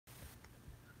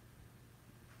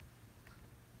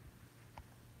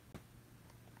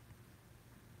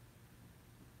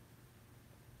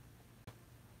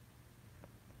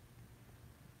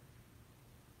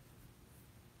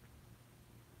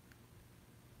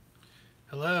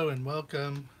Hello and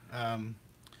welcome. I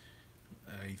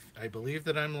believe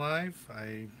that I'm live.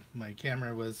 My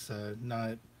camera was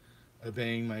not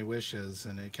obeying my wishes,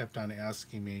 and it kept on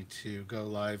asking me to go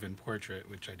live in portrait,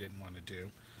 which I didn't want to do.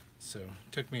 So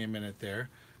it took me a minute there.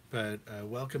 But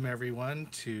welcome everyone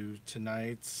to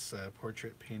tonight's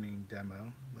portrait painting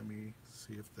demo. Let me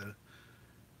see if the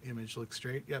image looks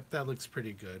straight. Yep, that looks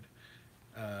pretty good.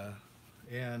 Uh,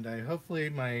 and I hopefully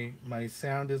my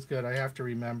sound is good. I have to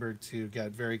remember to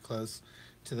get very close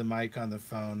to the mic on the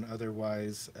phone,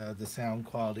 otherwise the sound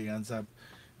quality ends up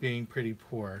being pretty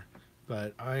poor.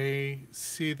 But I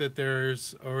see that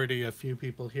there's already a few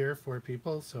people here, 4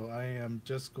 people, so I am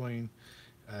just going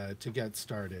to get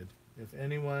started. If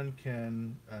anyone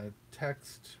can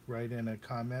text, write in a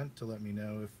comment to let me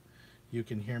know if you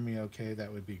can hear me okay,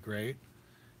 that would be great.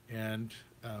 And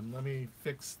let me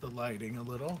fix the lighting a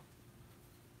little.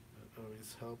 That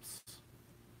always helps.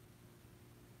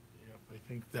 Yep, I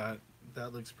think that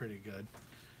looks pretty good.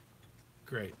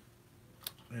 Great.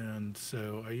 And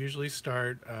so I usually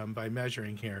start by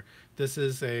measuring here. This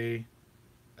is a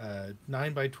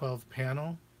 9 by 12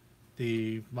 panel.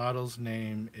 The model's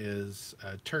name is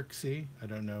Turksy. I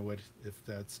don't know if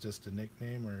that's just a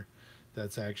nickname or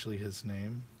that's actually his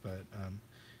name, but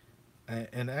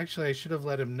and actually I should have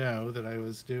let him know that I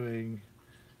was doing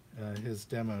his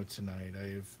demo tonight.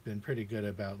 I've been pretty good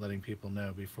about letting people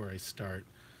know before I start.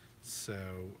 So,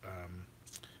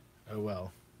 oh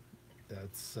well,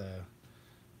 that's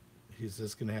he's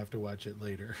just gonna have to watch it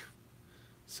later.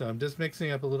 So I'm just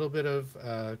mixing up a little bit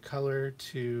of color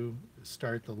to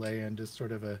start the lay-in, just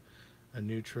sort of a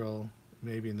neutral,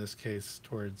 maybe in this case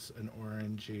towards an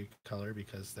orangey color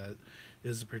because that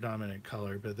is the predominant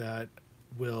color, but that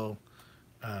will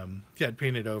get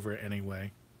painted over anyway.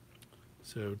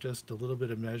 So just a little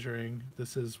bit of measuring.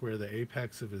 This is where the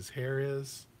apex of his hair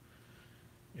is.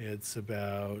 It's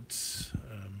about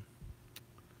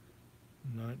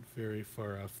not very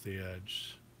far off the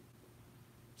edge.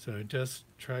 So just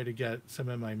try to get some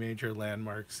of my major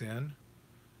landmarks in.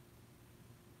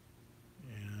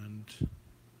 And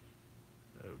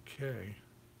okay.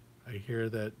 I hear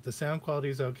that the sound quality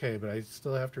is okay, but I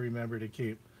still have to remember to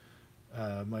keep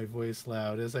my voice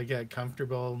loud. As I get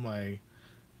comfortable,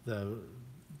 the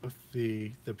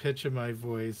the pitch of my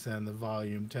voice and the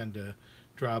volume tend to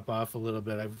drop off a little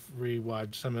bit. I've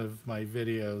rewatched some of my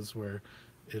videos where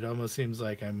it almost seems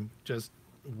like I'm just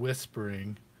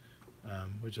whispering,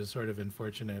 which is sort of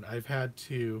unfortunate. I've had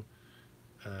to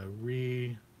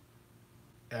re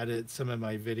edit some of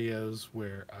my videos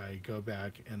where I go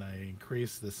back and I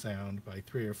increase the sound by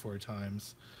 3 or 4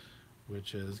 times,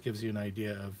 which gives you an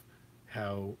idea of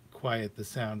how quiet the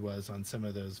sound was on some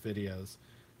of those videos.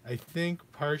 I think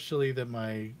partially that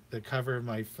the cover of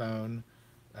my phone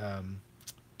um,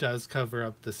 does cover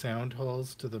up the sound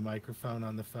holes to the microphone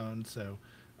on the phone, so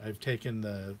I've taken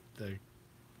the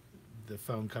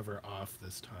phone cover off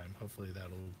this time. Hopefully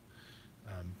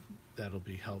um, that'll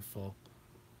be helpful.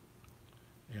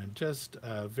 And just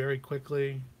very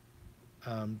quickly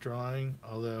drawing,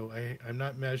 although I'm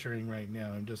not measuring right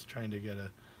now. I'm just trying to get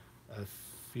a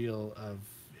feel of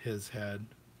his head,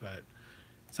 but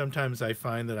sometimes I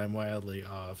find that I'm wildly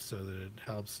off, so that it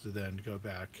helps to then go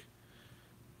back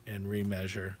and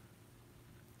remeasure.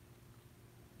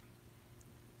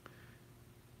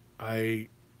 I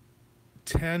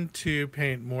tend to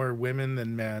paint more women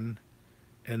than men,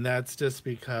 and that's just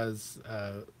because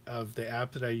of the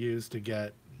app that I use to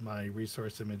get my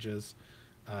resource images,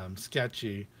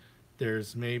 Sketchy.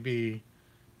 There's maybe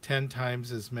 10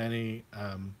 times as many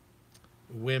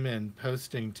women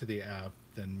posting to the app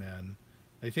than men.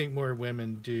 I think more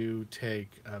women do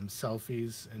take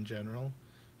selfies in general.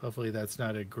 Hopefully, that's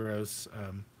not a gross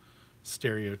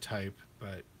stereotype,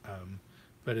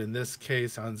 but in this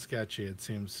case on Sketchy, it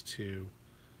seems to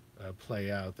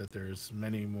play out that there's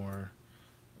many more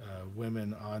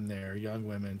women on there, young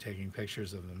women taking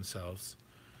pictures of themselves.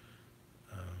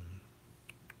 Um,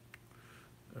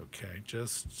 okay,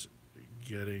 just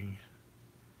getting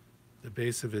the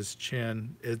base of his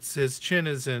chin. It's his chin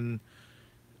is in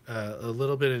a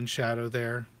little bit in shadow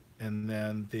there, and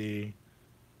then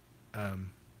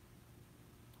um,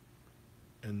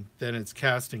 and then it's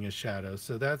casting a shadow.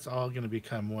 So that's all going to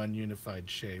become one unified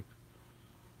shape.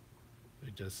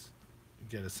 We just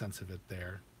get a sense of it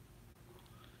there.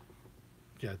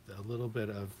 Get a little bit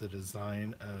of the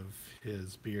design of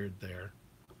his beard there,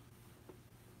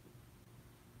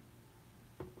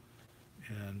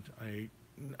 and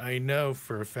I know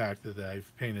for a fact that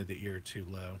I've painted the ear too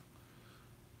low.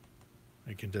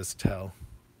 I can just tell.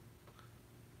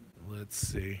 Let's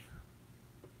see.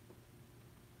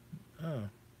 Oh,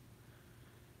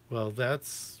 Well,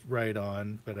 that's right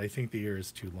on, but I think the ear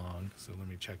is too long, so let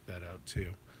me check that out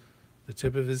too. The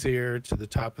tip of his ear to the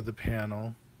top of the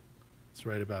panel, it's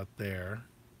right about there.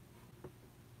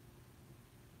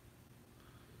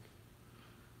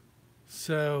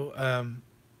 So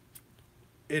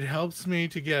it helps me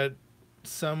to get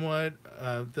somewhat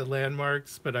the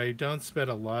landmarks, but I don't spend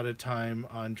a lot of time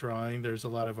on drawing. There's a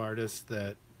lot of artists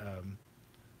that,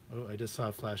 oh, I just saw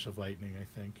a flash of lightning,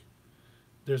 I think.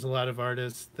 There's a lot of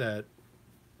artists that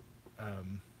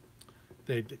um,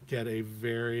 they get a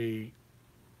very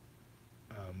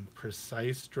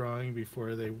precise drawing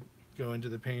before they go into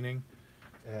the painting.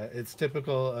 It's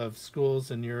typical of schools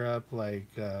in Europe,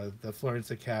 like the Florence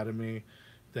Academy,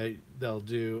 that they'll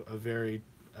do a very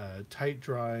tight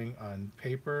drawing on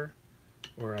paper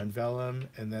or on vellum,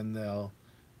 and then they'll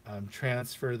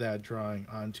transfer that drawing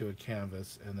onto a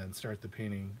canvas and then start the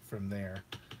painting from there.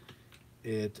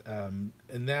 It and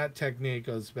that technique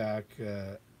goes back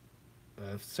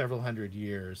several hundred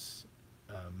years,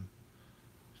 um,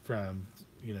 from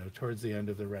towards the end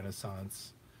of the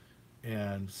Renaissance,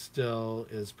 and still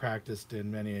is practiced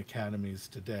in many academies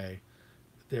today.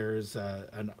 There's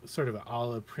an sort of an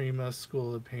alla prima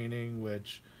school of painting,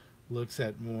 which looks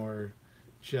at more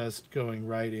just going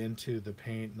right into the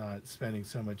paint, not spending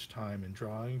so much time in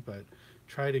drawing, but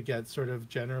try to get sort of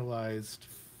generalized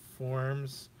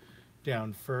forms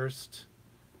down first,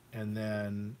 and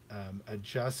then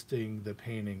adjusting the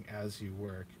painting as you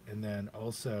work, and then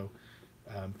also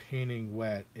painting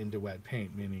wet into wet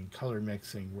paint, meaning color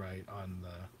mixing right on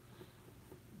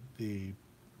the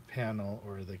panel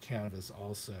or the canvas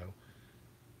also.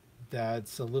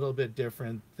 That's a little bit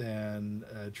different than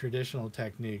a traditional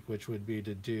technique, which would be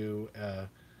to do a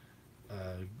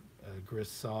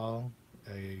grisal,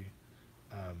 a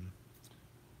um,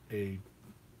 a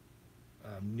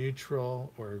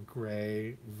neutral or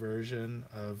gray version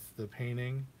of the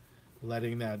painting,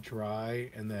 letting that dry,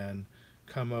 and then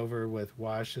come over with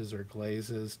washes or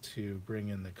glazes to bring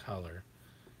in the color.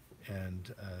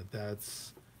 And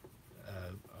that's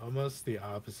almost the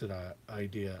opposite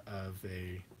idea of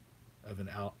an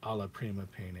alla prima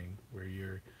painting, where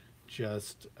you're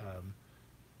just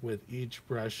with each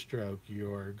brush stroke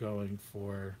you're going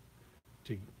for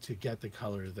to get the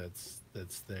color that's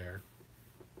there.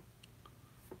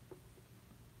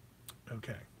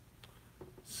 Okay,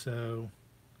 so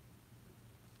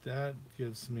that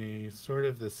gives me sort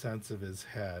of the sense of his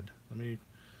head. Let me.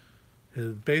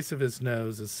 The base of his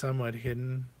nose is somewhat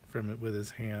hidden from it with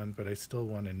his hand, but I still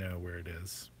want to know where it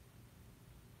is.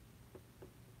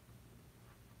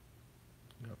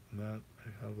 Yep, that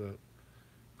I have it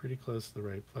pretty close to the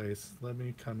right place. Let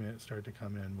me start to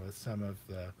come in with some of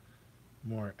the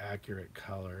more accurate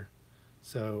color.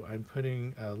 So I'm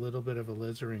putting a little bit of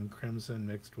alizarin crimson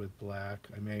mixed with black.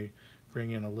 I may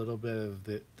bring in a little bit of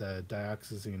the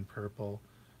dioxazine purple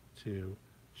to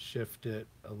shift it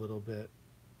a little bit,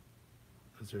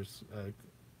 as there's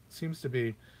seems to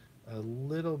be a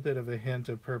little bit of a hint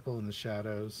of purple in the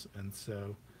shadows, and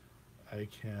so I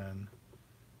can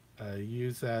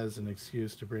use that as an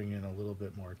excuse to bring in a little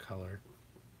bit more color.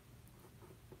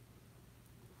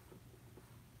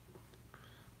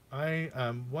 I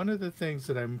one of the things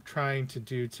that I'm trying to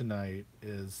do tonight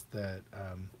is that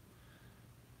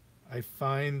I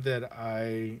find that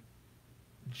I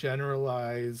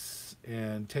generalize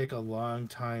and take a long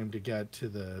time to get to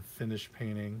the finished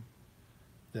painting.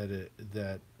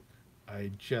 That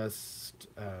I just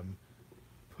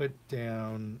put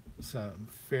down some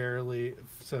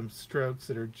strokes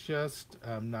that are just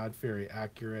not very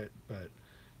accurate, but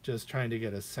just trying to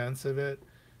get a sense of it,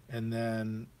 and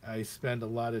then I spend a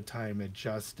lot of time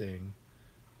adjusting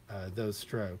those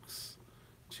strokes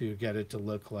to get it to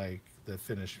look like the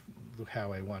finish,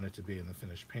 how I want it to be in the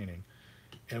finished painting.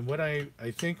 And I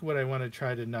think what I want to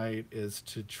try tonight is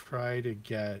to try to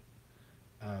get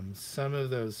some of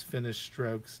those finished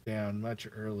strokes down much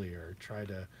earlier. Try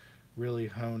to really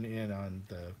hone in on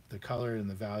the color and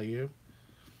the value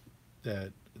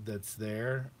that's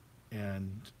there,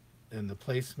 and the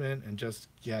placement, and just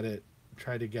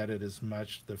try to get it as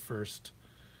much the first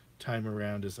time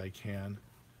around as I can.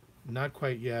 Not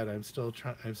quite yet. I'm still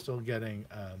getting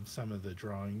some of the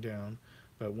drawing down,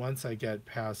 but once I get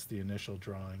past the initial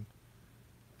drawing,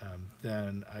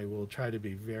 then I will try to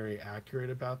be very accurate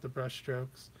about the brush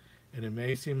strokes. And it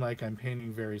may seem like I'm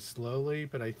painting very slowly,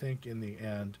 but I think in the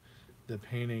end, the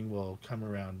painting will come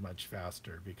around much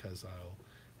faster, because I'll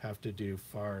have to do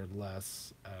far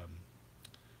less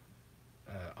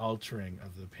altering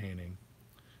of the painting.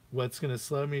 What's going to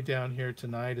slow me down here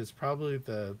tonight is probably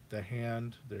the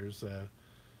hand. There's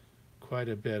quite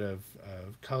a bit of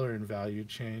color and value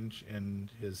change in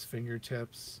his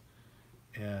fingertips,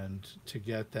 and to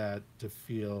get that to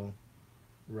feel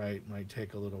right might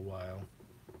take a little while.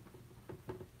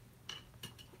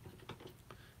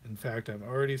 In fact, I'm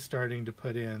already starting to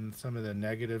put in some of the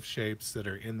negative shapes that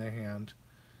are in the hand,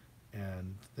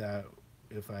 and that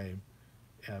if I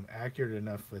am accurate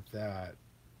enough with that,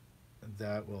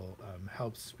 that will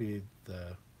help speed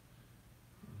the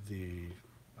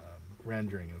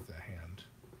rendering of the hand.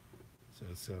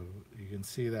 So you can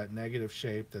see that negative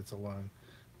shape that's along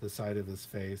the side of his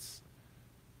face.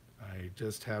 I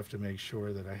just have to make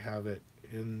sure that I have it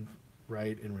in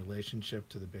right in relationship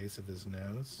to the base of his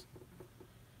nose,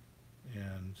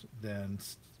 and then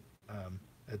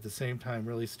at the same time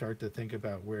really start to think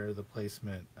about where the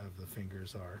placement of the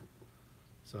fingers are.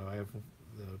 So I have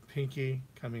the pinky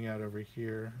coming out over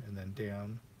here and then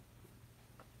down.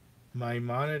 My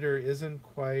monitor isn't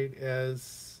quite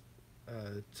as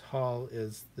tall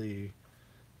as the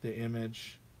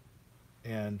image,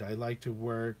 and I like to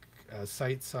work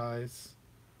sight size.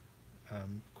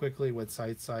 Quickly, what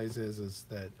sight size is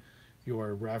that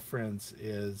your reference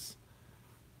is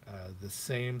the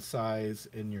same size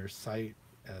in your sight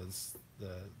as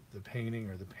the painting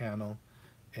or the panel,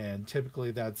 and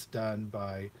typically that's done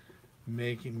by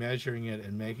measuring it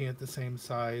and making it the same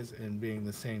size and being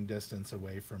the same distance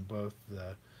away from both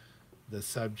the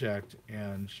subject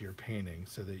and your painting,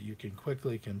 so that you can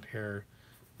quickly compare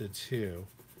the two.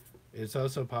 It's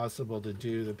also possible to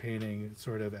do the painting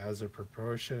sort of as a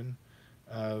proportion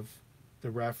of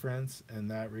the reference, and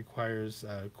that requires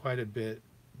quite a bit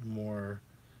more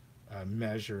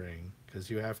measuring, because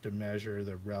you have to measure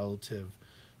the relative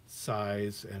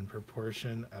size and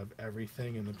proportion of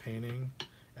everything in the painting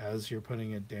as you're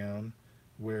putting it down.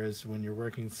 Whereas when you're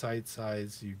working sight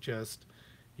size,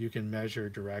 you can measure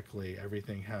directly.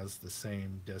 Everything has the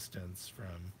same distance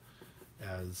from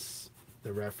as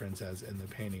the reference as in the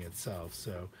painting itself.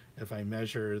 So if I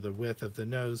measure the width of the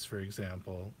nose, for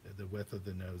example, the width of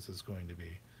the nose is going to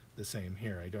be the same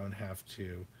here. I don't have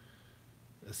to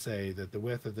say that the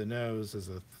width of the nose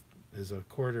is a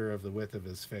quarter of the width of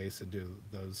his face and do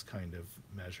those kind of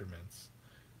measurements,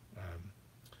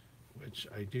 which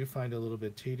I do find a little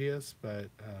bit tedious, but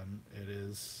it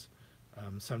is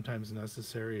sometimes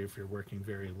necessary if you're working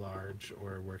very large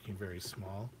or working very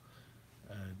small,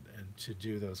 and to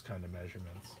do those kind of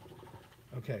measurements.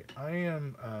 Okay, I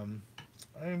am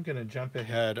going to jump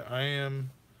ahead. Let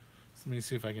me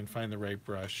see if I can find the right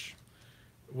brush.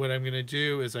 What I'm going to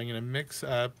do is I'm going to mix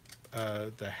up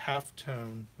the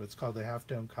halftone, what's called the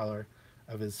halftone color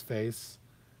of his face.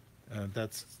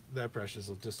 That brush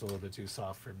is just a little bit too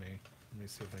soft for me. Let me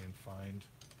see if I can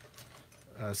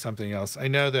find something else. I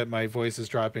know that my voice is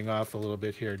dropping off a little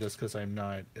bit here just because I'm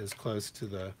not as close to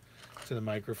the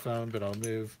microphone, but I'll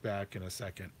move back in a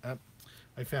second.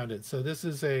 I found it. So this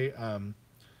is it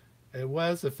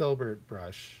was a filbert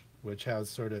brush, which has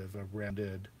sort of a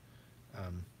rounded,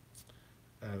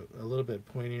 a little bit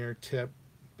pointier tip,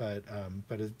 but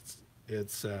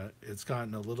it's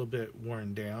gotten a little bit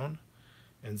worn down,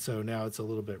 and so now it's a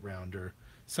little bit rounder.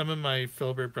 Some of my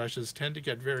filbert brushes tend to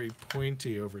get very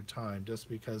pointy over time, just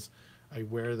because I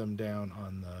wear them down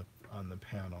on the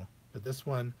panel. But this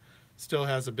one still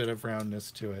has a bit of roundness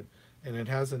to it, and it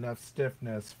has enough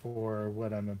stiffness for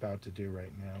what I'm about to do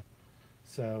right now.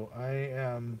 So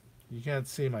you can't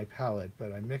see my palette,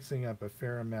 but I'm mixing up a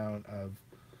fair amount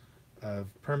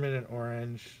of permanent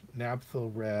orange,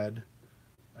 naphthol red.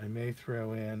 I may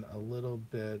throw in a little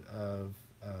bit of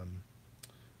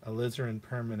alizarin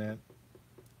permanent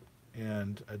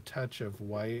and a touch of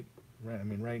white. I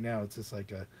mean, right now it's just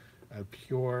like a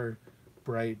pure,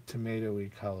 bright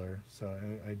tomatoey color. So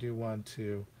I do want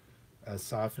to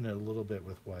soften it a little bit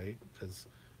with white,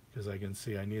 because I can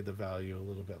see I need the value a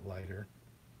little bit lighter.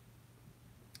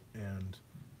 And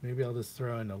maybe I'll just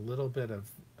throw in a little bit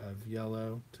of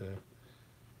yellow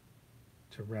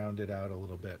to round it out a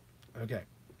little bit. Okay,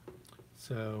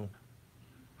 so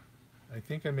I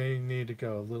think I may need to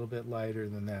go a little bit lighter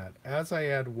than that. As I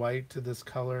add white to this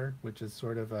color, which is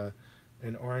sort of an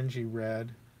orangey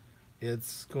red,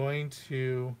 it's going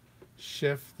to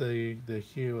shift the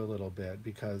hue a little bit,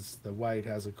 because the white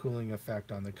has a cooling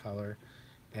effect on the color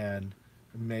and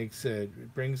brings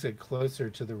it closer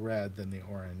to the red than the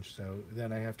orange. So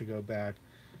then I have to go back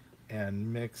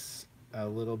and mix a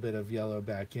little bit of yellow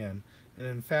back in. And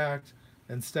in fact,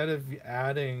 instead of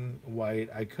adding white,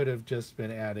 I could have just been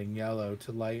adding yellow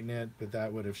to lighten it, but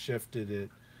that would have shifted it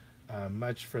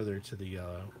much further to the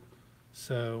yellow.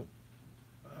 So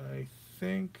I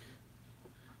think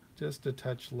just a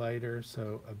touch lighter,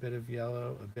 so a bit of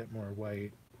yellow, a bit more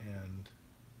white, and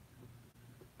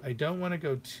I don't want to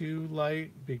go too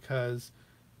light because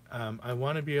I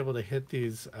want to be able to hit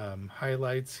these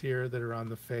highlights here that are on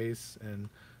the face and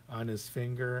on his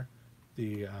finger,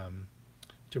 the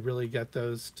to really get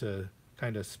those to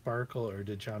kind of sparkle or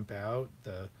to jump out.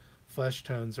 The flesh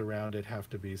tones around it have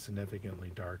to be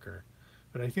significantly darker.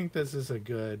 But I think this is a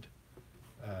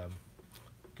um,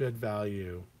 good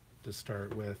value to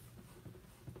start with,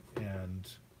 and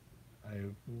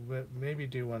maybe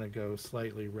do want to go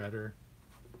slightly redder.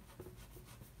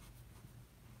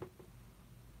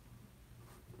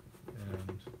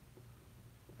 And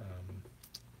um,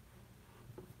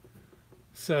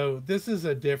 so this is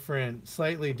a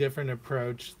slightly different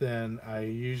approach than I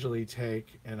usually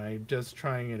take, and I'm just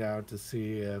trying it out to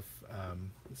see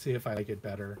if I like it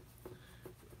better.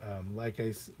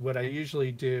 What I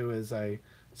usually do is I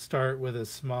start with a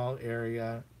small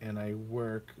area and I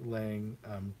work laying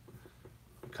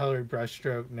colored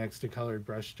brushstroke next to colored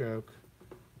brushstroke,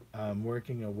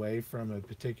 working away from a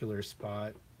particular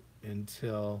spot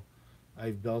until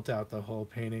I've built out the whole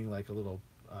painting like a little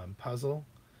puzzle.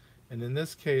 And in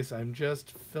this case, I'm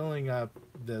just filling up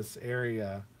this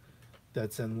area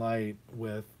that's in light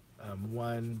with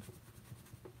one,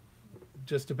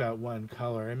 just about one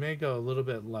color. I may go a little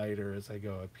bit lighter as I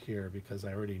go up here because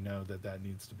I already know that that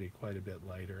needs to be quite a bit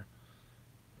lighter.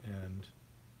 And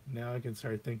now I can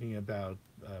start thinking about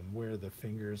where the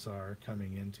fingers are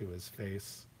coming into his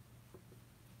face.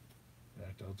 In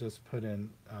fact, I'll just put in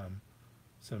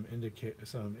some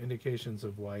indications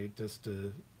of white just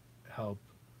to help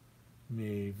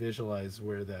me visualize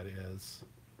where that is.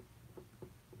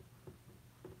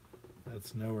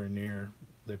 That's nowhere near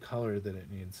the color that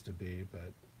it needs to be,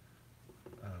 but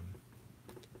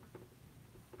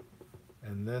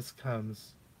and this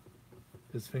comes,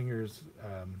 his fingers,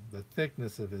 the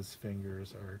thickness of his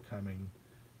fingers are coming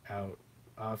out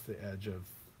off the edge of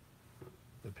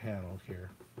the panel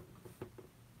here.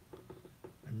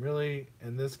 I'm really,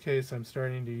 in this case, I'm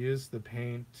starting to use the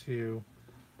paint to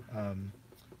um,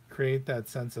 create that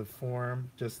sense of form,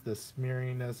 just the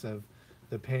smeariness of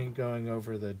the paint going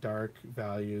over the dark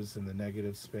values in the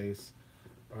negative space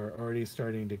are already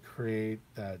starting to create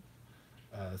that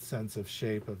sense of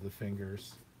shape of the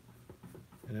fingers.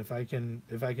 And if I can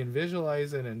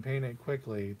visualize it and paint it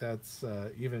quickly, that's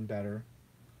even better.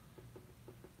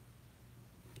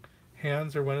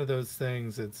 Hands are one of those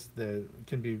things it's that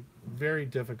can be very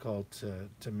difficult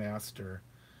to master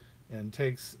and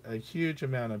takes a huge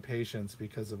amount of patience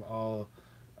because of all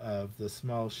of the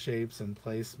small shapes and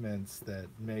placements that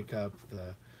make up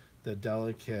the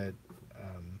delicate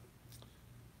um,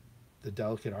 the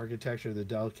delicate architecture, the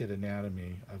delicate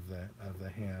anatomy of the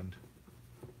hand.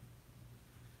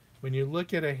 When you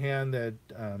look at a hand that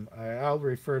I'll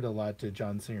refer a lot to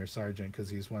John Singer Sargent because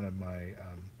he's one of my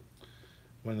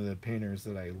one of the painters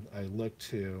that I look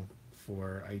to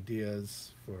for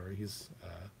ideas. For he's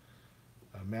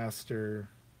a master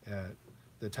at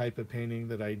the type of painting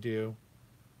that I do.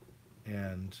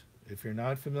 And if you're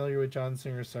not familiar with John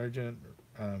Singer Sargent,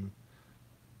 um,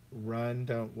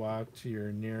 don't walk to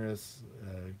your nearest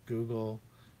Google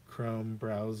Chrome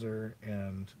browser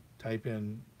and type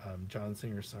in John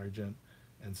Singer Sargent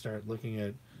and start looking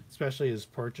at, especially his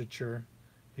portraiture.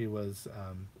 He was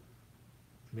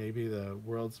maybe the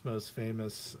world's most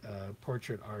famous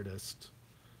portrait artist,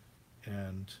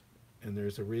 and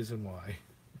there's a reason why.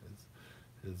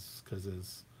 Is because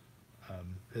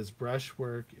his brush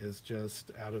work is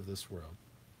just out of this world.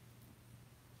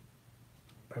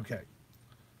 Okay,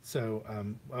 so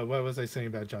what was I saying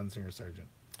about John Singer Sargent?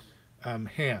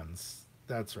 Hands.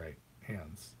 That's right,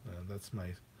 hands. That's my.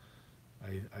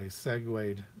 I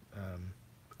segued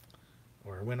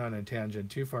or went on a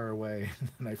tangent too far away,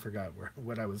 and I forgot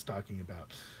what I was talking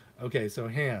about. Okay, so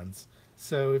hands.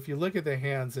 So if you look at the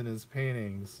hands in his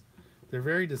paintings, they're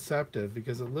very deceptive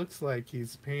because it looks like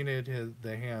he's painted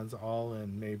the hands all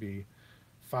in maybe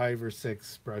 5 or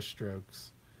 6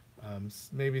 brushstrokes,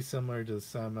 maybe similar to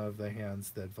some of the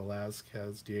hands that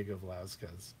Diego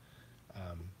Velazquez,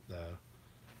 um, the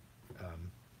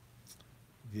um,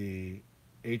 the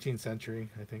 18th century,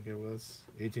 I think it was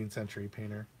 18th century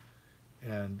painter,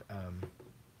 and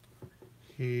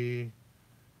he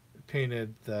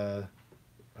painted the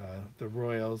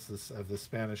royals of the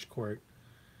Spanish court,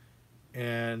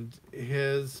 and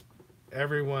his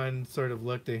everyone sort of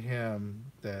looked at him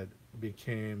that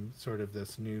became sort of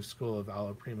this new school of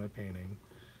alla prima painting.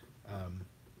 Um,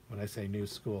 when I say new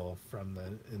school, from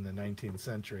the 19th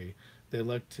century, they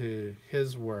looked to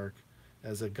his work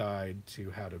as a guide to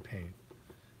how to paint,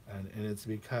 and it's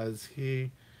because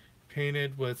he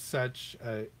painted with such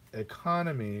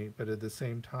economy, but at the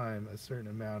same time a certain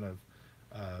amount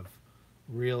of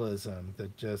realism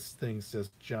that just things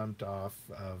just jumped off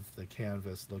of the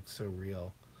canvas, looked so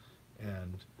real.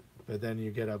 And but then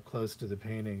you get up close to the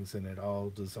paintings and it all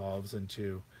dissolves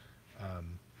into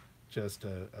um, just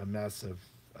a mess of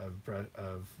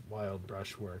wild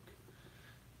brushwork.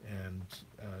 And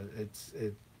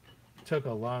it took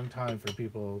a long time for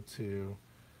people to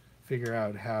figure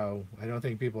out how. I don't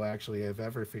think people actually have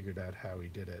ever figured out how he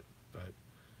did it, but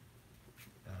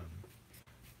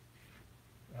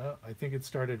I think it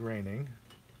started raining.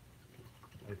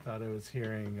 I thought I was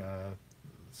hearing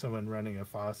someone running a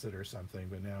faucet or something,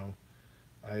 but now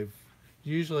I've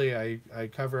usually I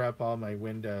cover up all my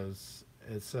windows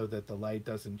so that the light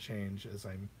doesn't change as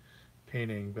I'm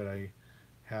painting, but I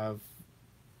have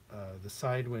the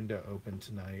side window open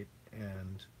tonight,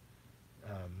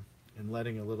 um, and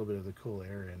letting a little bit of the cool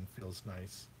air in feels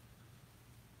nice.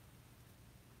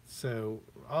 So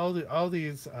all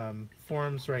these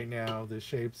forms right now, the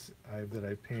shapes that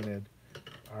I've painted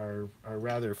are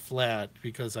rather flat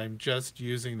because I'm just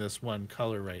using this one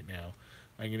color right now.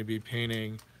 I'm going to be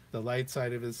painting the light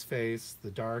side of his face,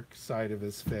 the dark side of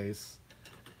his face,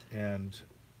 and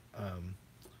um,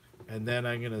 and then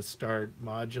I'm going to start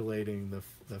modulating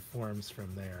the forms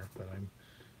from there. But I'm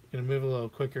going to move a little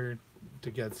quicker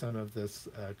to get some of this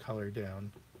color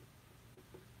down.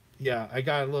 Yeah, I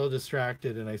got a little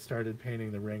distracted and I started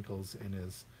painting the wrinkles in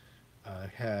his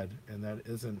head, and that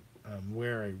isn't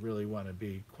where I really want to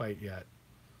be quite yet.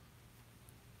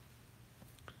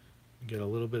 Get a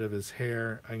little bit of his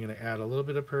hair. I'm going to add a little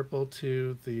bit of purple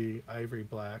to the ivory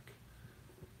black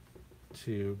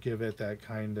to give it that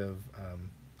kind of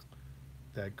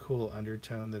that cool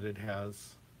undertone that it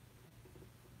has.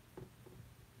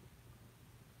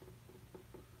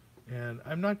 And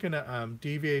I'm not going to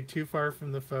deviate too far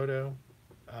from the photo.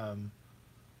 Um,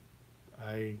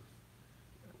 I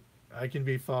I can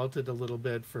be faulted a little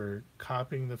bit for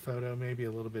copying the photo maybe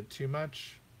a little bit too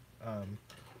much. Um,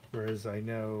 Whereas I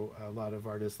know a lot of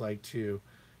artists like to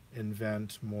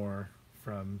invent more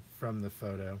from the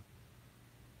photo.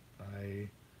 I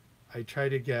I try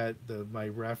to get my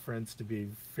reference to be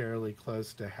fairly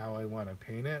close to how I want to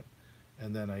paint it,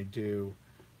 and then I do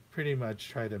pretty much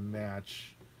try to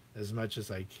match as much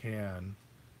as I can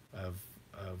of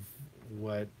of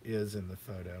what is in the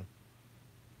photo.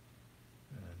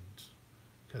 And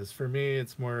because for me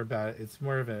it's more of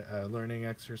a learning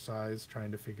exercise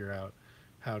trying to figure out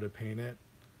how to paint it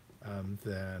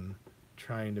than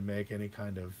trying to make any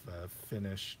kind of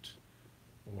finished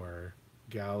or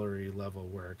gallery level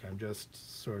work. I'm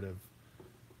just sort of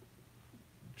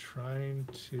trying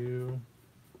to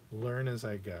learn as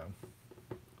I go.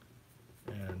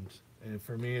 And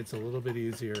for me it's a little bit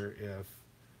easier if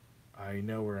I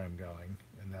know where I'm going,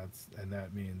 and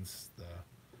that means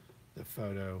the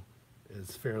photo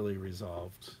is fairly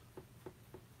resolved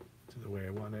to the way I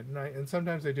want it. And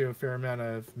sometimes I do a fair amount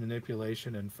of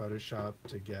manipulation in Photoshop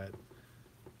to get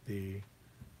the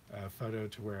photo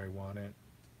to where I want it.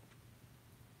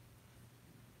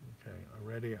 Okay,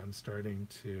 already I'm starting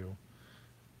to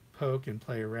poke and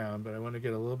play around, but I want to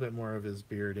get a little bit more of his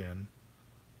beard in.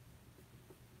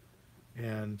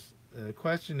 And the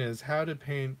question is how to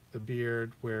paint the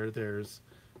beard where there's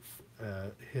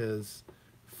his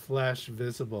flesh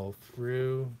visible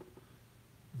through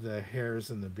the hairs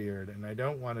in the beard. And I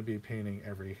don't want to be painting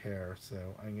every hair, so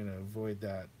I'm going to avoid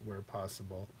that where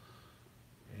possible.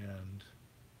 And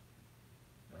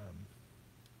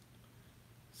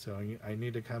so I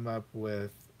need to come up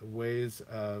with ways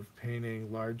of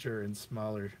painting larger and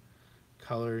smaller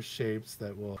color shapes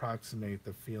that will approximate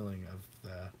the feeling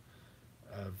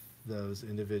of those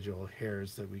individual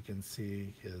hairs that we can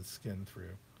see his skin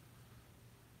through.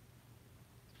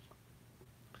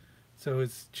 So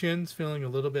his chin's feeling a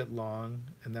little bit long,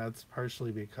 and that's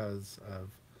partially because of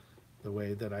the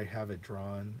way that I have it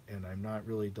drawn, and I'm not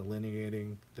really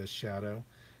delineating the shadow.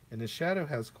 And the shadow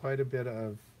has quite a bit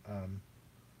of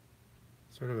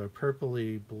sort of a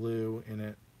purpley blue in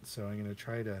it, so I'm going to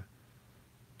try to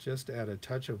just add a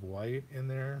touch of white in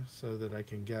there so that I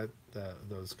can get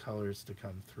those colors to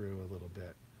come through a little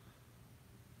bit.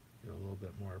 Get a little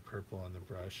bit more purple on the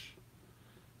brush.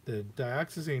 The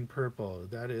dioxazine purple,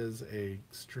 that is a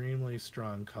extremely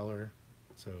strong color,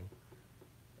 so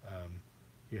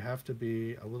you have to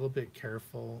be a little bit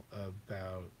careful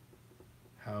about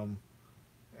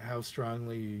how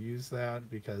strongly you use that,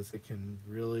 because it can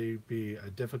really be a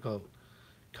difficult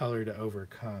color to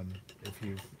overcome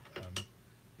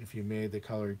if you made the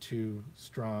color too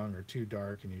strong or too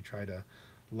dark and you try to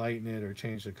lighten it or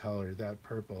change the color. That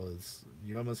purple is,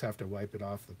 you almost have to wipe it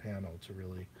off the panel to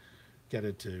really get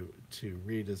it to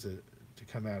read as to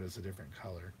come out as a different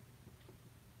color.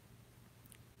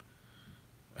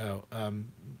 Oh,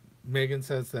 Megan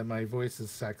says that my voice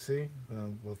is sexy.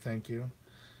 Well, thank you.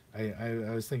 I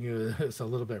was thinking it was a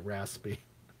little bit raspy.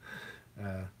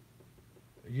 Uh,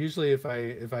 Usually, if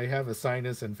I have a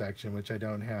sinus infection, which I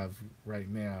don't have right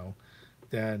now,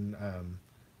 then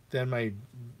then my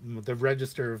the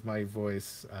register of my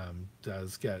voice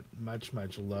does get much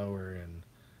lower, and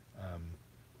um,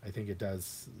 I think it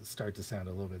does start to sound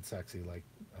a little bit sexy, like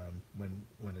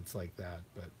when it's like that.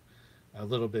 But a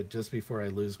little bit just before I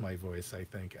lose my voice, I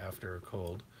think after a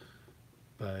cold.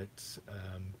 But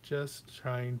just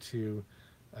trying to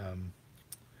um,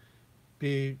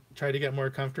 be try to get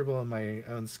more comfortable in my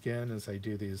own skin as I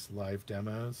do these live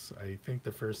demos. I think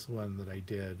the first one that I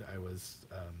did, I was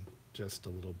just a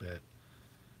little bit.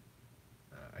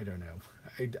 I don't know.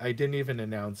 I didn't even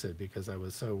announce it because I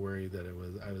was so worried that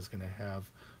I was going to have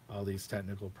all these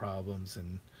technical problems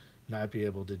and not be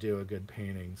able to do a good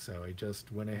painting. So I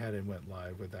just went ahead and went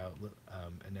live without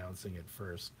announcing it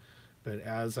first. But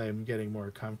as I'm getting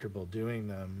more comfortable doing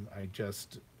them, I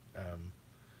just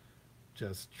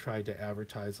tried to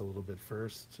advertise a little bit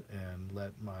first and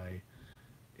let my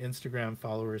Instagram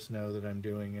followers know that I'm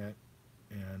doing it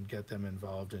and get them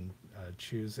involved in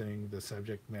choosing the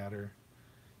subject matter.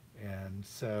 And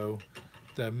so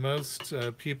the most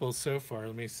people so far,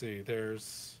 let me see,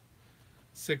 there's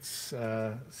six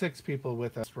people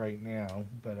with us right now,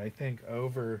 but I think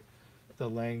over the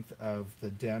length of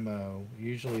the demo,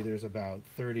 usually there's about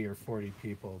 30 or 40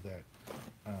 people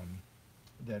um,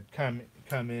 that come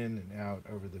in and out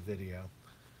over the video.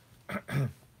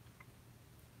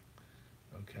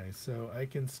 Okay, so I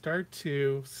can start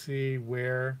to see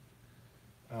where,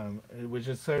 which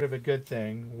is sort of a good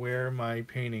thing, where my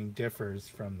painting differs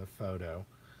from the photo,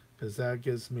 because that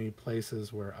gives me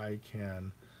places where I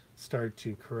can start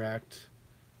to correct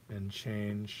and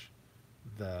change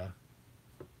the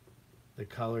the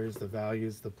colors, the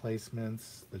values, the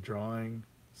placements, the drawing,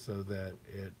 so that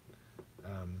it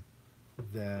um,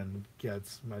 then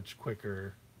gets much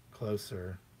quicker,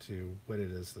 closer to what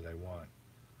it is that I want.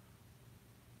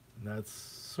 And that's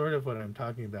sort of what I'm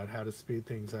talking about. How to speed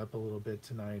things up a little bit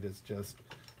tonight is just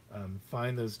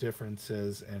find those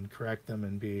differences and correct them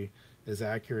and be as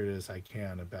accurate as I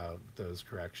can about those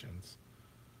corrections.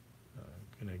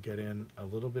 I'm going to get in a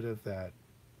little bit of that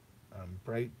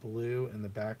bright blue in the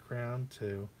background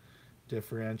to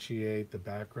differentiate the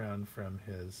background from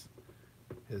his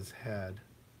head.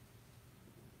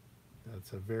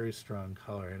 That's a very strong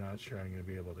color. I'm not sure I'm going to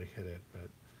be able to hit it, but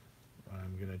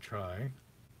I'm going to try.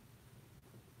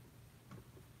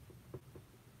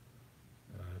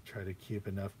 Try to keep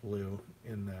enough blue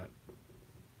in that.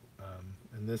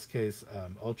 In this case,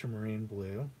 ultramarine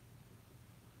blue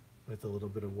with a little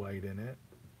bit of white in it.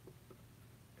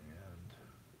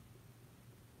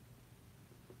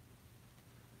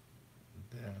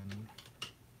 And then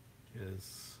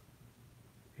his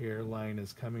hairline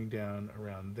is coming down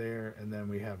around there, and then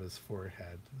we have his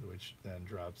forehead, which then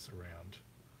drops around.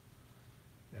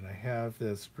 And I have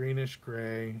this greenish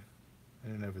gray. I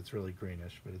don't know if it's really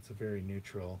greenish, but it's a very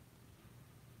neutral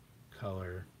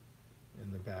color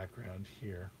in the background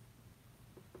here.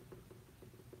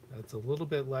 That's a little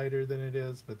bit lighter than it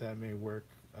is, but that may work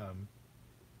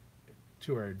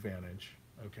to our advantage.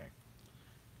 Okay,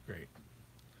 great.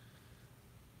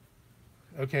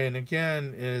 Okay, and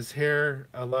again, his hair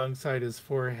alongside his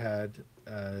forehead,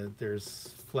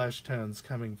 there's flesh tones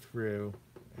coming through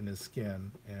in his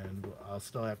skin, and I'll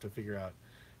still have to figure out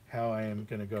how I am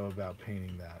going to go about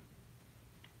painting that.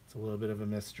 It's a little bit of a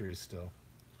mystery still.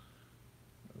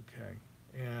 Okay,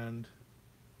 and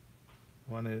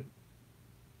want to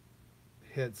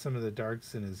hit some of the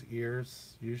darks in his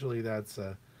ears. Usually that's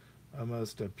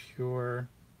almost a pure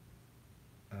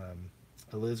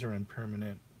alizarin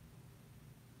permanent.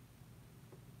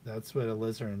 That's what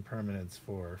alizarin permanent's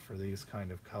for these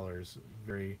kind of colors.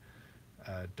 Very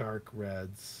dark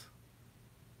reds.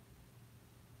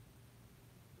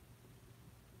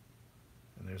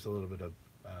 And there's a little bit of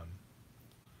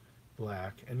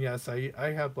black. And yes, I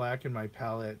have black in my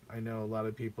palette. I know a lot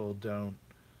of people don't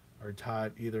are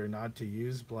taught either not to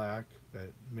use black,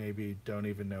 but maybe don't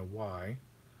even know why,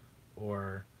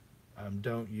 or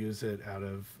don't use it out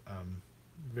of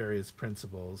various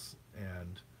principles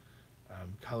and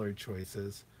color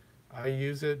choices. I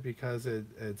use it because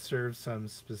it serves some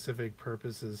specific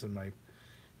purposes in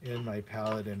my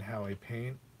palette and how I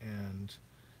paint, and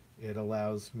it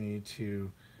allows me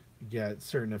to get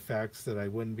certain effects that I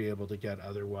wouldn't be able to get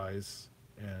otherwise,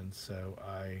 and so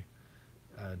I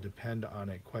depend on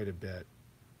it quite a bit.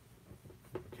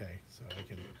 Okay, so I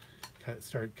can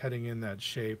start cutting in that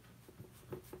shape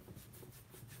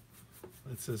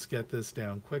let's just get this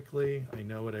down quickly. I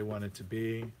know what I want it to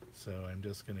be, so I'm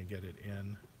just going to get it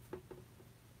in.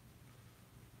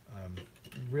 Um,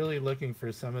 really looking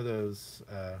for some of those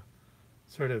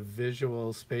sort of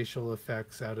visual spatial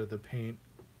effects out of the paint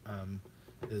um,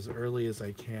 as early as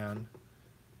I can.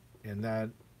 And that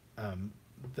um,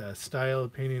 the style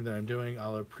of painting that I'm doing,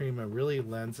 alla prima, really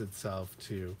lends itself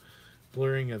to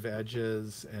blurring of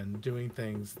edges and doing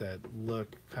things that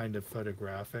look kind of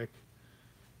photographic.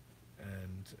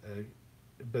 And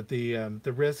but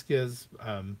the risk is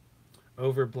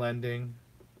over blending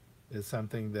is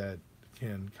something that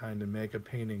can kind of make a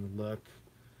painting look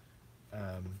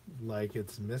like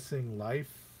it's missing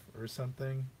life or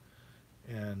something.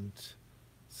 And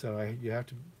so you have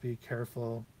to be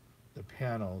careful the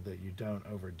panel that you don't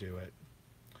overdo it.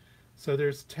 So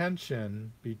there's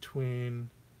tension between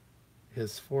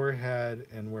his forehead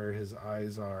and where his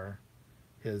eyes are.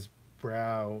 His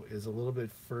brow is a little bit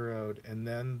furrowed, and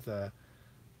then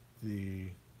the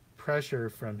pressure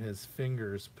from his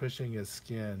fingers pushing his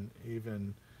skin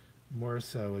even more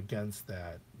so against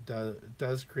that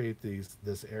does create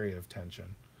this area of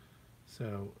tension.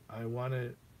 So I want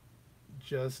to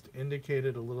just indicate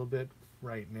it a little bit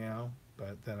right now,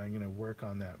 but then I'm going to work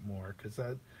on that more because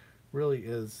that really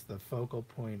is the focal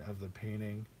point of the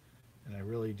painting, and I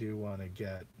really do want to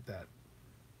get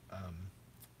um,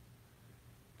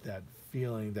 that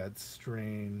feeling, that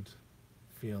strained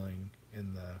feeling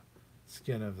in the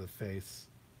skin of the face.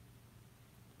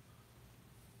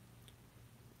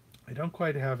 I don't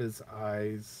quite have his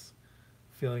eyes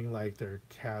feeling like they're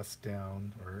cast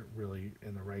down or really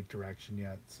in the right direction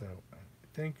yet, so I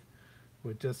think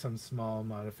with just some small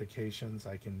modifications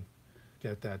I can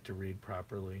get that to read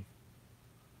properly.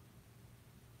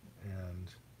 And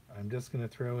I'm just going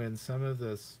to throw in some of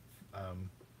this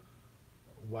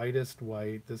whitest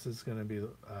white. This is going to be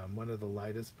one of the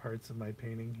lightest parts of my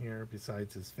painting here,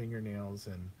 besides his fingernails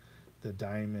and the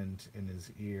diamond in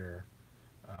his ear,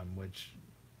 which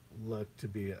look to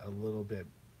be a little bit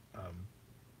um,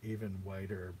 even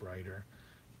whiter or brighter.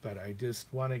 But I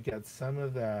just want to get some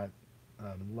of that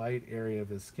light area of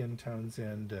his skin tones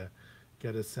in to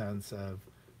get a sense of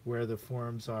where the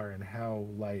forms are and how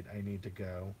light I need to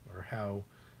go, or how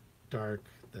dark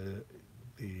the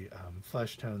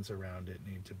flesh tones around it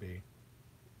need to be.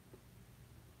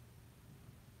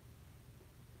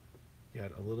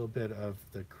 Get a little bit of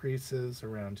the creases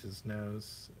around his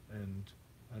nose and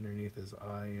underneath his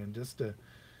eye, and just to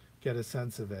get a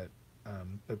sense of it.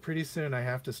 But pretty soon I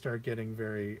have to start getting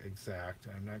very exact.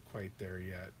 I'm not quite there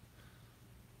yet.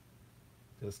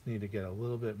 Just need to get a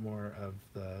little bit more of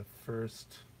the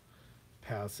first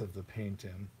pass of the paint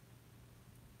in.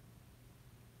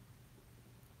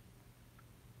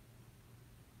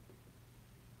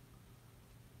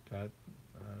 Got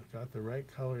got the right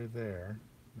color there.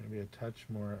 Maybe a touch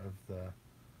more of the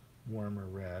warmer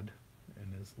red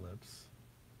in his lips.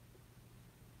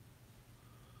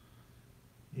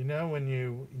 You know, when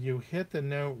you hit the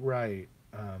note right,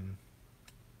 and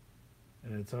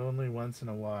it's only once in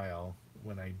a while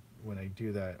when I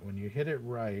do that. When you hit it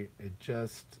right, it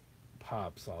just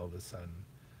pops all of a sudden,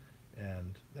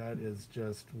 and that is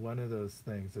just one of those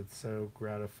things that's so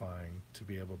gratifying to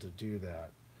be able to do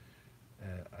that.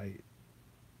 I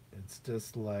It's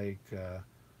just like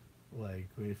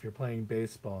if you're playing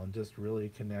baseball and just really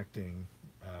connecting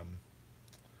um,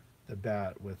 the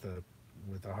bat with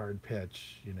a hard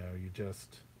pitch. You know, you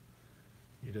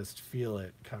just feel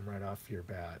it come right off your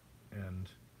bat. And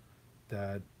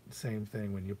that same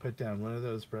thing when you put down one of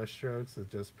those brush strokes that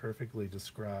just perfectly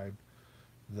describe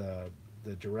the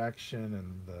the direction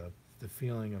and the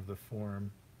feeling of the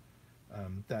form.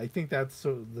 I think that's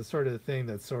the sort of thing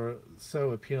that's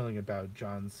so appealing about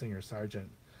John Singer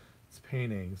Sargent's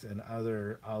paintings and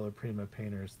other alla prima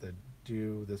painters that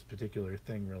do this particular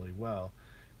thing really well,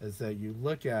 is that you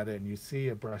look at it and you see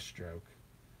a brushstroke.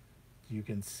 You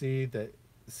can see the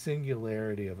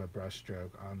singularity of a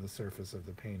brushstroke on the surface of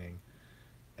the painting,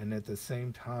 and at the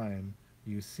same time,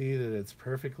 you see that it's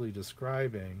perfectly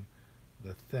describing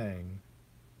the thing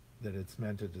that it's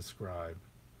meant to describe.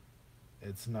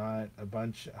 It's not a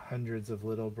bunch, hundreds of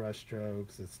little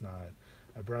brushstrokes. It's not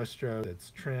a brushstroke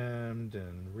that's trimmed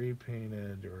and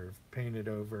repainted or painted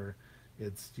over.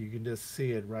 It's, you can just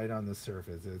see it right on the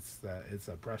surface. It's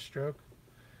a brushstroke,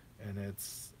 and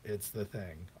it's the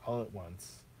thing all at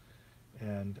once.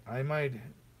 And I might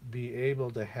be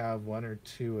able to have one or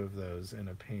two of those in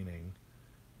a painting.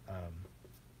 Um,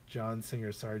 John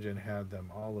Singer Sargent had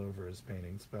them all over his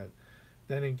paintings, but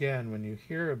then again, when you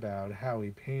hear about how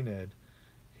he painted,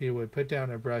 he would put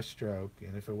down a brushstroke,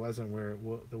 and if it wasn't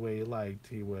the way he liked,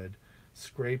 he would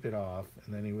scrape it off,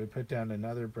 and then he would put down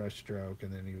another brush stroke,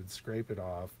 and then he would scrape it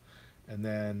off, and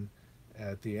then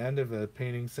at the end of a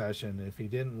painting session, if he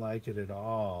didn't like it at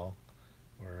all,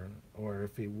 or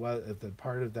if the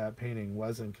part of that painting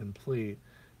wasn't complete,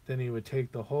 then he would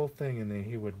take the whole thing and then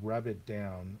he would rub it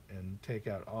down and take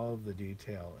out all of the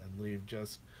detail and leave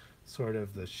just sort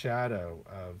of the shadow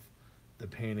of the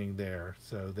painting there,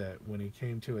 so that when he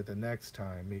came to it the next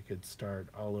time he could start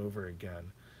all over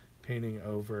again, painting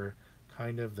over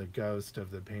kind of the ghost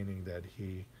of the painting that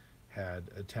he had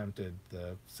attempted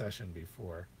the session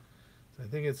before. So I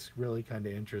think it's really kind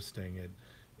of interesting. It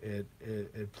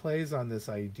plays on this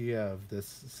idea of this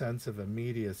sense of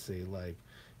immediacy, like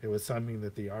it was something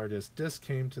that the artist just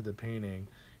came to the painting,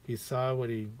 he saw what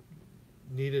he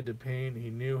needed to paint, he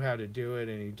knew how to do it,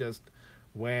 and he just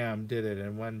wham did it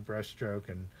in one brushstroke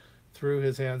and threw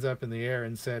his hands up in the air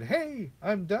and said, "Hey,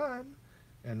 I'm done,"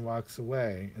 and walks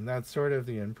away. And that's sort of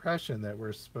the impression that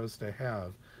we're supposed to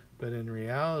have. But in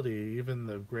reality, even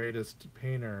the greatest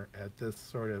painter at this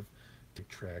sort of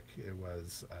trick, it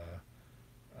was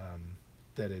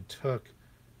that it took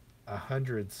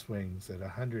 100 swings at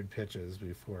 100 pitches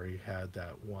before he had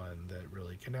that one that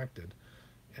really connected.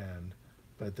 And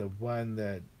but the one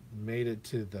that made it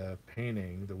to the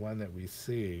painting, the one that we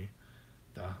see,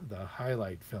 the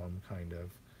highlight film kind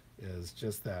of, is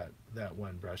just that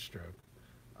one brushstroke.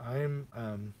 I'm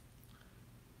um,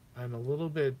 I'm a little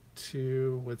bit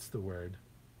too, what's the word?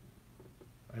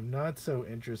 I'm not so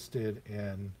interested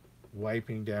in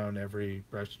wiping down every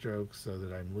brushstroke so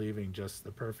that I'm leaving just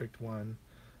the perfect one.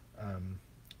 Um,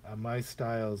 my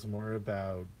style is more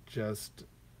about just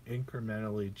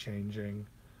incrementally changing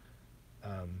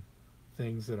um,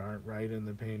 things that aren't right in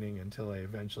the painting until I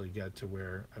eventually get to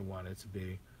where I want it to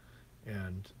be.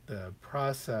 And the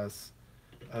process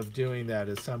of doing that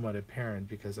is somewhat apparent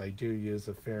because I do use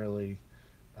a fairly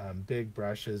big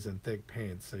brushes and thick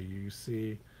paint. So you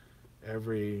see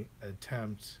every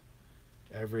attempt,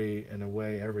 in a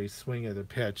way, every swing of the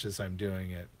pitch as I'm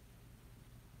doing it.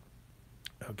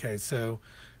 Okay, so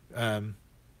um,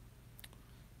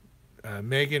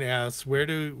 Megan asks, where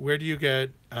do you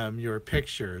get your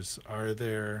pictures? Are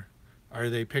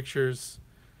they pictures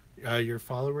your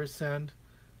followers send?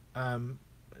 Um,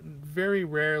 Very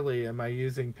rarely am I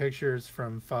using pictures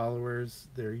from followers.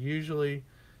 They're usually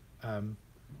um,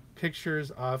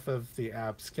 pictures off of the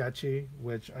app Sketchy,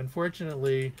 which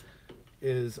unfortunately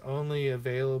is only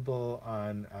available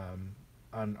on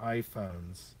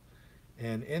iPhones.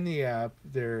 And in the app,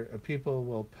 there people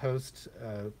will post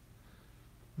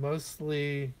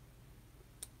mostly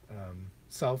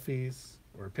selfies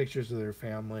or pictures of their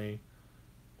family,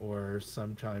 or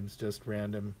sometimes just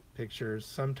random pictures.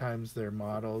 Sometimes they're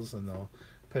models and they'll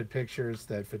put pictures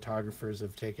that photographers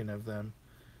have taken of them.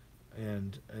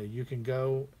 And you can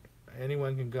go,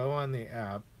 anyone can go on the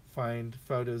app, find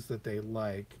photos that they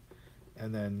like,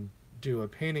 and then do a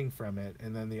painting from it.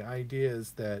 And then the idea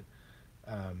is that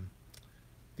um,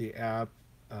 the app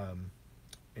um,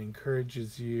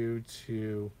 encourages you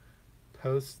to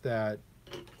post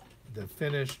the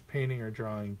finished painting or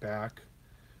drawing back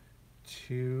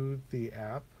to the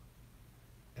app,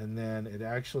 and then it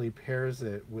actually pairs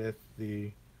it with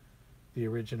the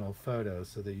original photo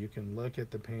so that you can look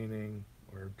at the painting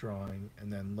or drawing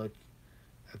and then look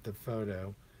at the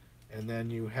photo. And then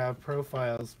you have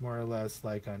profiles more or less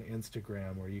like on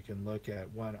Instagram where you can look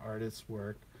at one artist's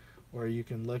work, or you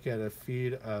can look at a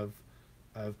feed of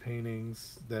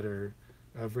paintings that are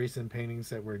of recent paintings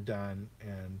that were done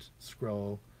and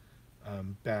scroll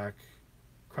back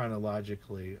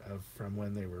chronologically of from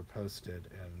when they were posted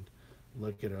and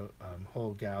look at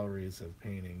whole galleries of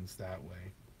paintings that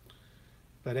way.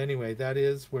 But anyway, that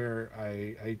is where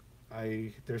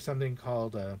there's something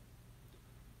called a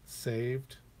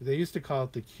saved. They used to call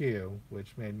it the queue,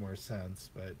 which made more sense,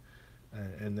 but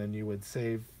and then you would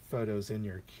save photos in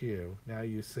your queue. Now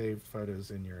you save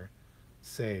photos in your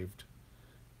saved,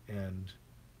 and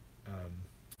um,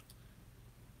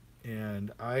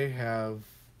 I have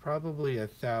probably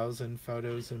 1,000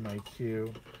 photos in my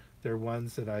queue. They're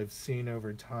ones that I've seen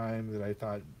over time that I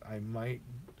thought I might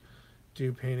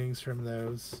do paintings from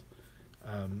those.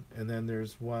 And then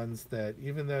there's ones that,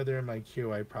 even though they're in my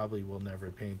queue, I probably will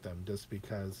never paint them just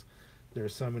because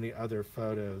there's so many other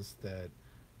photos that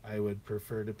I would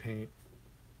prefer to paint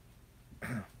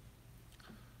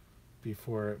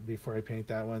before I paint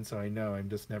that one. So I know I'm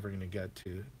just never going to get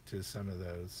to some of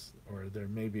those, or there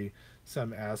may be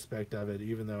some aspect of it,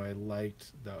 even though I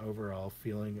liked the overall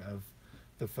feeling of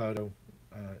the photo.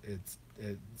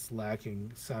 It's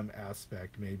lacking some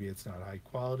aspect. Maybe it's not high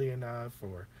quality enough,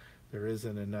 or there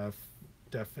isn't enough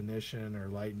definition or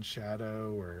light and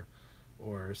shadow, or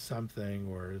or something,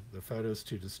 or the photo's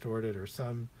too distorted, or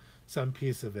some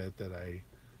piece of it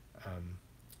um,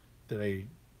 that I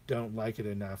don't like it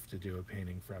enough to do a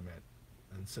painting from it.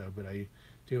 And so, but I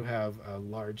do have a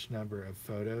large number of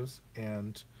photos,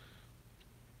 and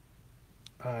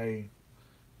I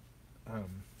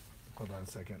um, hold on a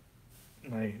second.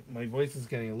 My voice is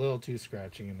getting a little too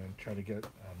scratchy, and I'm trying to get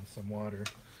some water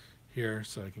here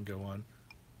so I can go on.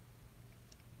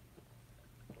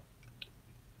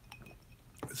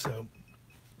 So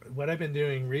what I've been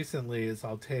doing recently is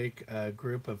I'll take a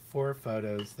group of 4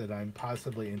 photos that I'm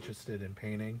possibly interested in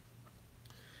painting,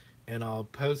 and I'll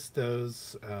post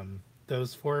those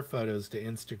 4 photos to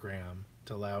Instagram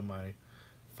to allow my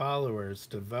followers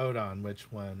to vote on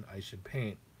which one I should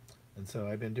paint. And so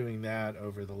I've been doing that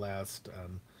over the last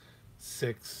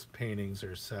 6 paintings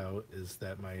or so. Is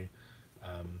that my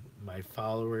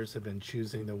followers have been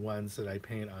choosing the ones that I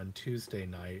paint on Tuesday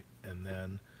night, and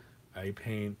then I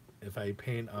paint if I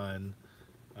paint on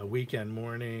a weekend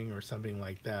morning or something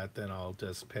like that, then I'll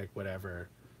just pick whatever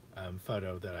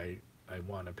photo that I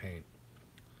want to paint.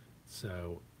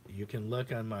 So you can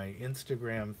look on my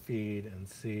Instagram feed and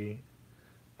see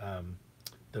um,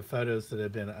 the photos that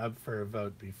have been up for a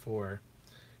vote before.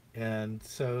 And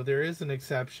so there is an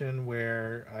exception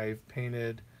where I've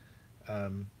painted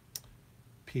um,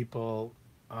 people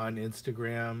on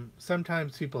Instagram.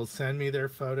 Sometimes people send me their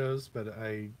photos, but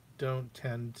I don't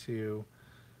tend to.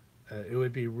 It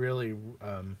would be really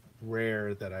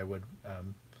rare that I would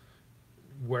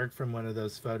work from one of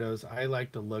those photos. I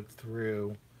like to look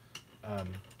through um,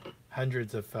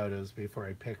 hundreds of photos before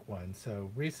I pick one. So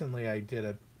recently I did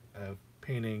a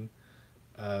painting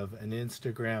of an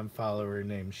Instagram follower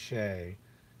named Shay,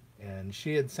 and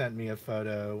she had sent me a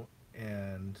photo,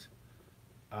 and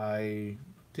I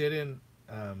didn't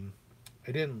um,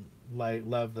 I didn't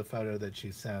love the photo that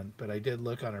she sent, but I did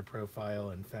look on her profile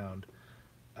and found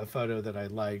a photo that I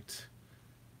liked,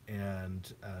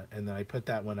 and then I put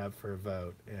that one up for a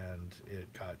vote, and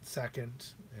it got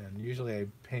second. And usually I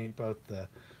paint both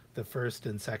the first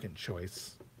and second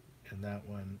choice, and that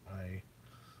one I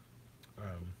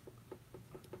um,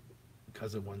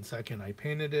 because it won second, I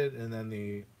painted it, and then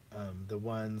the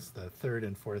ones the third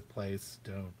and fourth place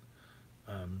don't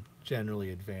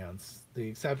generally advance. The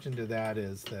exception to that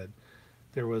is that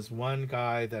there was one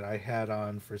guy that I had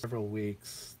on for several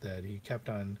weeks that he kept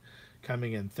on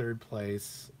coming in third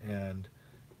place, and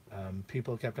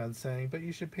people kept on saying, "But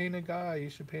you should paint a guy. You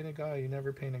should paint a guy. You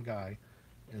never paint a guy."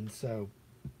 And so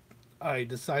I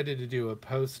decided to do a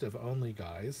post of only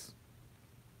guys,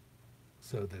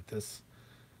 so that this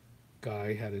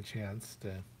guy had a chance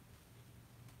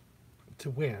to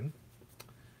win,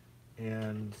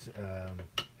 and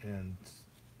and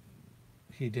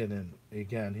he didn't.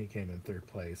 Again, he came in third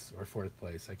place or fourth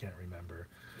place. I can't remember,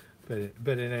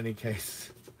 but in any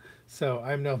case, so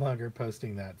I'm no longer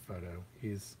posting that photo.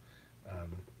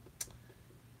 Um,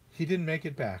 he didn't make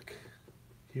it back.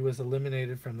 He was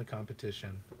eliminated from the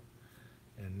competition,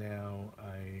 and now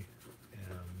I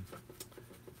am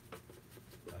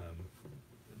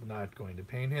not going to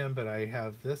paint him. But I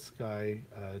have this guy,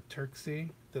 Turksy,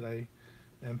 that I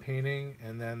am painting,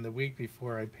 and then the week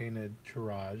before I painted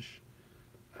Turay,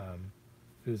 um,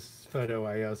 whose photo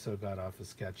I also got off of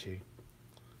Sketchy.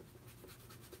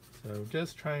 So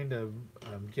just trying to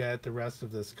get the rest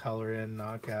of this color in,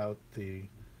 knock out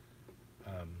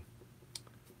um,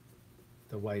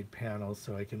 the white panels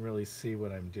so I can really see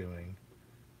what I'm doing.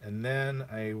 And then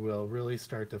I will really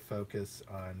start to focus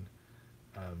on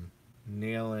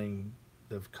nailing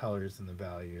the colors and the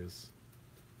values.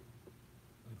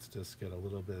 Let's just get a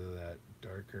little bit of that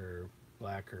darker,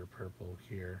 blacker purple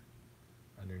here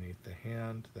underneath the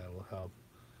hand. That will help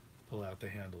pull out the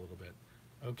hand a little bit.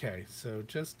 Okay, so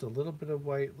just a little bit of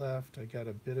white left. I got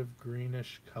a bit of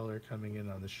greenish color coming in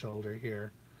on the shoulder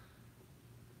here.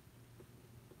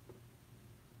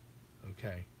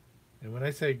 Okay, and when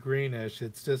I say greenish,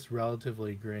 it's just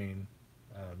relatively green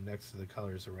next to the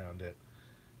colors around it.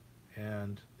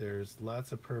 And there's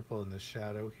lots of purple in the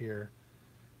shadow here.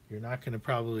 You're not going to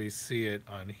probably see it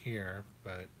on here,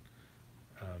 but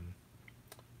um,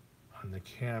 on the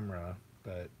camera,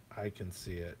 but I can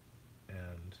see it.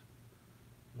 And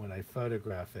when I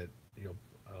photograph it, it'll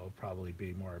probably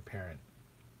be more apparent.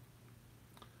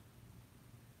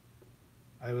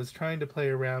 I was trying to play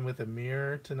around with a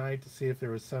mirror tonight to see if there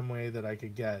was some way that I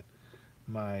could get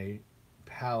my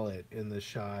palette in the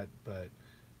shot, but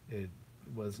it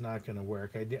was not going to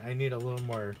work. I need a little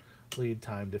more lead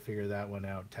time to figure that one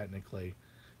out technically.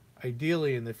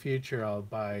 Ideally, in the future, I'll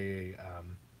buy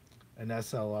an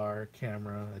SLR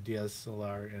camera, a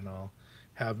DSLR, and I'll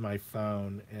have my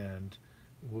phone and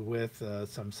with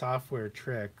some software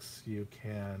tricks, you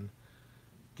can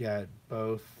get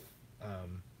both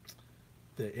um,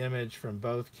 the image from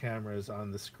both cameras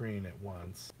on the screen at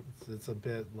once. It's a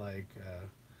bit like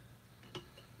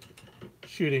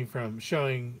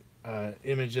showing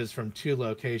images from two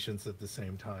locations at the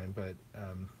same time. But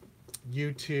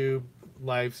YouTube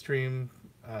live stream,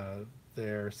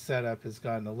 their setup has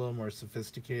gotten a little more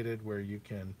sophisticated, where you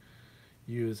can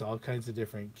use all kinds of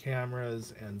different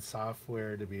cameras and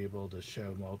software to be able to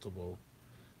show multiple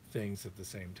things at the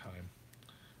same time.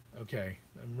 Okay,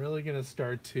 I'm really going to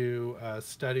start to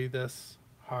study this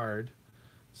hard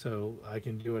so I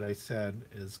can do what I said,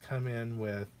 is come in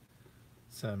with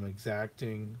some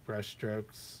exacting brush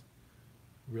strokes,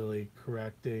 really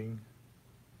correcting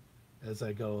as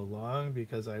I go along,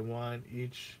 because I want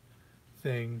each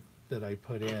thing that I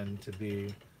put in to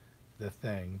be the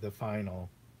final,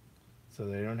 so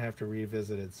they don't have to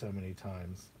revisit it so many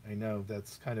times. I know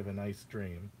that's kind of a nice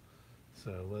dream.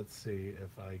 So let's see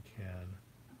if I can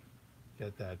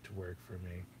get that to work for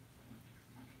me.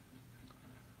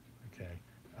 Okay.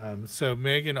 So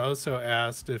Megan also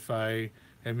asked if I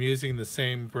am using the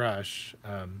same brush.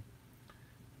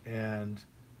 And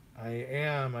I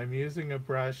am. I'm using a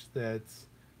brush that's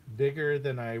bigger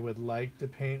than I would like to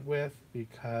paint with,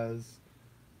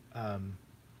 um,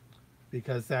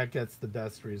 because that gets the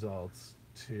best results.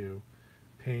 To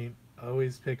paint,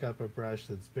 always pick up a brush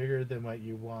that's bigger than what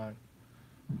you want,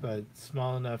 but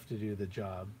small enough to do the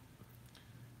job.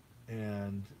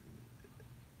 And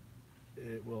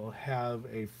it will have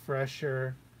a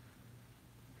fresher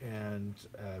and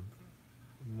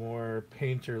more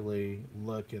painterly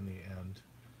look in the end.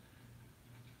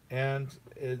 And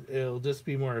it'll just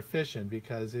be more efficient,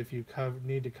 because if you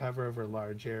need to cover over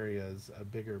large areas, a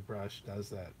bigger brush does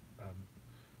that,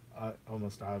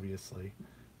 almost obviously.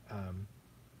 Um,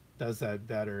 does that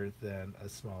better than a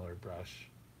smaller brush.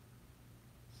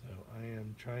 So I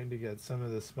am trying to get some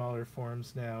of the smaller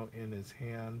forms now in his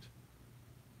hand.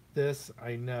 This,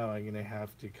 I know I'm going to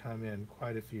have to come in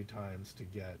quite a few times to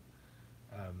get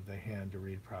the hand to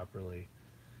read properly.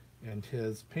 And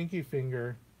his pinky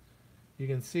finger, you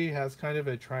can see, has kind of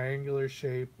a triangular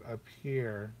shape up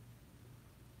here,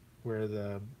 where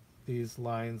these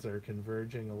lines are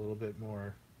converging a little bit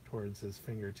more towards his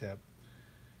fingertip.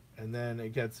 And then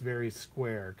it gets very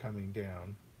square coming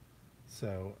down.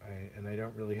 So I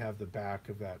don't really have the back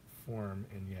of that form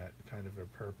in yet, kind of a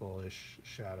purplish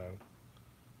shadow.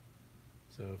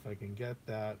 So if I can get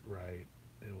that right,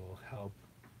 it will help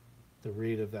the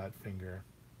read of that finger.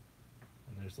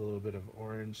 And there's a little bit of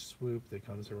orange swoop that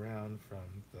comes around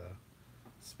from the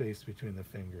space between the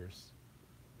fingers.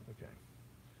 Okay.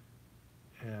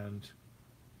 And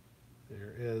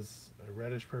there is a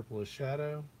reddish purplish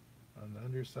shadow on the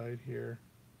underside here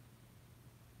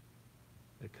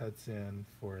that cuts in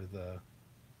for the,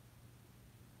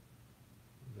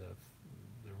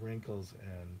 the wrinkles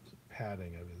and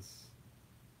padding of his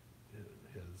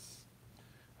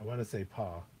I want to say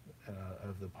paw,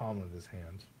 of the palm of his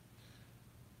hand.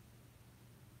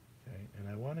 Okay, and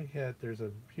I want to hit, there's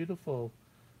a beautiful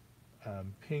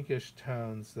pinkish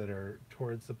tones that are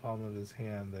towards the palm of his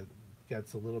hand that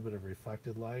gets a little bit of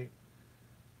reflected light.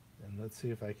 And let's see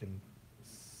if I can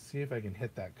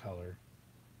hit that color.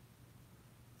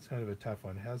 It's kind of a tough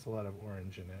one. It has a lot of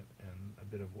orange in it and a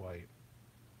bit of white.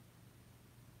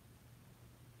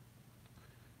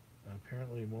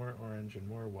 Apparently more orange and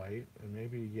more white, and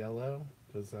maybe yellow,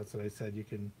 because that's what I said. You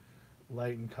can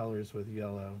lighten colors with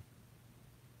yellow.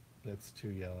 That's too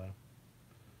yellow.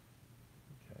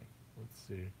 Okay, let's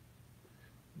see.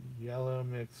 Yellow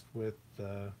mixed with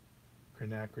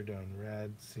quinacridone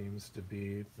red seems to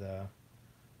be the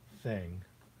thing.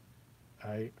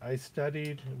 I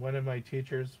studied, one of my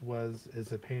teachers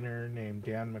is a painter named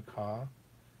Dan McCaw.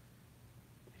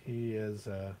 He is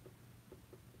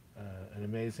an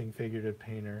amazing figurative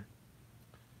painter,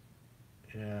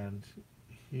 and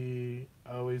he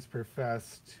always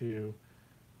professed to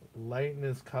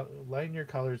lighten your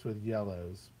colors with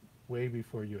yellows way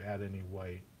before you add any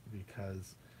white,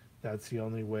 because that's the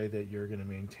only way that you're going to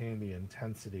maintain the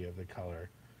intensity of the color.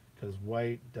 Because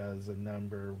white does a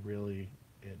number, really,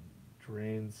 it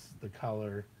drains the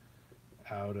color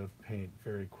out of paint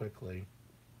very quickly.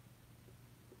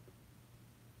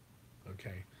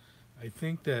 Okay, I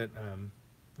think that,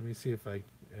 let me see if I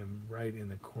am right in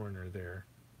the corner there.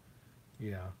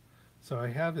 Yeah, so I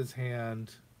have his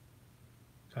hand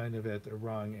kind of at the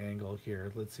wrong angle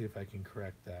here. Let's see if I can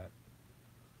correct that,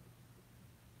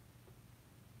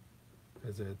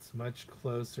 because it's much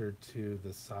closer to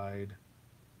the side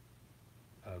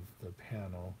of the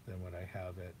panel than what I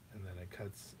have it, and then it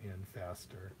cuts in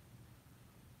faster.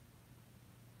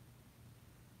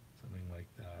 something like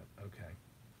that. Okay.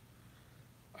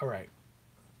 All right.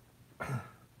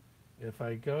 If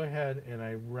I go ahead and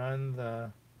I run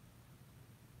the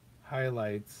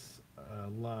highlights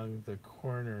along the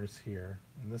corners here,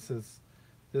 and this is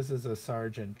a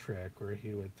Sargent trick where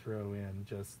he would throw in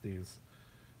just these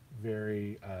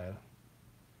very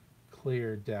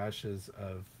clear dashes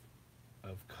of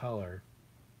color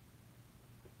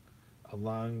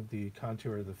along the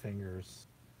contour of the fingers,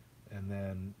 and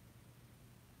then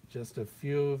just a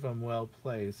few of them well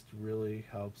placed really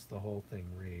helps the whole thing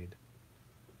read.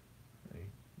 I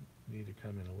need to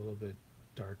come in a little bit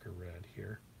darker red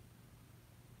here,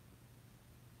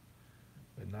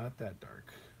 but not that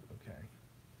dark. Okay.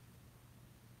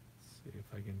 Let's see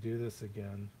if I can do this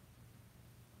again.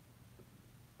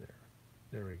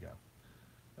 There we go.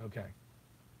 Okay.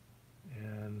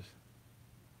 And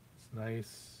it's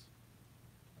nice,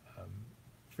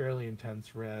 fairly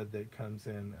intense red that comes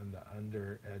in on the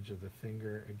under edge of the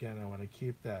finger. Again, I want to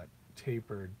keep that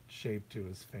tapered shape to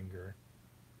his finger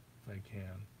if I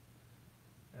can.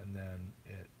 And then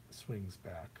it swings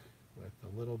back with a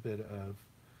little bit of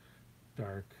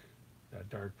that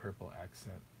dark purple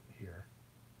accent here.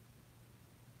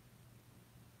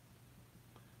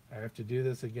 I have to do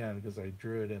this again because I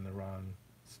drew it in the wrong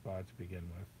spot to begin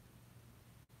with.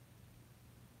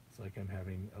 It's like I'm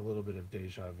having a little bit of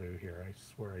deja vu here. I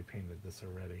swear I painted this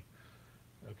already.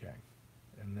 Okay.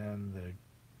 And then the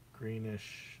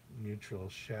greenish neutral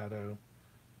shadow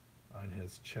on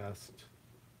his chest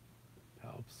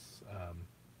helps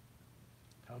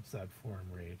that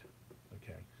form read.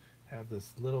 Okay. Have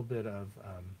this little bit of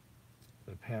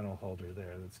the panel holder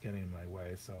there that's getting in my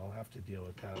way, so I'll have to deal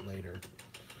with that later.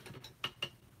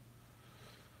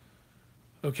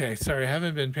 Okay, sorry, I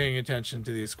haven't been paying attention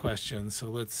to these questions, so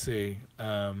let's see.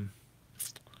 Okay,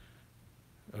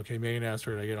 Megan asked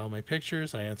where did I get all my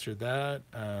pictures. I answered that.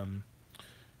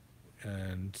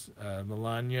 And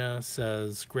Melania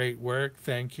says, great work,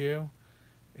 thank you.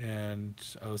 And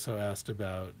also asked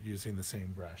about using the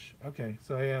same brush. Okay,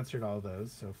 so I answered all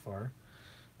those so far.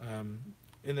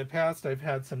 In the past, I've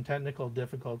had some technical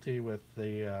difficulty with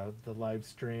the live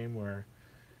stream where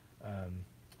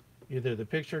either the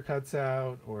picture cuts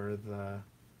out or the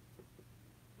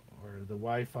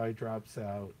Wi-Fi drops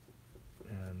out.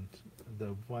 And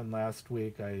the one last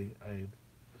week, I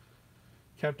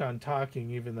kept on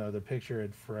talking even though the picture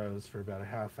had froze for about a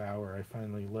half hour. I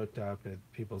finally looked up at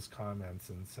people's comments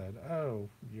and said, oh,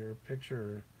 your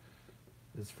picture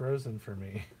is frozen for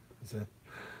me. I said,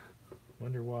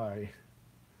 wonder why.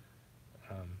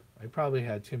 I probably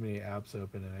had too many apps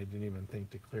open and I didn't even think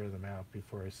to clear them out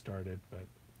before I started, but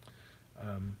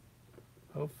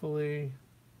hopefully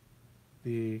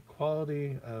the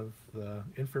quality of the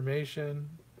information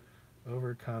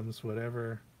overcomes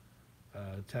whatever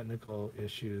technical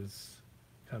issues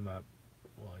come up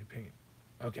while I paint.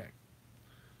 Okay,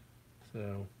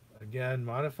 so again,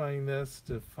 modifying this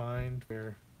to find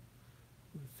where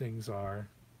things are.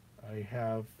 I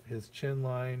have his chin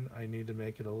line. I need to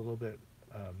make it a little bit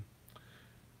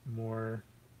more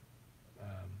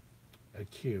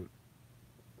acute,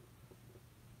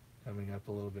 coming up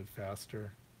a little bit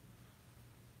faster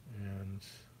and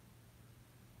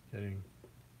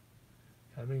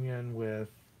coming in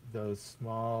with those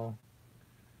small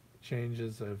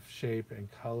changes of shape and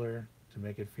color to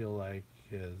make it feel like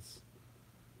his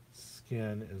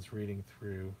skin is reading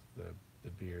through the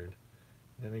beard.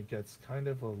 Then it gets kind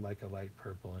of like a light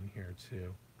purple in here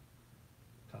too.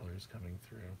 Colors coming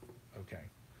through. Okay.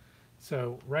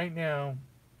 So right now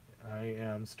I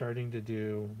am starting to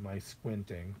do my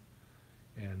squinting.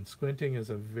 And squinting is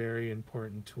a very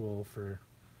important tool for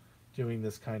doing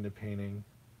this kind of painting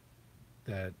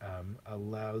that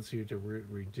allows you to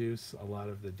reduce a lot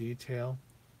of the detail.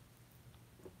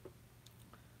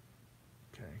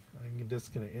 Okay, I'm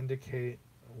just going to indicate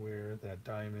where that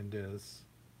diamond is.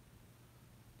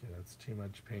 Okay, that's too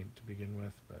much paint to begin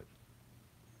with, but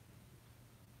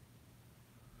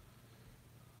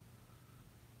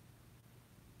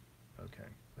okay,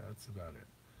 that's about it.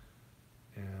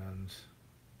 And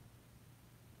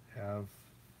have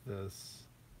this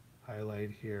highlight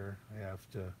here. I have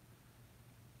to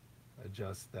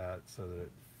adjust that so that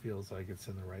it feels like it's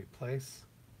in the right place.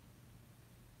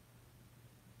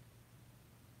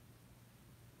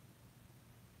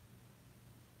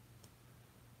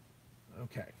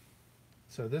 Okay,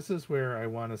 so this is where I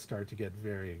want to start to get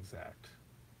very exact,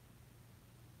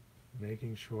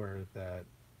 making sure that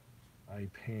I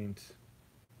paint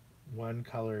one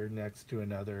color next to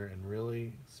another and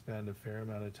really spend a fair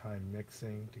amount of time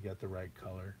mixing to get the right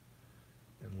color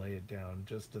and lay it down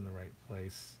just in the right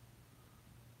place.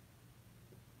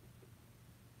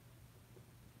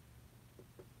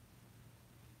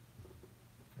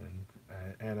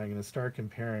 and I'm going to start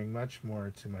comparing much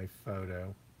more to my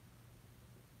photo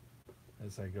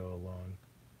as I go along.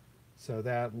 So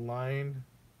that line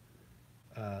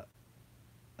uh,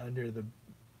 under the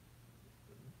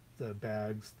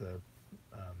bags, the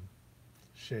um,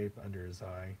 shape under his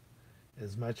eye,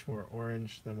 is much more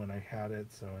orange than when I had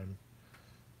it. So I'm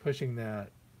pushing that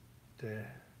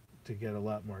to get a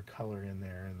lot more color in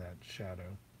there in that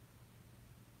shadow.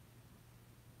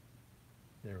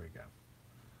 There we go.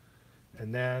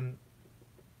 And then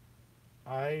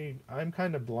I'm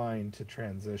kind of blind to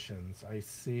transitions. I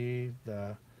see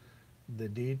the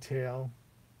detail,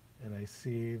 and I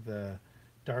see the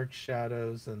dark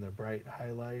shadows and the bright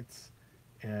highlights,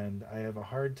 and I have a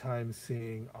hard time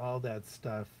seeing all that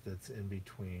stuff that's in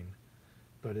between.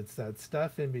 But it's that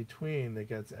stuff in between that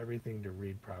gets everything to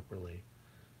read properly.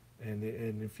 And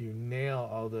if you nail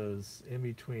all those in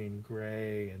between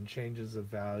gray and changes of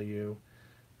value,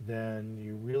 then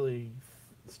you really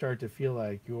start to feel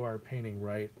like you are painting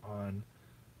right on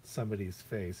somebody's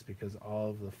face, because all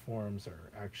of the forms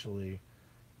are actually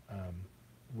um,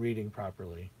 reading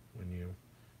properly when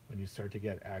you start to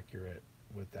get accurate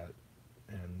with that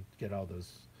and get all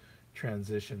those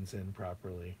transitions in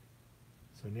properly.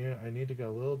 So I need to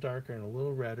go a little darker and a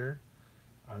little redder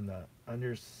on the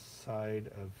underside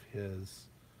of his,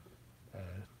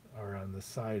 or on the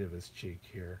side of his cheek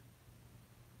here.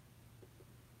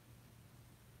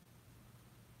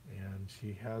 And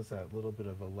he has that little bit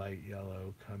of a light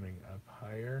yellow coming up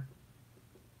higher.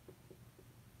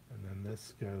 And then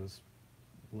this goes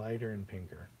lighter and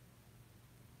pinker.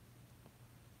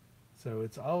 So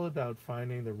it's all about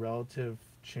finding the relative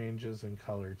changes in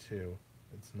color too.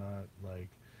 It's not like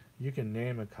you can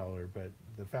name a color, but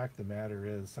the fact of the matter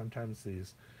is sometimes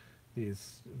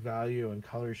these value and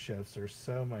color shifts are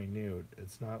so minute.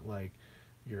 It's not like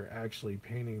you're actually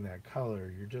painting that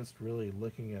color. You're just really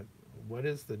looking at what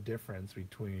is the difference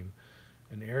between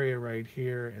an area right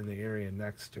here and the area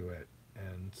next to it.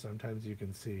 And sometimes you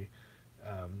can see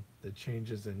the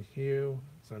changes in hue.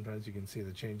 Sometimes you can see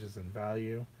the changes in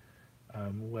value.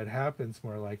 What happens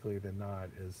more likely than not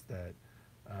is that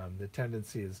the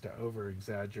tendency is to over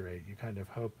exaggerate. You kind of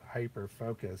hyper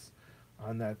focus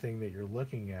on that thing that you're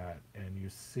looking at, and you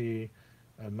see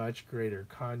a much greater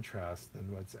contrast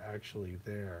than what's actually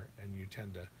there, and you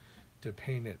tend to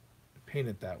paint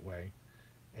it that way.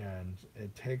 And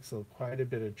it takes quite a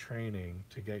bit of training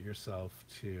to get yourself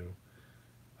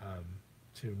um,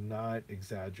 to not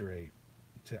exaggerate,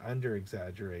 to under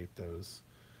exaggerate those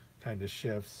kind of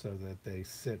shifts so that they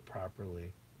sit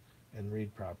properly and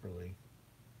read properly.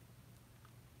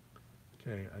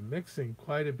 Okay, I'm mixing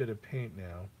quite a bit of paint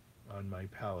now on my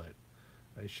palette.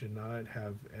 I should not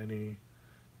have any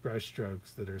brush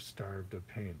strokes that are starved of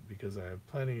paint because I have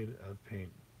plenty of paint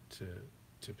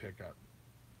to pick up.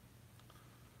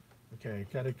 Okay,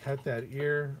 got to cut that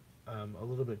ear a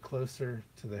little bit closer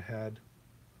to the head,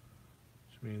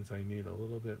 which means I need a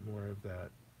little bit more of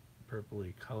that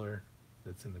purpley color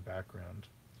that's in the background.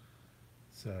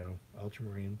 So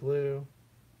ultramarine blue,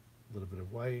 a little bit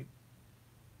of white,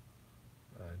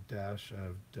 a dash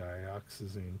of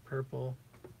dioxazine purple.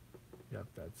 Yep,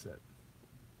 that's it.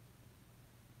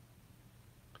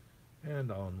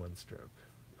 And all in one stroke.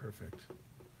 Perfect.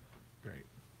 Great.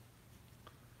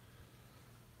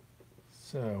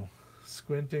 So,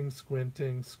 squinting,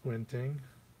 squinting, squinting.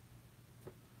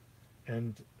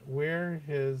 And where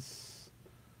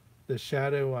the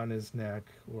shadow on his neck,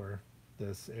 or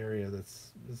this area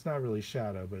it's not really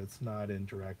shadow, but it's not in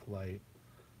direct light,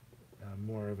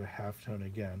 more of a halftone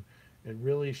again. It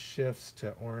really shifts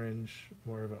to orange,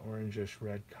 more of an orangish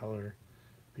red color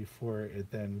before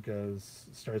it then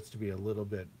starts to be a little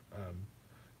bit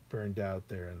burned out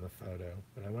there in the photo.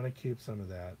 But I want to keep some of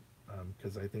that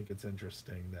because I think it's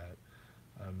interesting that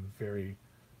very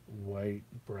white,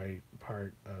 bright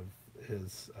part of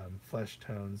his flesh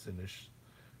tones and his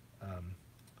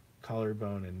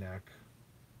collarbone and neck.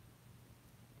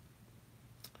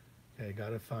 Okay,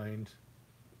 gotta find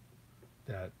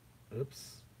that,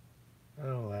 oops,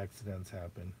 oh, accidents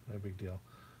happen, no big deal.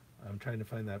 I'm trying to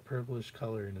find that purplish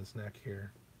color in his neck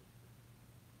here.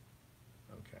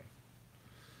 Okay.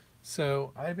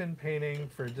 So I've been painting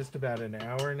for just about an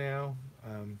hour now.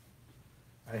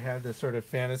 I had this sort of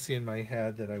fantasy in my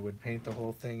head that I would paint the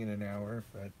whole thing in an hour,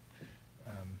 but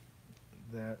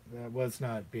that was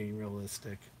not being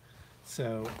realistic.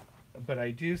 So, but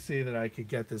I do see that I could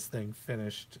get this thing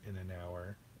finished in an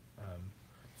hour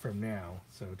from now,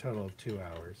 so a total of 2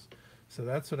 hours. So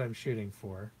that's what I'm shooting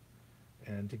for.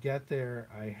 And to get there,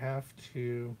 I have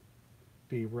to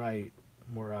be right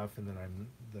more often than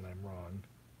I'm wrong.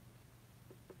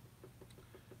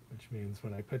 which means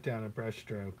when I put down a brush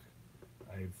stroke,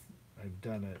 I've I've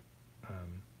done it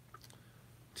um,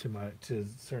 to a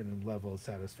certain level of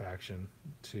satisfaction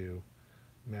to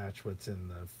match what's in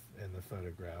the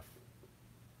photograph.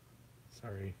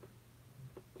 Sorry,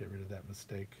 get rid of that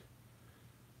mistake.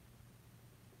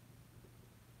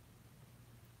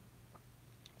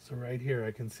 So right here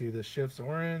I can see the shifts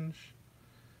orange,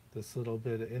 this little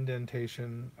bit of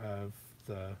indentation of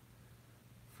the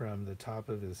from the top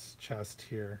of his chest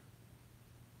here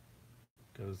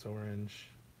goes orange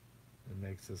and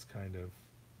makes this kind of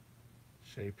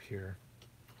shape here.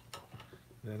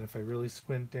 Then if I really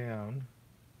squint down,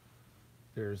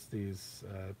 there's these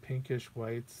pinkish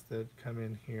whites that come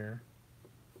in here.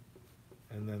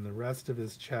 And then the rest of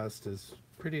his chest is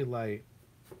pretty light,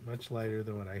 much lighter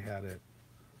than when I had it.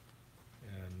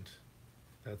 And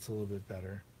that's a little bit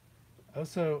better.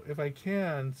 Also, if I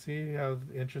can, see how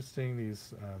interesting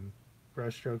these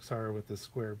brush strokes are with the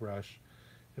square brush.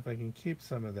 If I can keep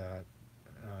some of that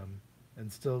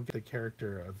and still get the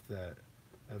character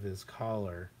of his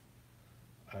collar,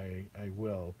 I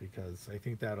will, because I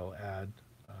think that'll add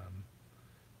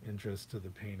interest to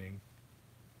the painting.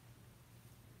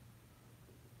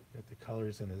 Got the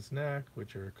colors in his neck,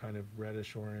 which are kind of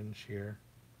reddish orange here.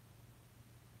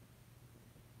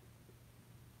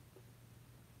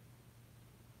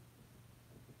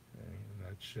 Okay, and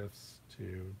that shifts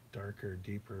to darker,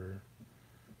 deeper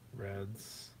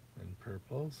reds and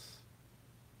purples.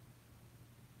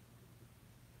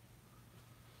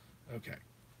 Okay,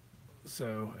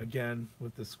 so again,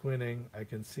 with the squinting, I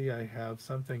can see I have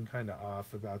something kind of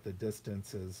off about the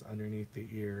distances underneath the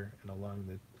ear and along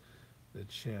the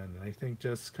chin. And I think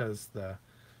just because the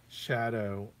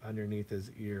shadow underneath his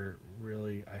ear,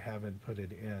 really, I haven't put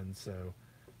it in, so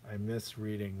I'm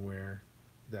misreading where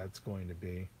that's going to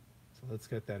be. So let's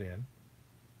get that in.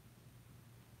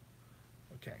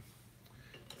 Okay,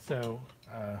 so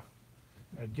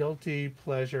a guilty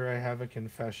pleasure, I have a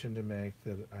confession to make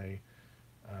that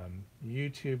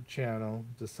YouTube channel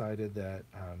decided that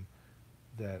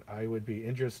I would be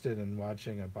interested in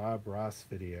watching a Bob Ross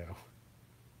video.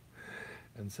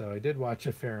 And so I did watch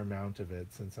a fair amount of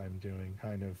it, since I'm doing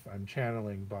I'm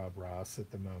channeling Bob Ross at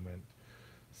the moment.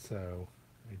 So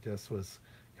I just was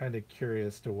kind of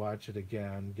curious to watch it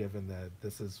again, given that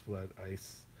this is what I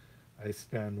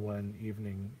spend one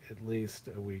evening at least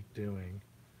a week doing.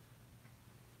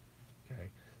 Okay,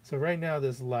 so right now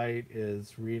this light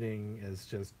is reading as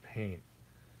just paint.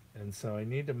 And so I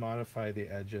need to modify the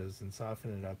edges and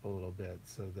soften it up a little bit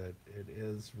so that it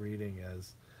is reading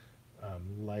as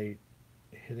light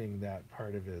hitting that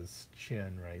part of his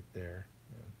chin right there.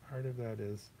 And part of that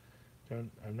is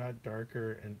I'm not dark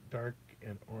and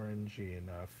orangey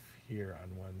enough here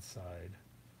on one side,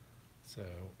 so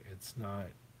it's not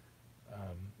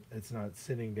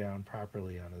sitting down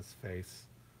properly on his face.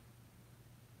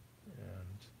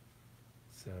 And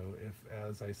so if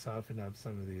as I soften up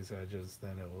some of these edges,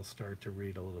 then it will start to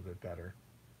read a little bit better.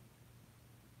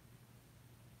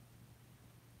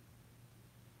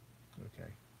 Okay,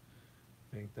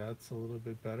 I think that's a little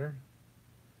bit better.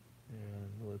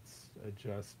 And let's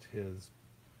adjust his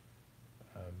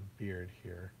beard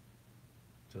here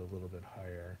to a little bit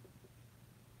higher.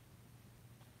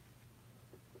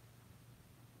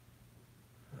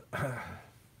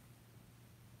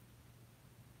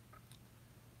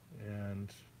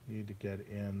 And need to get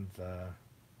in the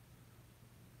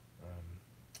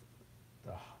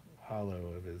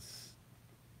hollow of his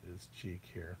cheek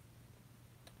here.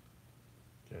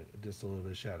 Just a little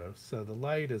bit of shadow. So the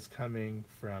light is coming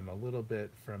from a little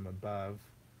bit from above,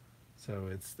 so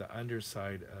it's the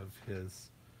underside of his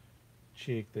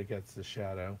cheek that gets the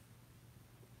shadow.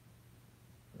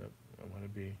 Oh, I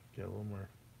want to get a little more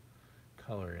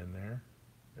color in there.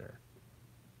 There.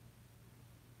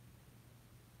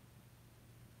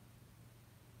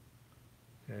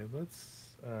 Okay,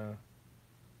 let's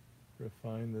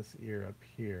refine this ear up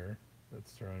here.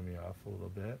 That's throwing me off a little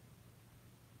bit.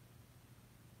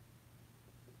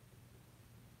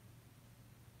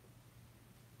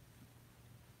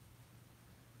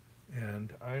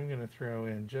 And I'm going to throw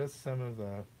in just some of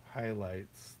the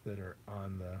highlights that are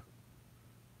on the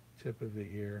tip of the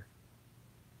ear,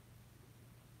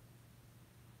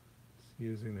 just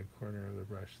using the corner of the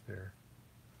brush there.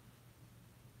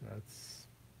 That's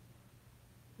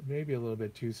maybe a little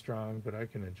bit too strong, but I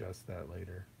can adjust that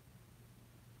later.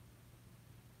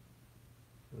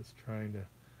 Just trying to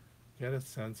get a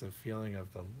sense of feeling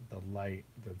of the light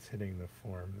that's hitting the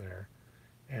form there.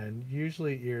 And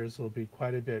usually ears will be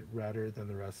quite a bit redder than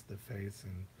the rest of the face,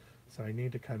 and so I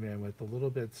need to come in with a little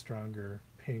bit stronger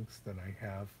pinks than I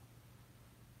have.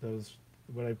 Those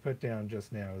what I put down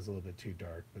just now is a little bit too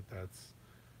dark, but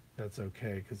that's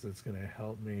okay because it's going to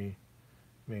help me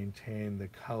maintain the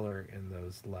color in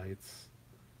those lights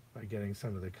by getting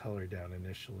some of the color down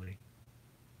initially.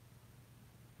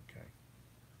 Okay.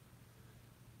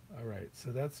 All right,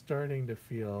 so that's starting to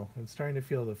feel, I'm starting to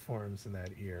feel the forms in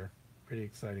that ear. Pretty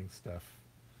exciting stuff.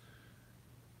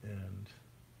 And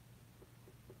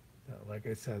like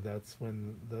I said, that's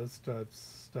when those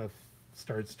stuff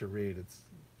starts to read. It's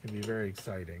can be very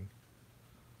exciting.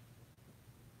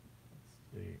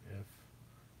 Let's see if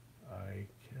I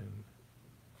can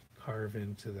carve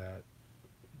into that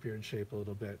beard shape a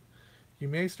little bit. You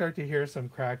may start to hear some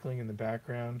crackling in the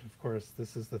background. Of course,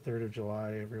 this is the 3rd of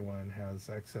July. Everyone has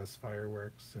excess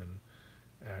fireworks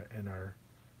and are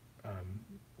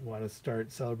want to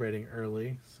start celebrating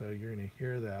early. So you're going to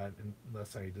hear that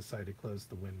unless I decide to close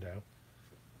the window.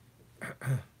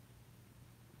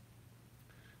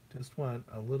 Just want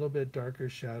a little bit darker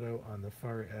shadow on the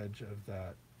far edge of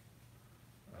that,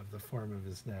 of the form of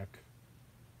his neck,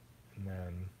 and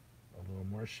then a little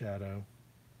more shadow.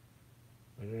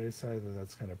 But I decided that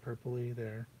that's kind of purpley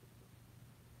there.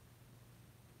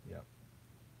 Yep.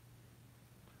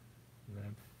 And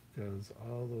that goes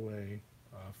all the way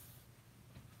off.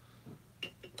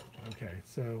 Okay,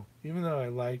 so even though I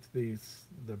liked the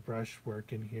brush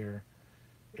work in here,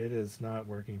 it is not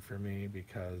working for me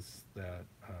because that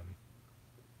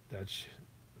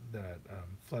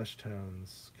flesh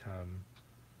tones come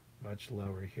much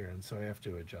lower here, and so I have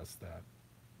to adjust that.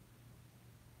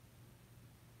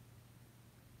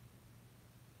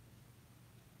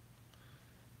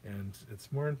 And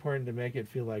it's more important to make it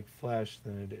feel like flesh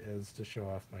than it is to show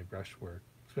off my brushwork,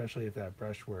 especially if that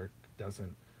brushwork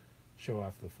doesn't show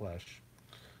off the flesh,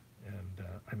 and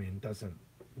I mean doesn't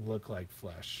look like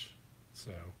flesh.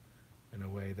 So in a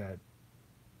way that's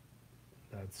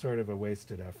sort of a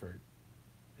wasted effort.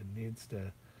 It needs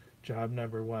to, job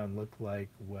number one, look like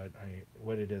what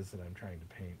it is that I'm trying to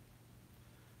paint,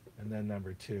 and then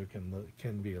number two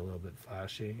can be a little bit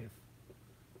flashy if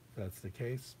that's the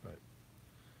case, but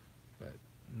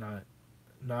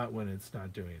not when it's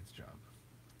not doing its job.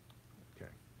 Okay,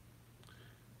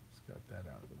 just got that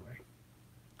out of the way.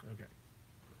 Okay,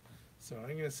 so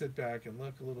I'm going to sit back and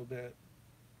look a little bit.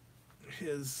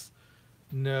 His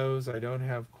nose, I don't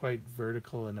have quite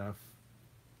vertical enough.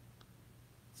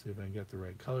 Let's see if I can get the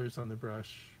right colors on the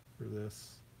brush for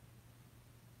this.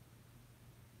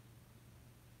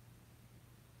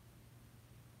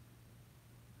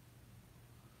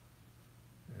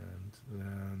 And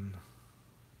then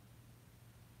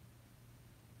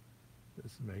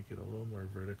just make it a little more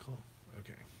vertical.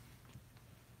 Okay.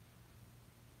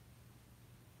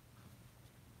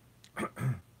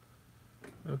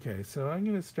 Okay, so I'm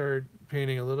going to start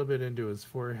painting a little bit into his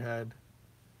forehead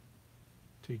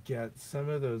to get some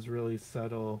of those really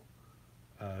subtle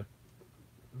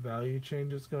value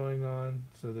changes going on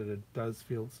so that it does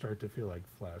start to feel like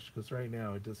flesh, because right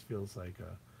now it just feels like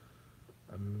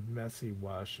a messy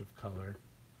wash of color.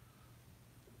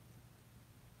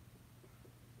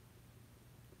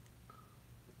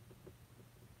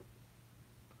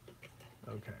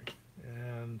 Okay,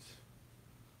 and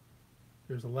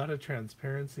there's a lot of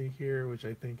transparency here, which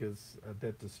I think is a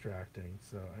bit distracting,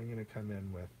 so I'm going to come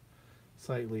in with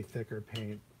slightly thicker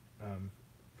paint.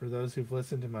 For those who've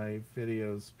listened to my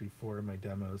videos before, my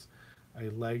demos, I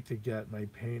like to get my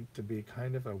paint to be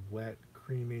kind of a wet,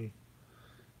 creamy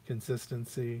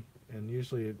consistency, and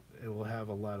usually it will have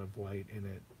a lot of white in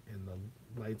it in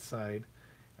the light side,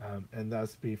 and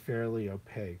thus be fairly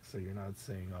opaque, so you're not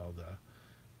seeing all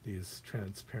these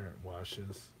transparent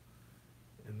washes.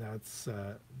 And that's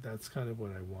kind of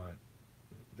what I want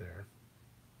there.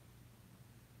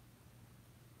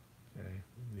 Okay,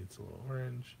 needs a little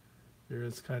orange. There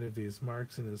is kind of these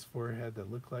marks in his forehead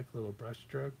that look like little brush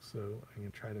strokes, so I'm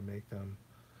going to try to make them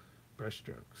brush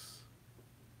strokes.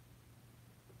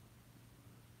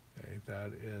 Okay,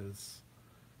 that is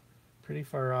pretty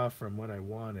far off from what I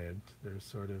wanted. There's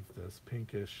sort of this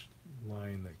pinkish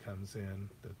line that comes in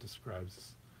that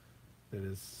describes, that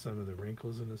is some of the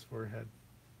wrinkles in his forehead.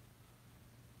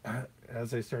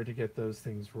 As I start to get those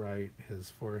things right,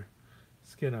 his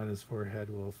skin on his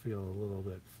forehead will feel a little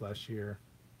bit fleshier.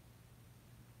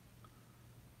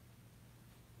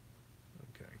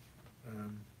 Okay.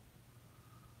 And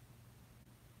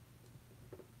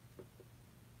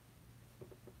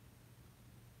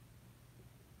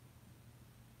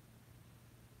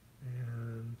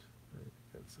I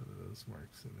got some of those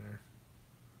marks in there.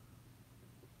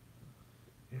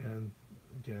 And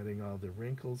getting all the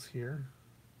wrinkles here,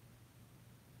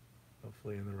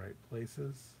 hopefully in the right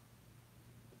places.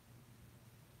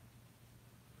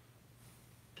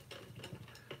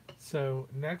 So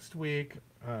next week,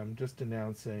 I'm just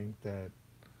announcing that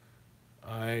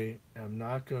I am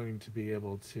not going to be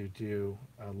able to do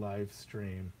a live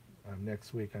stream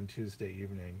next week on Tuesday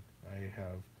evening. I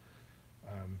have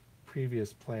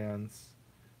previous plans,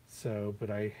 but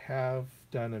I have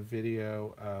done a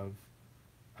video of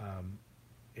um,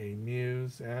 a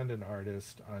muse and an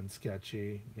artist on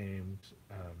Sketchy named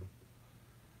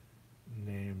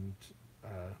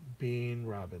Bean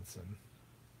Robinson,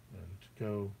 and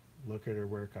go look at her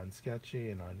work on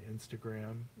Sketchy and on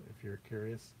Instagram if you're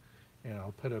curious. And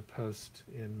I'll put a post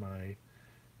in my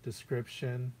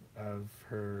description of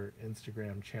her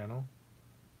Instagram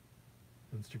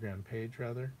page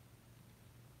rather.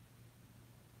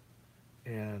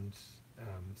 And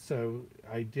so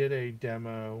I did a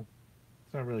demo.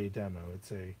 It's not really a demo.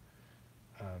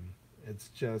 Um, it's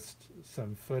just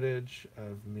some footage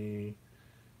of me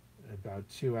about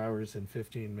 2 hours and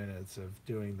 15 minutes of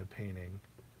doing the painting.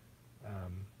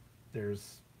 Um,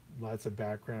 there's lots of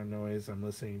background noise. I'm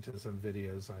listening to some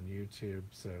videos on YouTube,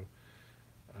 so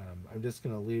I'm just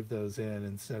going to leave those in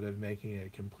instead of making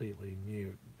it completely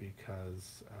mute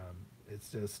because it's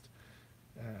just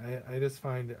I just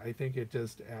find I think it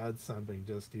just adds something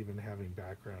just even having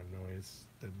background noise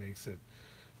that makes it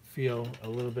feel a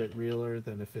little bit realer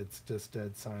than if it's just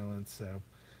dead silence. So,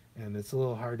 and it's a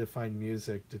little hard to find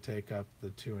music to take up the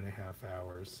 2.5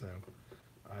 hours. So,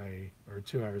 or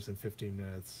 2 hours and 15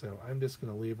 minutes. So I'm just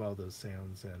going to leave all those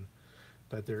sounds in.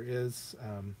 But there is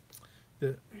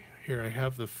the here I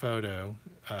have the photo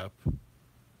up,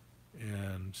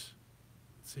 and let's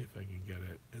see if I can get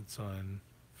it. It's on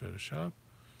Photoshop.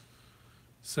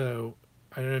 So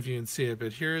I don't know if you can see it,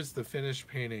 but here's the finished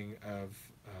painting of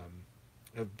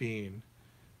Bean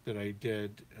that I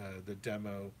did the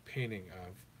demo painting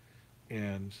of,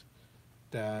 and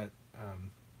that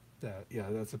yeah,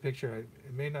 that's a picture.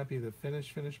 It may not be the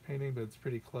finished painting, but it's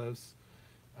pretty close.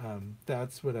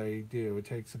 That's what I do. It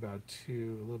takes about a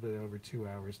little bit over 2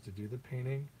 hours to do the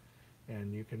painting,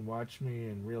 and you can watch me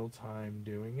in real time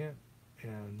doing it.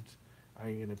 And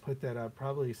I'm going to put that up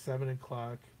probably 7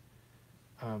 o'clock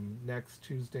next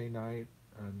Tuesday night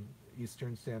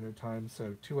Eastern Standard Time,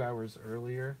 so 2 hours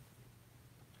earlier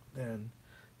than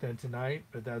tonight.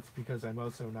 But that's because I'm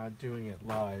also not doing it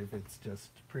live; it's just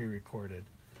pre-recorded.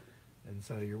 And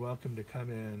so you're welcome to come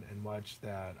in and watch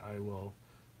that. I will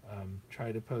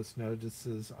try to post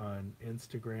notices on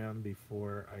Instagram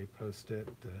before I post it,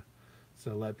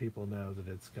 so let people know that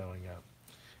it's going up.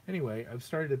 Anyway, I've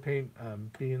started to paint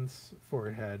Bean's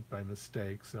forehead by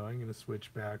mistake, so I'm going to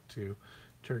switch back to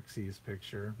Turkey's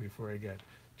picture before I get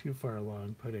too far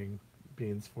along putting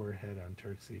Bean's forehead on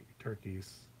Turkey's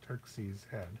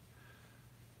head.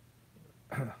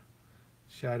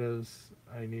 Shadows,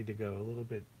 I need to go a little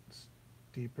bit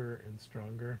deeper and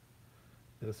stronger.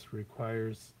 This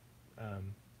requires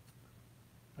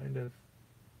kind of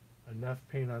enough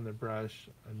paint on the brush,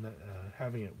 and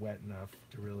having it wet enough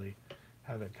to really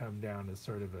have it come down as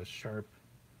sort of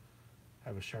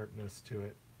have a sharpness to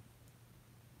it.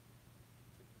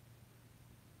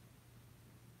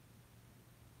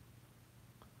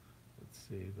 Let's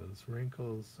see, those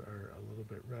wrinkles are a little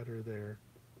bit redder there,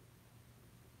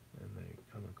 and they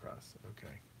come across.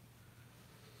 Okay.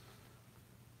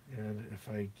 And if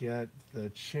I get the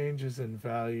changes in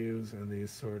values and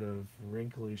these sort of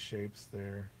wrinkly shapes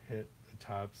there, hit the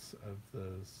tops of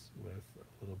those with a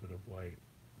little bit of white,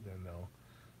 then they'll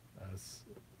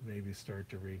maybe start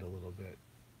to read a little bit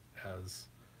as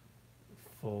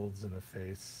folds in a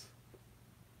face.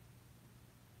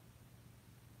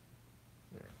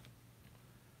 There.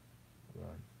 Hold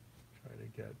on. Try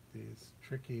to get these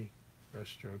tricky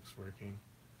brush strokes working.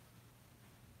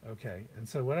 Okay, and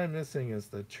so what I'm missing is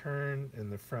the turn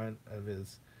in the front of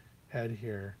his head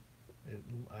here.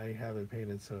 I have it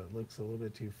painted so it looks a little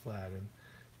bit too flat, and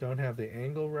don't have the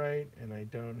angle right, and I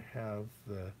don't have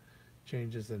the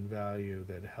changes in value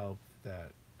that help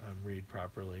that read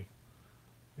properly.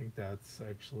 I think that's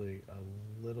actually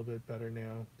a little bit better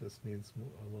now. Just needs a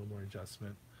little more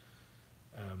adjustment.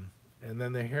 And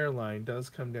then the hairline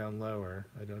does come down lower.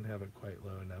 I don't have it quite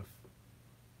low enough.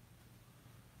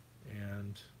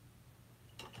 And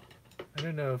I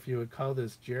don't know if you would call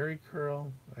this jerry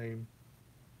curl. I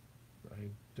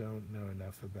don't know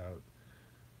enough about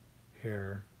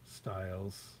hair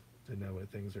styles to know what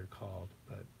things are called,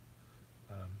 but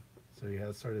so he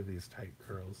has sort of these tight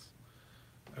curls.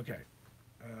 Okay,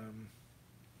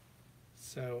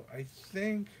 so I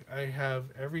think I have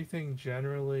everything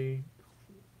generally,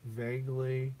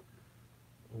 vaguely,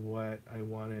 what I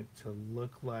want it to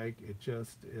look like. It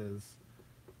just is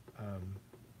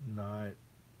not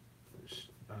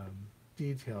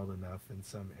detailed enough in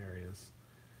some areas.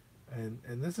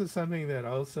 And this is something that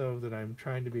also that I'm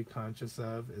trying to be conscious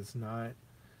of, is not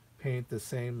paint the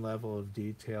same level of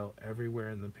detail everywhere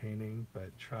in the painting,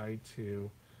 but try to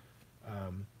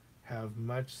um, have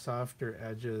much softer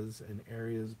edges and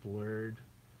areas blurred,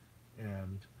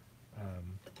 and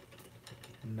um,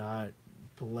 not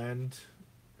blend,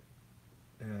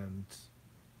 and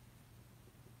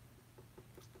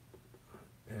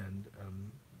and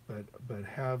but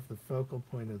have the focal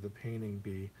point of the painting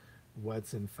be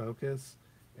what's in focus,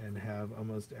 and have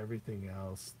almost everything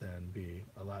else then be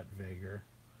a lot vaguer.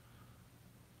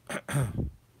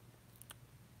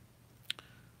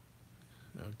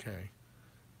 Okay.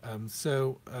 I'm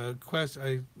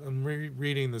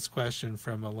reading this question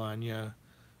from Alanya.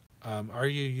 Are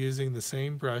you using the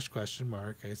same brush? Question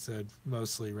mark. I said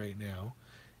mostly right now,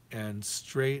 and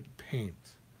straight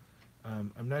paint.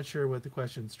 I'm not sure what the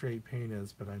question straight paint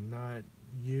is, but I'm not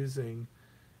using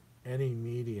any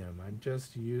medium. I'm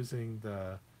just using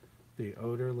the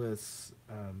odorless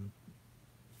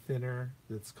thinner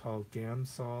that's called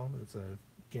Gamsol. It's a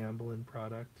Gamblin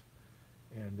product,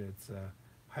 and it's a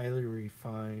highly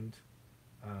refined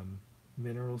um,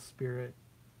 mineral spirit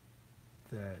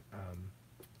that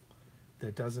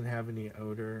that doesn't have any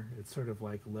odor. It's sort of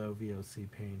like low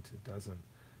VOC paint. It doesn't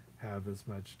have as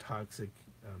much toxic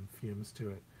fumes to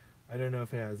it. I don't know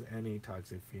if it has any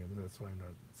toxic fumes. That's why I'm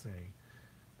not saying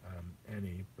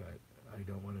any, but I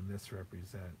don't want to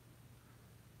misrepresent.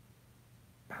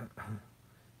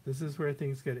 This is where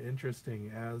things get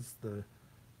interesting as the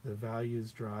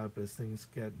values drop, as things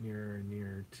get nearer and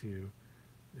nearer to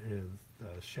his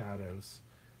shadows.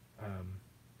 Um,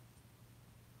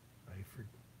 I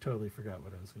totally forgot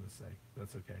what I was going to say.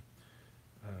 That's okay.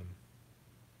 Um,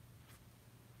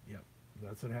 yep,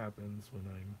 that's what happens when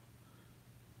I'm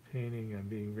painting. I'm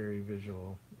being very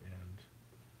visual,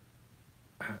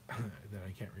 and then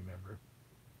I can't remember.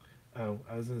 Oh,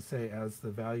 I was going to say, as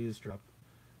the values drop,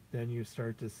 then you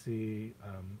start to see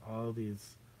all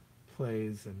these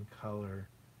plays in color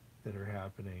that are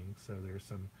happening. So there's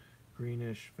some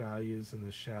greenish values in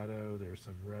the shadow, there's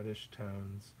some reddish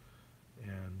tones,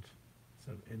 and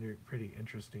some pretty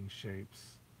interesting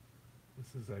shapes.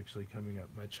 This is actually coming up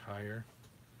much higher,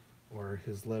 or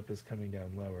his lip is coming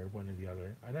down lower, one or the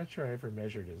other. I'm not sure I ever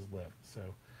measured his lip, so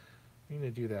I'm going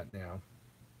to do that now.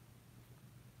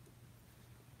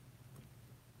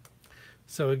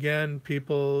 So again,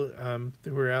 people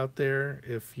who are out there,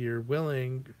 if you're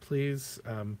willing, please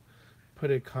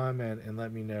put a comment and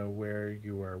let me know where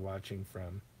you are watching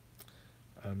from.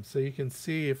 So you can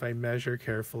see, if I measure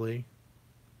carefully,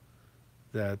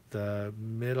 that the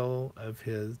middle of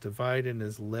his divide in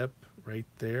his lip right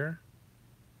there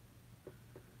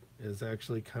is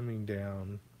actually coming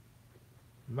down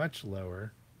much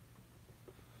lower.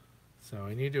 So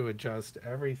I need to adjust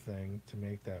everything to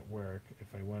make that work if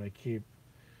I want to keep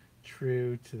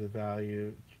true to the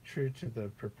value, true to the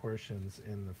proportions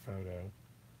in the photo.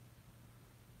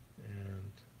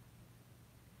 And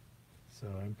so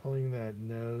I'm pulling that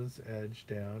nose edge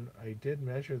down. I did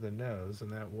measure the nose,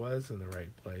 and that was in the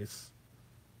right place.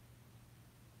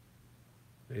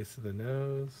 Base of the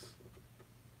nose.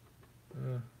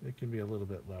 It can be a little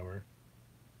bit lower.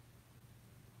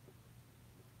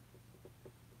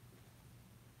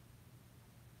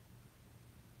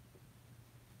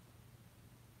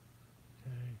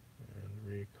 Okay, and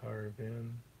recarve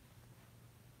in.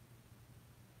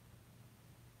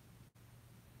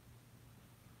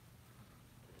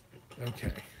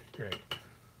 Okay, great.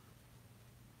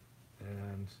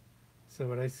 And so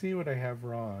what I have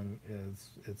wrong is,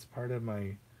 it's part of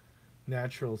my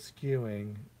natural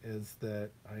skewing, is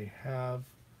that I have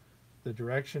the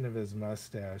direction of his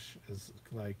mustache is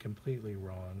like completely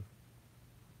wrong.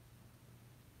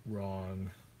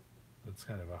 Wrong. That's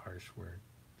kind of a harsh word,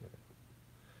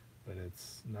 but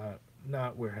it's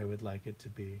not where I would like it to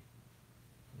be.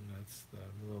 And that's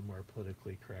a little more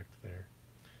politically correct there.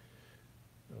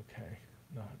 Okay,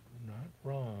 not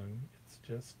wrong. It's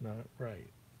just not right.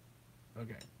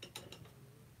 Okay.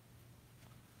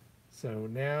 So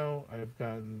now I've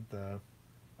gotten the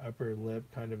upper lip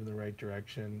kind of in the right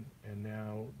direction, and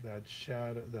now that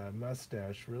shadow, that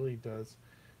mustache really does,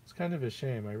 it's kind of a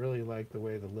shame. I really like the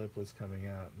way the lip was coming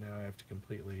out. Now I have to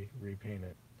completely repaint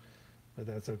it, but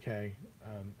that's okay.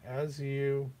 As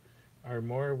you are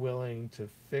more willing to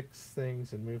fix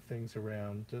things and move things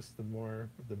around, just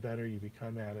the better you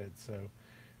become at it. So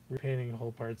repainting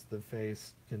whole parts of the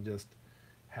face can just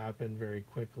happen very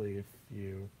quickly if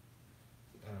you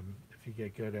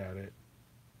get good at it,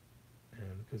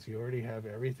 and because you already have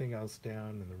everything else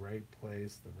down in the right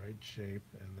place, the right shape,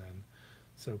 and then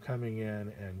So coming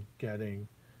in and getting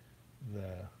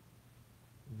the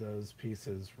those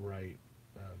pieces right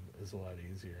is a lot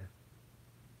easier.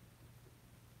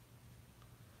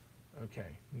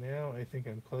 Okay, now I think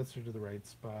I'm closer to the right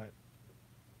spot,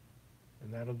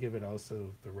 and that'll give it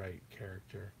also the right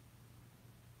character.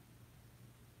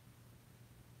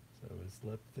 So his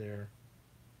lip there,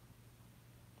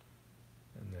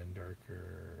 and then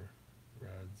darker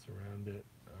reds around it.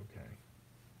 Okay.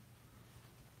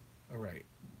 All right.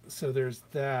 So there's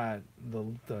that.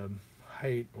 The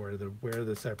height or the where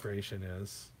the separation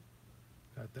is.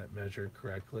 Got that measured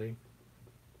correctly.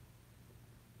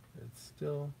 It's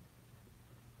still.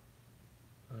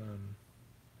 Um,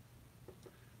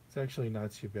 it's actually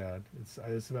not too bad. It's. I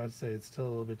was about to say it's still a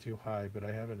little bit too high, but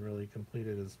I haven't really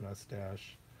completed his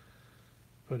mustache.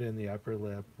 Put in the upper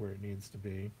lip where it needs to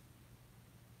be.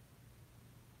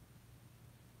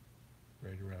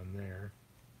 Right around there.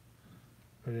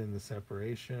 Put in the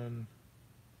separation.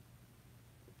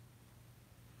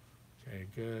 Okay,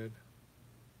 good.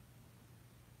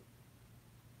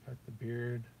 Cut the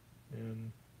beard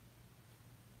in.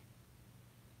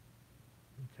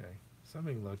 Okay,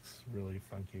 something looks really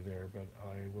funky there, but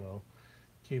I will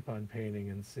keep on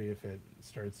painting and see if it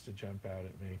starts to jump out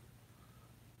at me.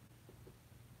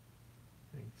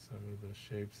 I think some of the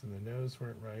shapes in the nose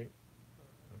weren't right.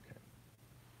 Okay.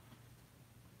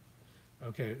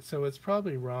 Okay, so what's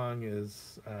probably wrong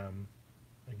is,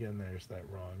 again, there's that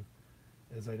wrong,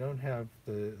 is I don't have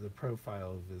the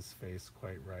profile of his face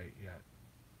quite right yet.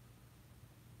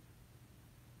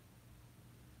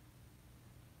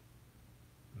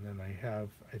 And then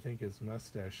I think his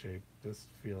mustache shape just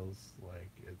feels like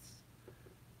it's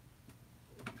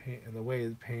paint, and the way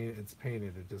it's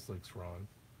painted, it just looks wrong.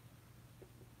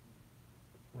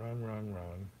 Wrong, wrong,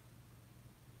 wrong.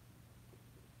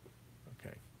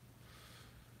 Okay.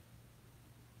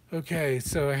 Okay,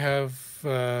 so I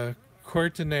have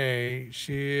Courtenay.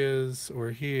 She is,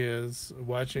 or he is,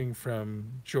 watching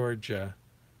from Georgia,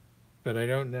 but I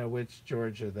don't know which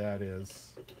Georgia that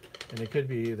is. And it could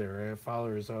be either. I have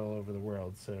followers all over the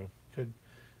world, so could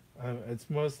it's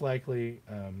most likely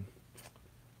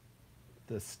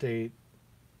the state,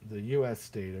 the U.S.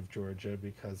 state of Georgia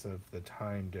because of the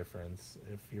time difference.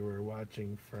 If you were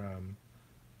watching from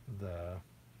the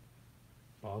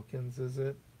Balkans, is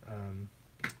it?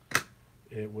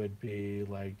 It would be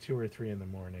like 2 or 3 in the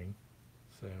morning.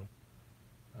 So,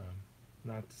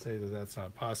 not to say that that's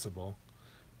not possible.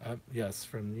 Yes,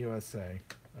 from the USA.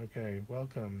 Okay,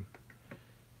 welcome.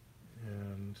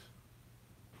 And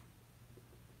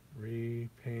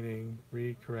repainting,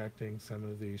 recorrecting some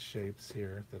of these shapes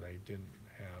here that I didn't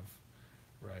have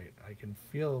right. I can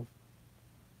feel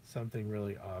something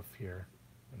really off here,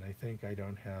 and I think I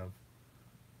don't have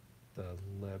the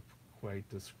lip quite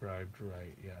described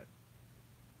right yet.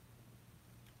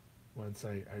 Once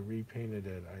I repainted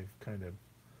it, I've kind of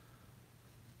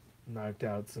knocked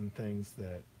out some things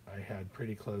that I had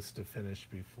pretty close to finished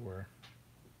before.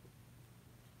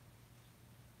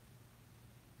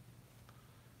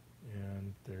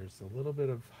 And there's a little bit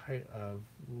of height of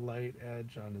light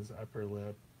edge on his upper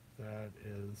lip. That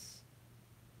is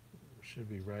should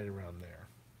be right around there.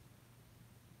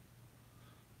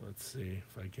 Let's see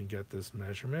if I can get this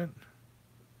measurement.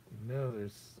 No,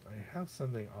 I have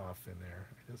something off in there.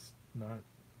 I'm just not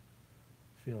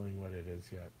feeling what it is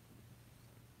yet.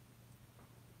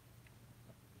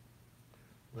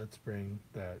 Let's bring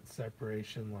that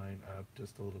separation line up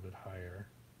just a little bit higher,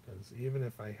 because even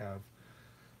if I have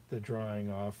the drawing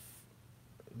off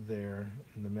there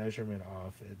and the measurement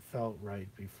off, it felt right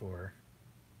before.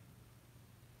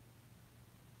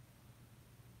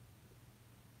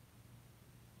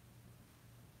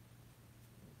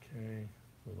 Okay,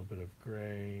 a little bit of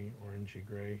gray, orangey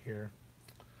gray here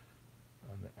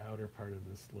on the outer part of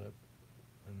this lip,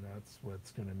 and that's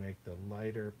what's going to make the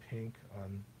lighter pink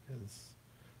on his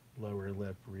lower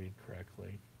lip read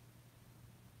correctly.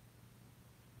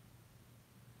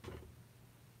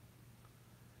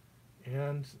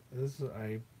 And this,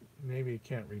 I maybe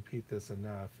can't repeat this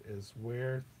enough, is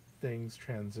where things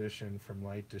transition from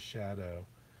light to shadow,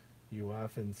 you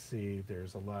often see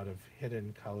there's a lot of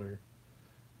hidden color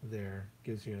there.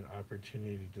 Gives you an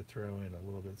opportunity to throw in a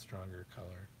little bit stronger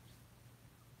color.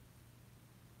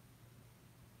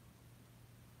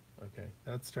 Okay,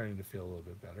 that's starting to feel a little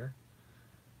bit better.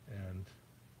 And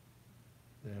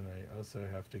then I also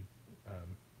have to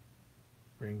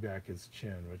bring back his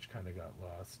chin, which kind of got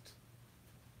lost.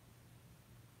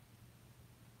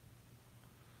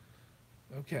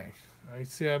 Okay, I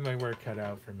see I have my work cut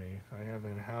out for me. I have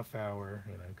a half hour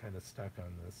and I'm kind of stuck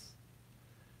on this.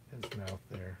 his mouth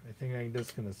there. I think I'm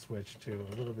just going to switch to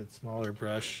a little bit smaller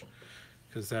brush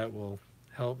because that will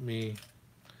help me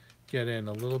get in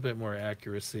a little bit more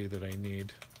accuracy that I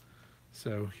need.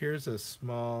 So here's a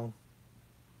small,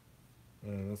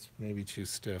 that's maybe too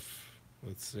stiff.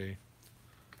 Let's see.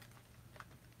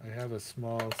 I have a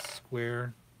small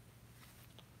square.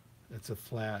 It's a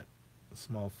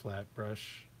small flat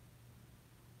brush.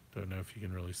 Don't know if you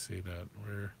can really see that.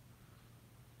 We're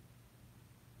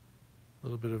a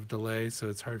little bit of delay, so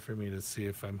it's hard for me to see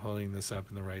if I'm holding this up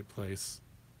in the right place.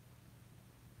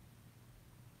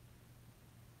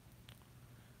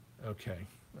 Okay.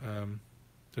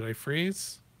 Did I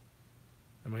freeze?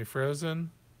 Am I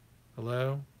frozen?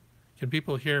 Hello? Can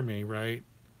people hear me, right?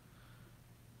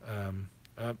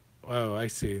 Oh, I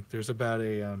see. There's about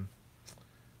a,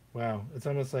 wow, it's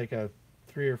almost like a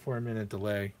 3 or 4 minute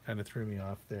delay. Kind of threw me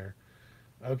off there.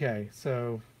 Okay,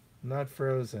 so not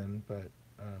frozen, but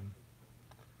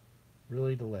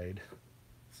really delayed.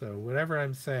 So whatever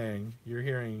I'm saying, you're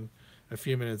hearing a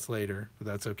few minutes later, but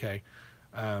that's okay.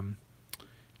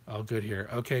 All good here.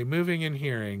 Okay, moving and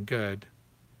hearing, good.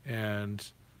 And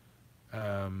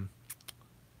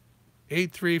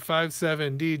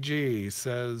 8357DG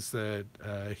says that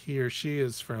he or she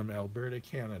is from Alberta,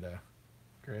 Canada.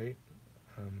 Great.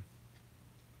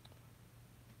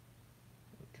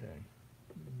 Okay.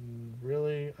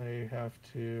 Really, I have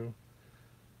to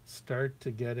start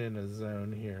to get in a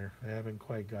zone here. I haven't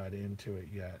quite got into it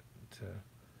yet to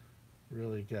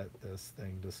really get this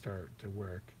thing to start to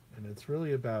work. And it's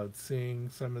really about seeing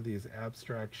some of these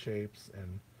abstract shapes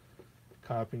and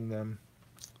copying them.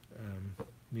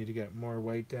 Need to get more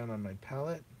white down on my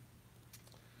palette.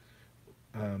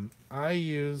 I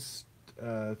used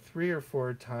 3 or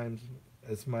 4 times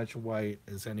as much white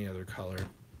as any other color.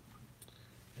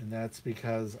 And that's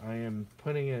because I am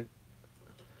putting it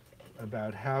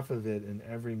about half of it in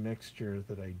every mixture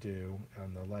that I do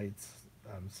on the lights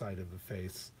side of the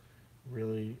face.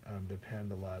 Really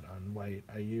depend a lot on white.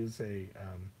 I use a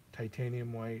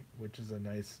titanium white, which is a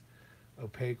nice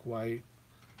opaque white.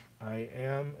 I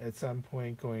am at some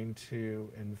point going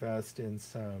to invest in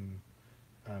some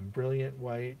brilliant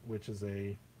white, which is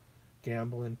a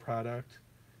Gamblin product,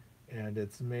 and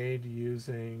it's made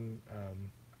using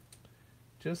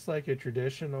just like a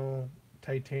traditional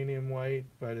titanium white,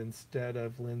 but instead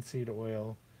of linseed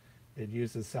oil, it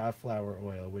uses safflower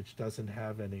oil, which doesn't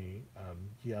have any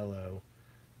yellow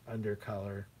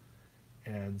undercolor,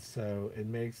 and so it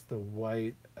makes the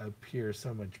white appear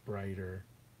so much brighter,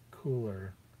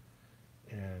 cooler,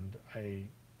 and I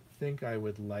think I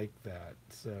would like that.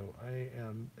 So I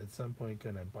am at some point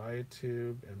going to buy a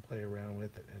tube and play around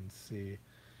with it and see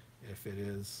if it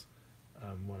is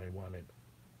what I wanted.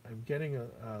 I'm getting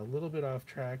a little bit off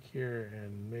track here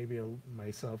and maybe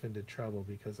myself into trouble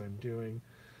because I'm doing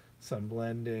some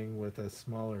blending with a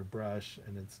smaller brush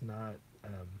and it's not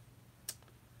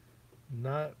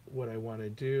what I want to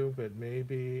do, but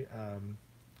maybe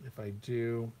if I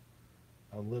do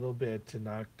a little bit to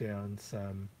knock down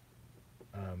some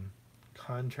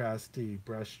contrasty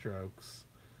brush strokes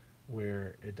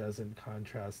where it doesn't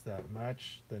contrast that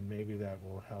much, then maybe that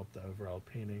will help the overall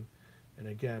painting. And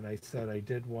again, I said I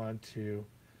did want to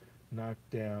knock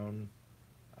down,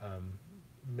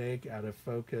 make out of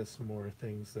focus more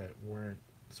things that weren't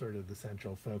sort of the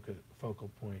central focal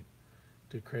point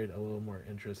to create a little more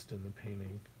interest in the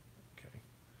painting. Okay.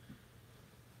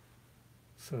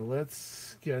 So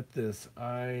let's get this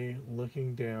eye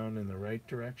looking down in the right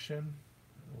direction.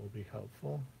 It will be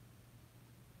helpful.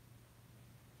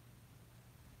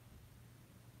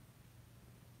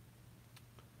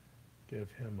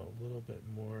 Give him a little bit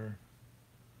more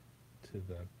to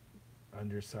the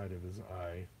underside of his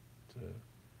eye.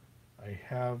 I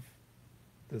have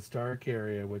this dark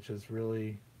area, which is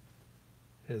really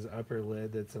his upper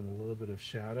lid that's in a little bit of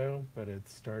shadow, but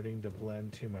it's starting to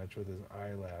blend too much with his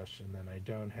eyelash, and then I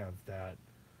don't have that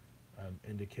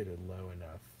indicated low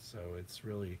enough. So it's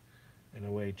really, in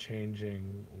a way,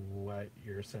 changing what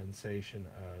your sensation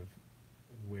of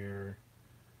where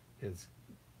his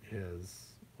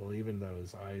well, even though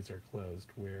his eyes are closed,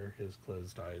 where his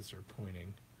closed eyes are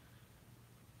pointing.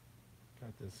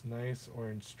 Got this nice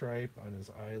orange stripe on his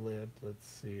eyelid. Let's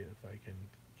see if I can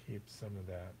keep some of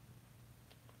that.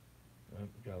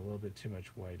 Got a little bit too much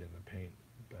white in the paint,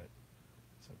 but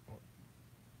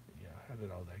yeah, how did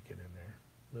all that get in there?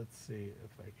 Let's see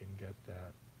if I can get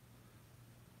that,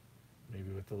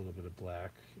 maybe with a little bit of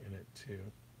black in it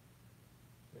too.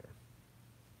 There.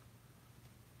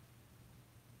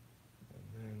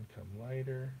 And then come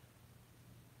lighter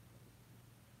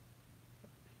up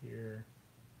here.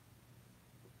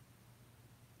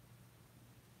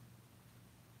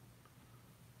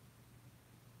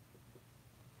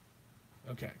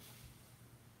 Okay.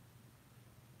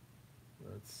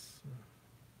 Let's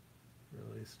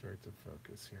really start to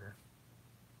focus here.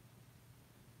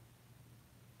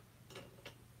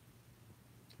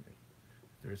 Okay.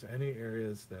 If there's any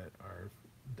areas that are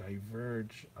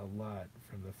diverge a lot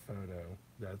from the photo,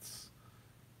 that's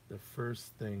the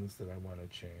first things that I want to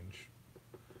change.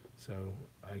 So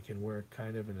I can work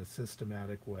kind of in a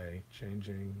systematic way,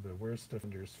 changing the worst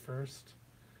offenders first,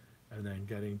 and then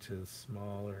getting to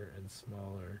smaller and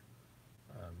smaller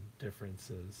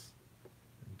differences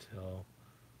until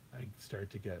I start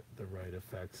to get the right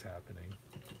effects happening.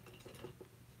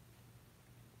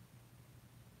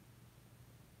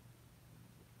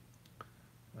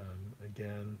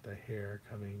 Again, the hair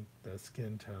coming, the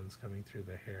skin tones coming through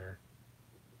the hair.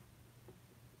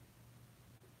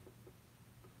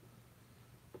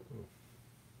 Ooh.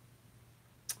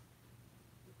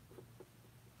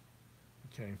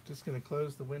 Okay, just going to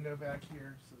close the window back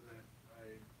here so that I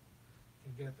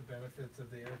can get the benefits of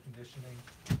the air conditioning.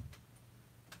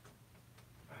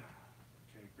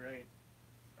 Okay, great.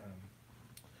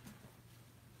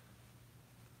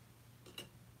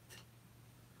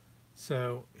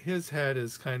 So his head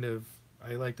is kind of,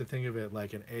 I like to think of it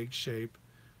like an egg shape.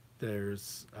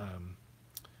 There's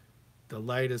the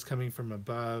light is coming from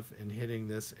above and hitting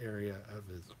this area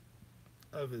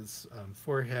of his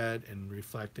forehead and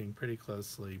reflecting pretty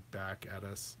closely back at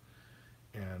us.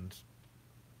 And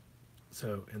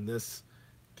so, and this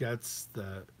gets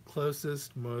the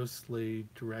closest, mostly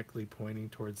directly pointing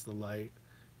towards the light,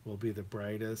 will be the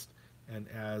brightest. And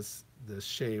as the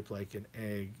shape, like an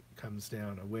egg, comes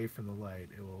down away from the light,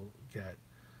 it will get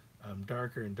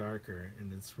darker and darker.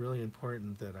 And it's really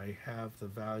important that I have the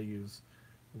values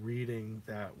reading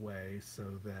that way so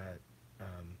that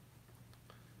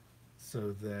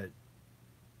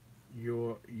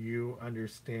you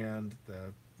understand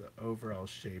the overall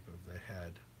shape of the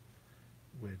head,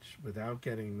 which without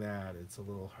getting that, it's a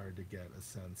little hard to get a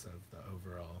sense of the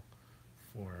overall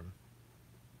form.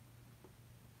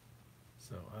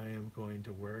 So I am going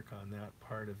to work on that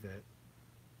part of it,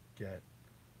 get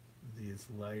these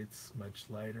lights much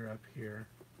lighter up here.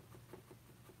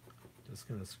 Just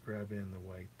going to scrub in the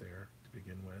white there to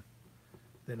begin with.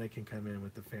 Then I can come in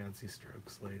with the fancy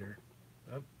strokes later.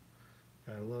 Oh,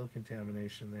 got a little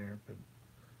contamination there, but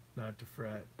not to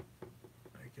fret.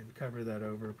 I can cover that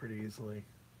over pretty easily.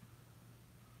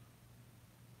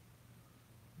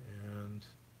 And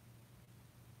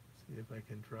see if I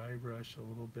can dry brush a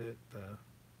little bit the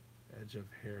edge of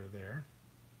hair there.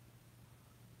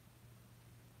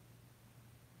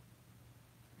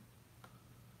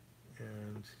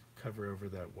 And cover over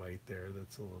that white there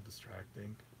that's a little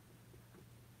distracting.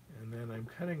 And then I'm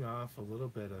cutting off a little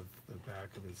bit of the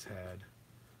back of his head.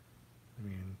 I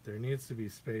mean, there needs to be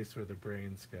space where the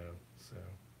brains go. So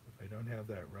if I don't have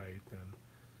that right, then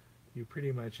you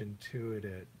pretty much intuit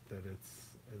it that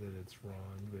it's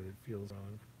wrong, that it feels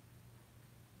wrong.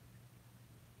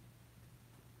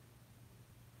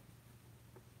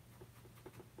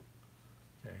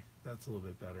 Okay, that's a little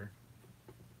bit better.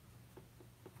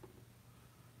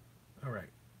 All right.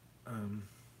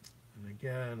 And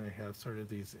again, I have sort of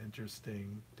these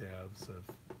interesting dabs of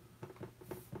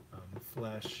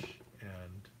flesh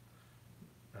and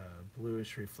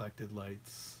bluish reflected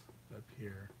lights up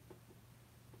here.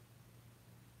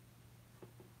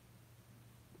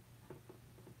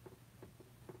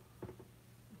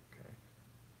 Okay.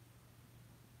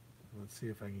 Let's see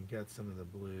if I can get some of the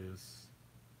blues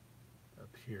up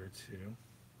here too.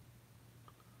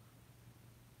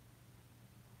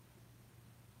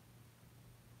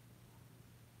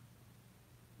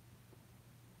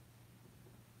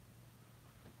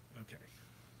 Okay.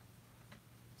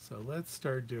 So let's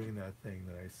start doing that thing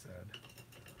that I said.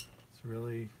 Let's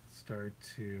really start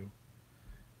to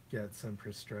get some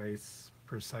precise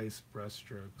brush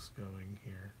strokes going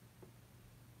here.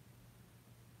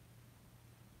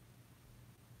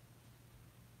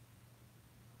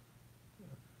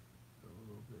 A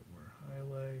little bit more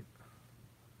highlight.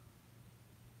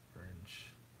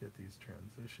 Orange. Get these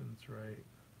transitions right.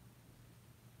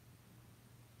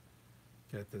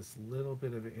 Get this little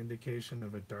bit of an indication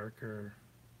of a darker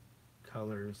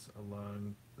colors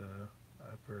along the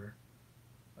upper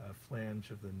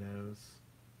flange of the nose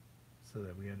so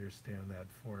that we understand that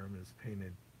form is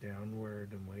painted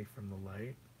downward and away from the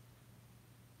light.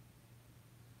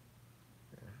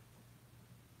 Okay.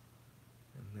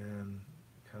 And then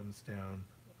it comes down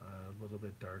a little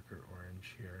bit darker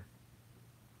orange here.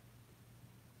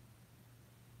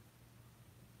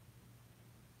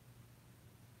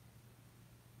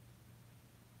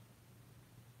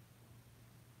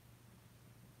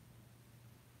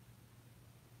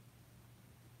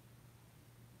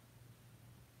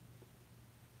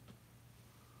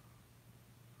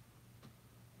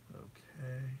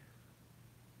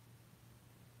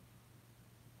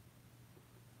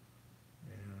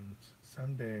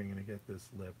 someday I'm going to get this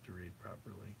lip to read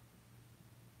properly.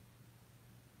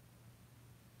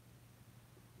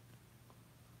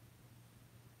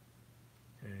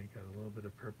 Okay, got a little bit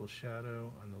of purple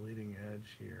shadow on the leading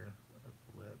edge here of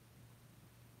the lip.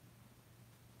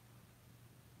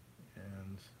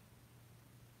 And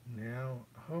now,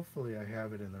 hopefully I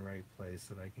have it in the right place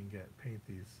that I can paint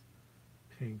these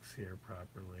pinks here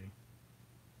properly.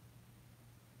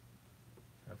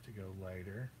 Have to go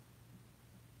lighter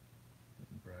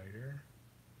and brighter.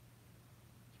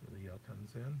 That's where the yellow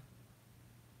comes in.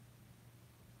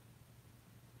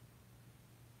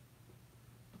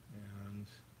 And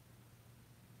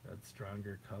that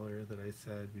stronger color that I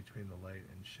said between the light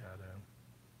and shadow.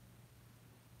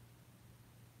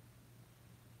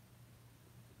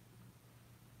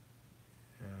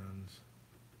 And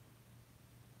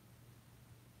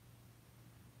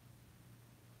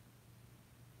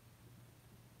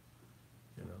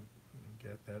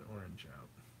get that orange out.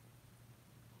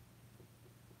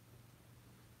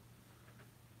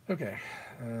 Okay,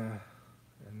 and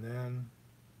then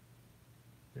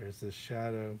there's this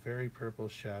shadow, very purple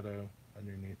shadow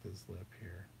underneath his lip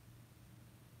here.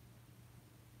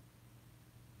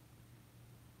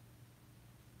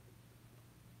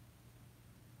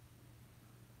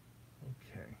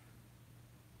 Okay.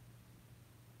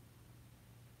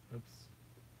 Oops,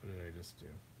 what did I just do?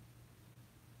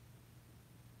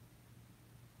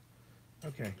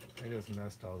 Okay, I just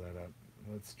messed all that up.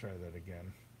 Let's try that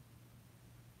again.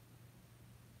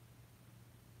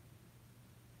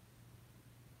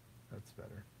 That's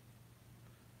better.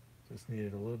 Just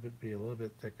needed be a little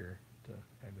bit thicker to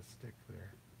kind of stick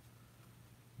there.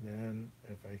 Then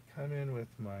if I come in with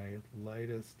my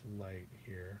lightest light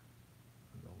here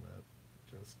on the lip,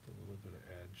 just a little bit of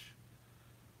edge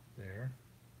there,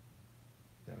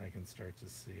 then I can start to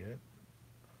see it.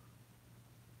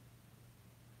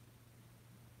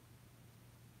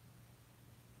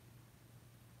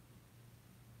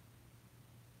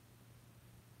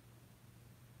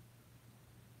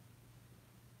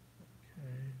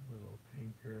 Okay, a little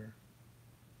pinker.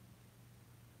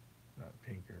 Not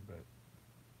pinker, but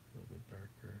a little bit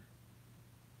darker.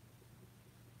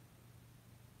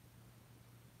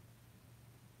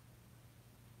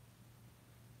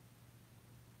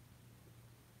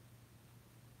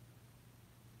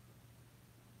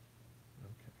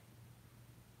 Okay.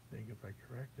 I think if I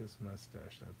correct this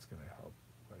mustache, that's going to help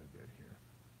quite a bit here.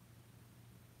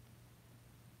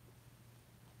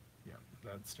 Yeah,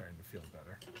 that's starting to feel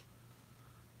better.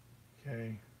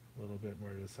 Okay, a little bit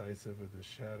more decisive with the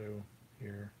shadow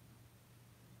here.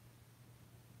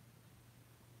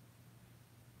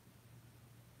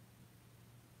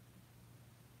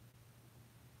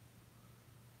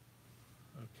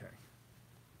 Okay.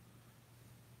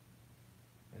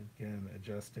 Again,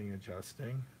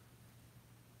 adjusting.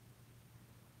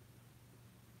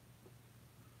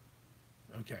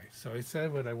 Okay, so I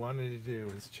said what I wanted to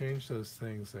do is change those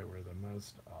things that were the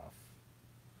most off.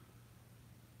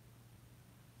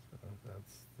 So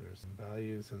there's some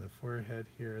values in the forehead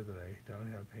here that I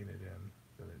don't have painted in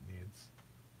that it needs.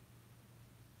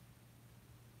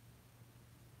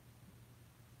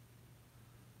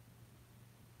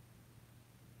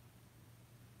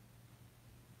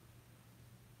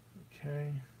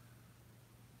 Okay.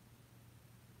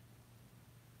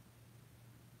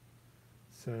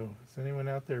 So, is anyone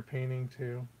out there painting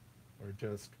too, or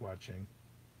just watching?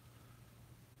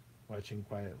 Watching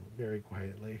very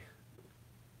quietly.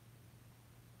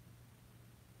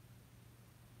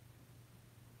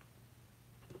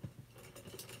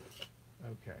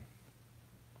 Okay.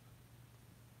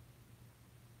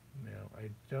 Now, I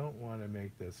don't want to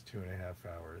make this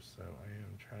 2.5 hours, so I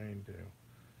am trying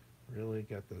to really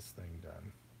get this thing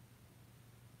done.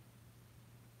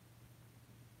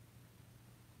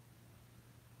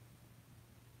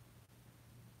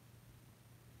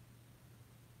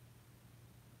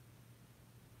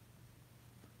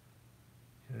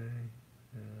 Okay,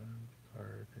 and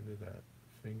carve into that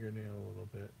fingernail a little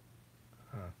bit.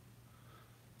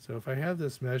 So if I have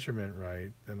this measurement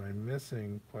right, then I'm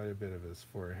missing quite a bit of his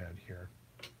forehead here.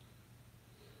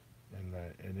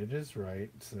 And it is right,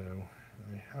 so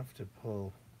I have to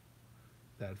pull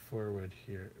that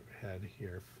head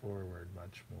here forward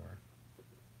much more.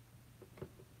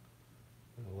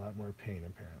 With a lot more paint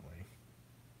apparently.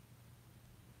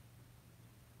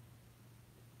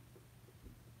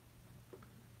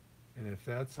 And if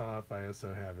that's off, I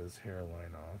also have his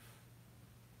hairline off.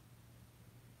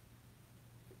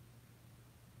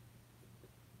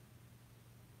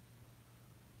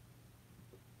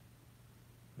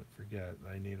 But forget,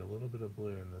 I need a little bit of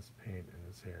blue in this paint in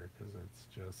his hair because it's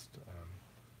just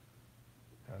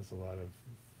has a lot of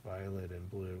violet and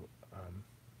blue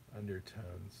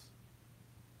undertones.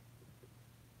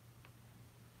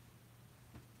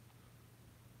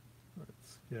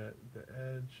 Let's get the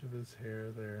edge of his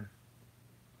hair there.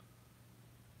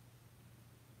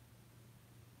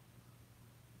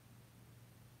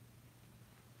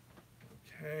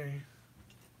 Okay.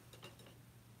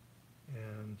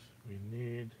 And we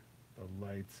need the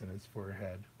lights in his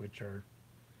forehead, which are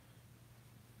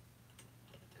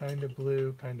kind of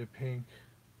blue, kind of pink.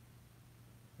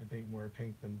 I think more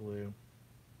pink than blue.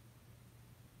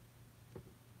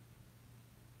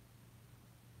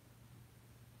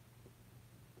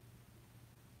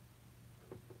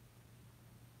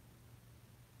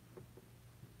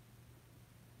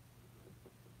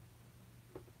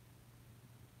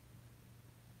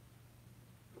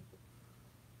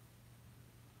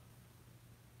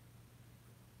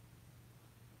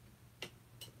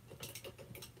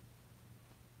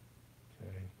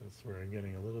 Okay, that's where I'm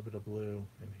getting a little bit of blue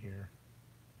in here.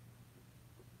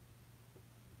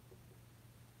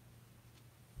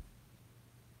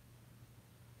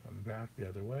 Come back the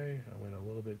other way. I went a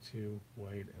little bit too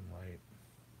white and light.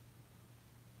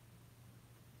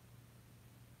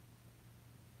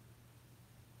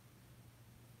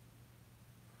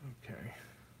 Okay.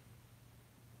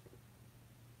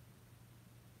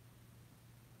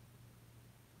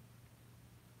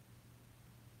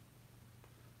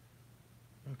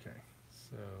 Okay,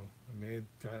 so I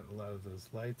got a lot of those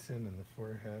lights in the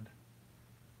forehead.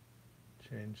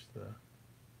 Change the,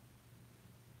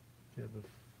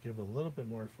 give a little bit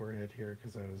more forehead here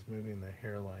because I was moving the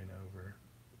hairline over.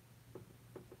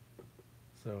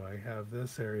 So I have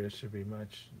this area should be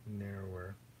much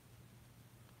narrower,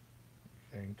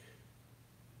 I think.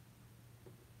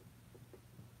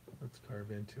 Let's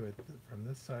carve into it from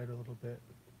this side a little bit.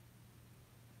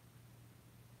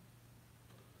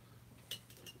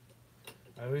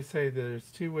 I always say there's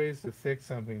two ways to fix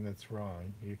something that's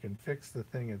wrong. You can fix the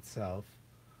thing itself,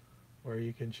 or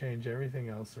you can change everything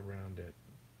else around it.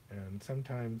 And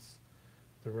sometimes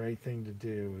the right thing to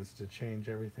do is to change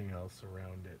everything else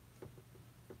around it.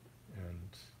 And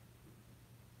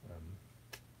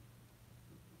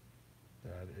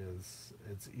that is,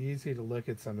 it's easy to look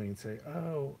at something and say,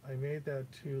 oh, I made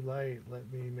that too light,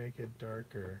 let me make it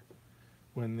darker.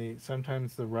 When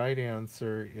sometimes the right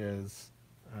answer is,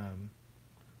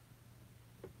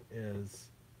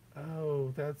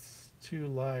 oh, that's too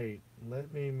light,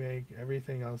 let me make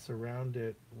everything else around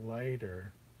it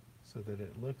lighter so that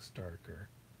it looks darker.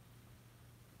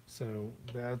 So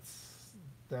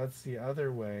that's the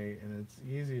other way, and it's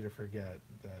easy to forget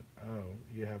that, oh,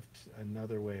 you have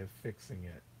another way of fixing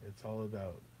it. It's all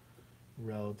about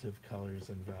relative colors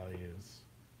and values.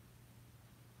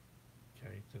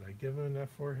 Okay, did I give him enough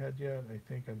forehead yet? I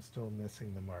think I'm still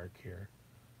missing the mark here.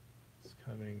 It's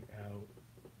coming out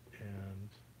and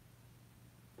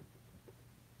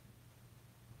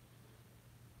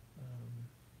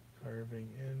carving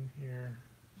in here.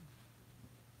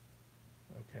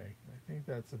 Okay, I think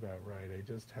that's about right. I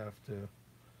just have to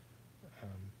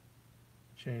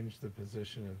change the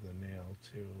position of the nail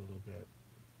too a little bit.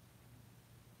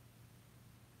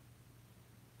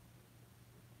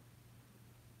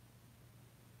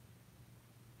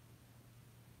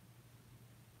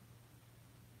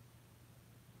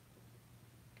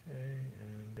 Okay,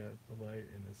 and got the light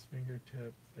in his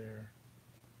fingertip there.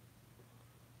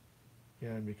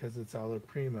 Yeah, and because it's alla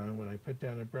prima, when I put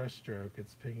down a brush stroke,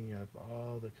 it's picking up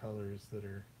all the colors that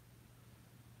are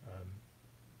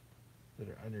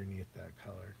underneath that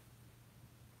color.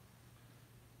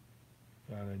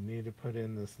 I need to put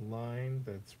in this line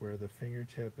that's where the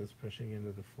fingertip is pushing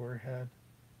into the forehead,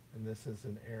 and this is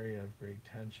an area of great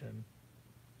tension,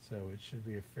 so it should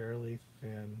be a fairly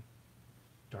thin,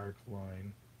 dark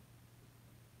line.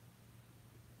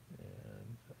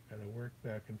 And I've got to work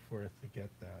back and forth to get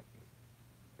that.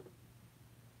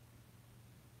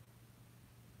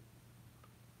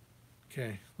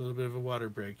 Okay, a little bit of a water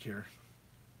break here.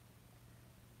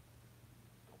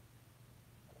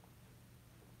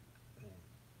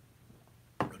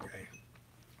 Okay,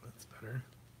 that's better.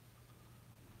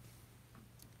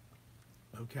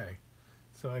 Okay,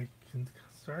 so I can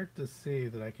start to see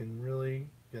that I can really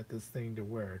get this thing to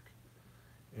work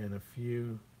in a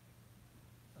few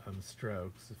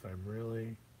strokes if I'm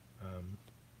really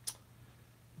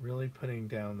really putting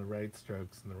down the right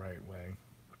strokes in the right way.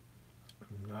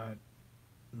 I'm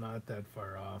not that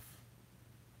far off.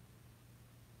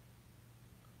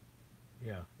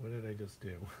 Yeah, what did I just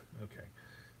do? Okay,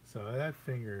 so that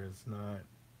finger is not,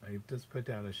 I just put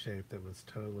down a shape that was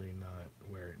totally not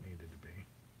where it needed to be.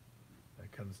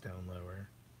 That comes down lower.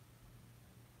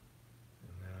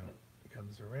 And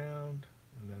comes around,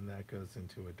 and then that goes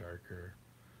into a darker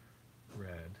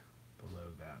red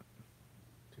below that.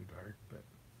 Too dark, but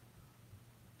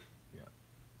yeah.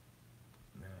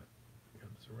 And that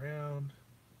comes around,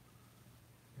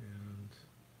 and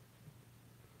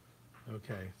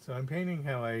okay, so I'm painting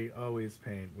how I always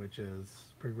paint, which is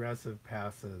progressive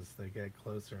passes that get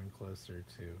closer and closer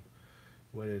to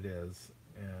what it is,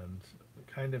 and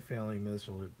kind of failing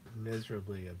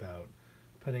miserably about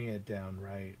putting it down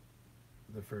right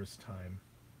the first time.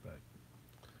 But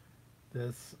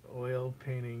this oil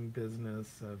painting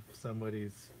business of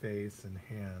somebody's face and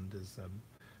hand is a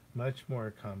much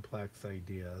more complex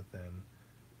idea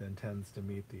than tends to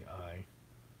meet the eye.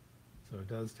 So it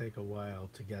does take a while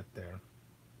to get there.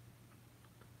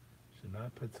 Should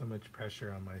not put so much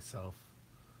pressure on myself.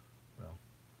 Well,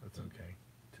 that's okay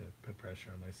to put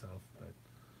pressure on myself, but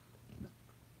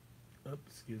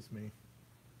oops, excuse me.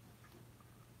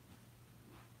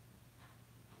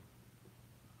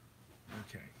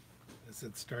 Okay. Is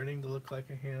it starting to look like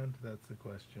a hand? That's the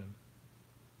question.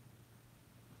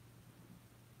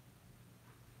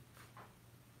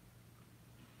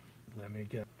 Let me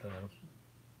get the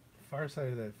far side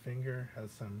of that finger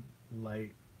has some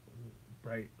light,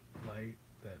 bright light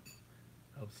that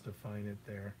helps define it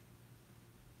there.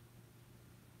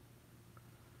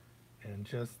 And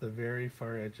just the very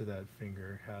far edge of that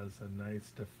finger has a nice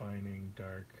defining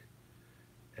dark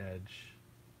edge.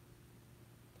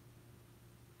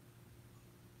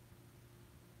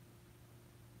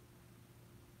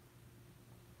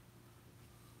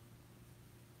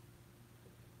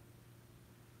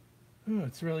 Oh,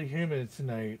 it's really humid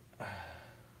tonight.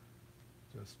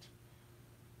 Just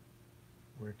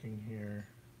working here.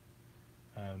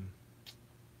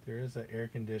 There is an air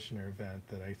conditioner vent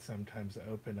that I sometimes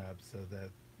open up so that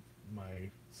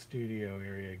my studio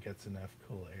area gets enough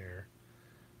cool air,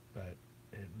 but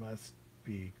it must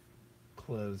be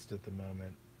closed at the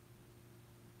moment.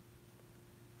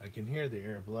 I can hear the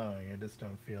air blowing, I just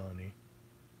don't feel any.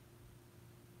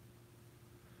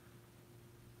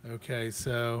 Okay,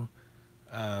 so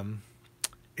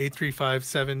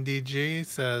 8357DG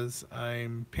says,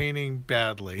 I'm painting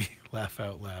badly. Laugh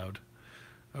out loud.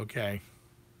 Okay.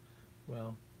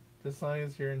 Well, as long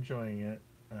as you're enjoying it.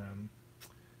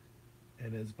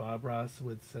 And as Bob Ross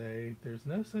would say, there's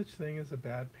no such thing as a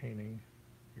bad painting.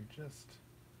 You're just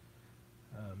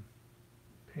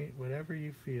paint whatever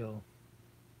you feel.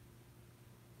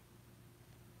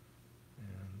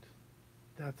 And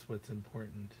that's what's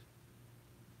important.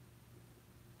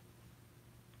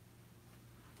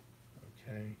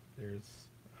 Okay, there's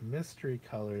a mystery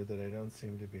color that I don't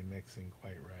seem to be mixing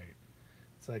quite right.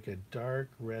 It's like a dark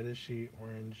redishy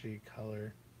orangey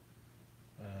color.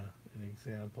 An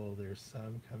example, there's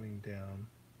some coming down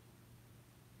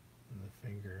in the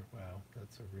finger. Wow,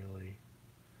 that's a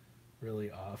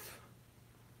really off.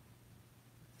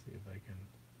 Let's see if I can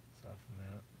soften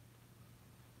that.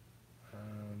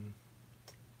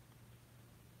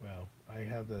 Wow, I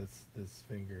have this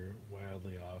finger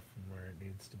wildly off from where it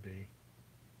needs to be.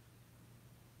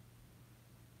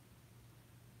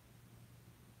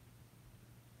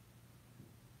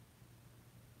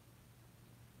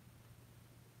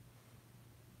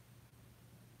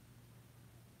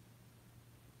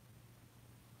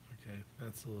 Okay,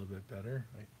 that's a little bit better,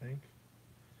 I think.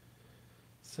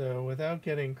 So without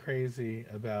getting crazy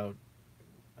about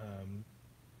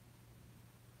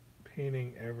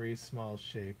painting every small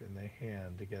shape in the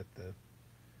hand to get the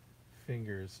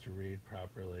fingers to read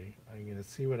properly, I'm going to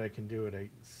see what I can do.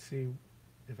 See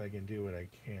if I can do what I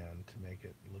can to make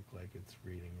it look like it's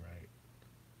reading right.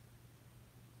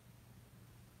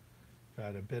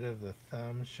 Got a bit of the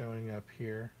thumb showing up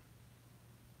here.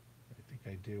 I think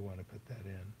I do want to put that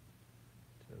in.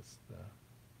 Just the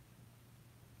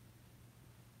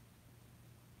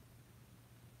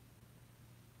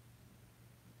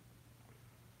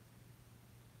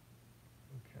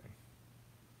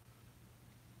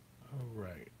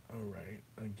all right.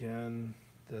 Again,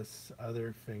 this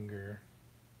other finger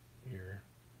here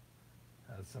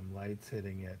has some lights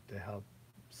hitting it to help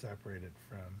separate it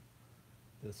from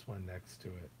this one next to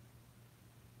it.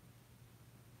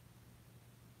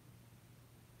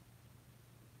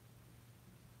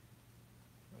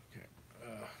 Okay.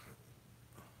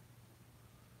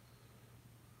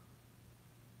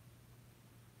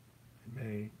 I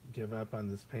may give up on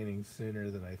this painting sooner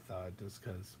than I thought just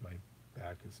because my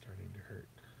back is starting to hurt.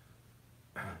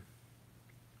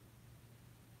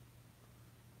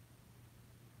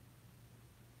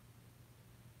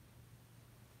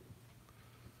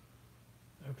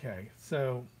 Okay,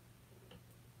 so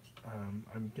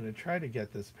I'm going to try to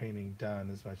get this painting done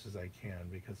as much as I can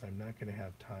because I'm not going to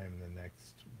have time the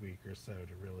next week or so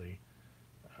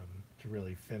to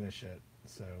really finish it.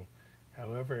 So,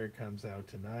 however it comes out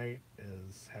tonight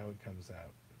is how it comes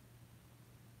out.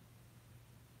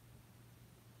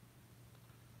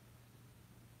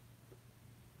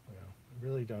 You know, I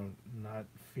really don't not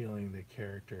feeling the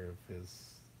character of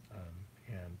his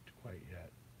hand quite yet.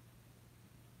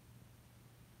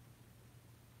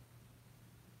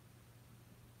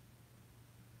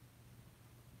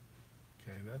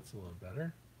 Okay, that's a little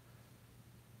better.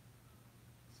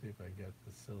 See if I get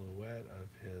the silhouette of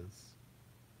his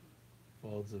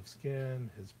folds of skin,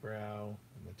 his brow,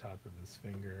 and the top of his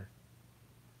finger,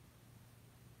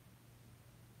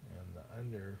 and the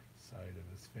underside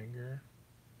of his finger,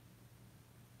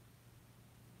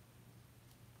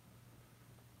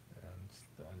 and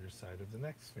the underside of the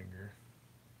next finger.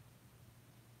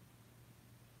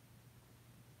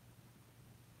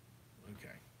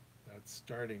 Okay, that's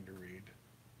starting to read.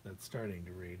 That's starting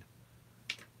to read.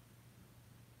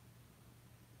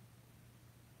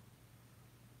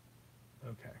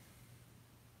 Okay.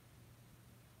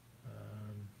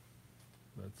 Um,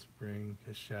 let's bring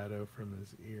his shadow from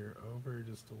his ear over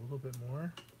just a little bit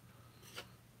more.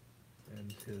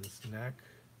 And his neck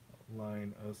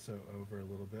line also over a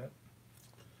little bit.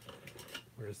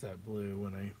 Where's that blue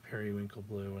when periwinkle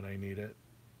blue when I need it?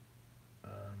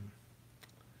 Um,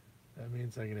 that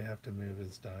means I'm going to have to move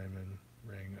his diamond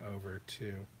ring over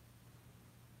to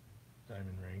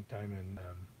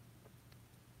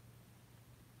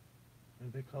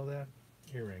what do they call that?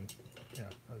 Earring. Yeah,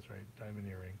 that's right, diamond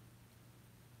earring.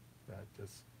 That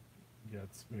just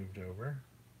gets moved over.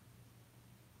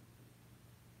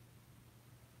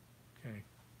 Okay.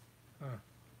 Huh.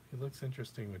 He looks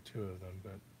interesting with two of them,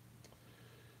 but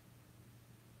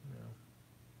no.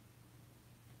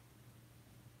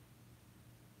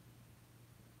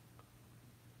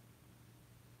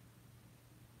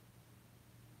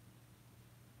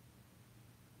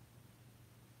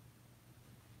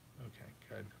 Okay,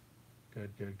 good.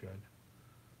 Good, good, good.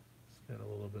 It's got a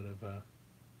little bit of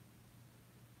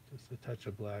just a touch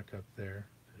of black up there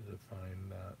to define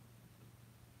that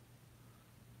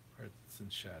part that's in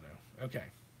shadow. Okay.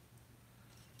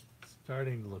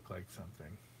 Starting to look like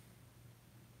something.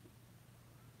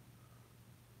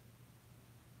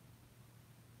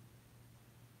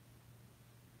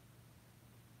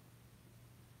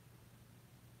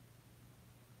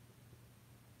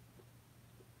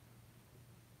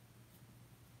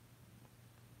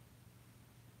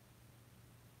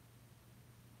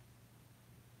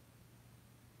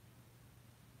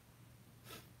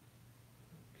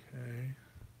 Okay.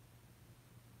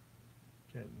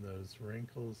 Getting those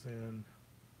wrinkles in.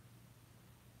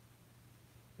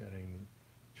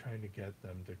 Trying to get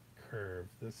them to curve.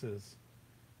 This is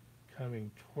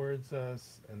coming towards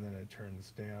us and then it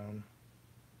turns down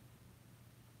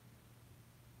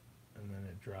and then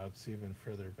it drops even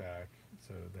further back,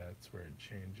 so that's where it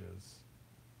changes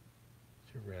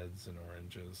to reds and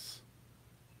oranges.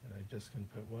 And I just can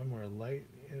put one more light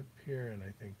up here and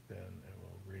I think then it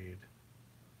will read.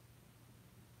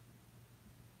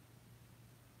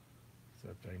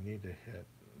 Except I need to hit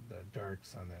the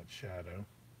darks on that shadow.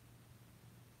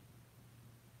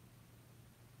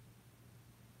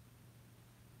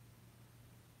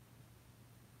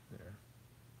 There.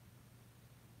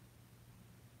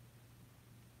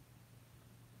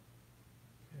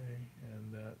 Okay,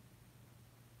 and that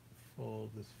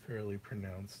fold is fairly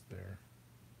pronounced there.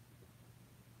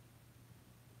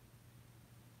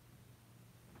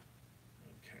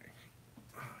 Okay.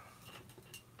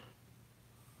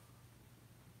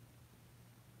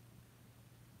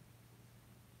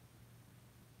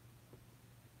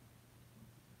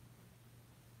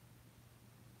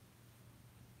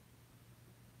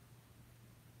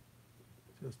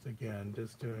 Just again,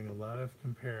 just doing a lot of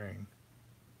comparing.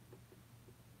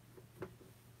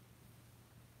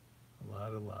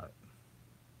 A lot.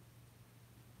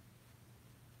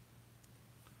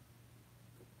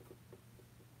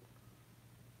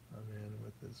 I'm in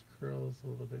with his curls a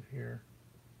little bit here.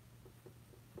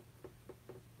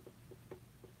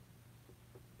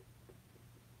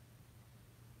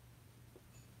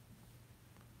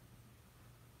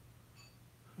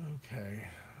 Okay,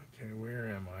 okay, where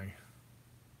am I?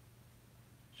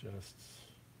 Just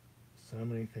so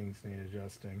many things need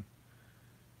adjusting.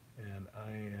 And I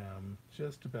am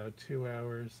just about 2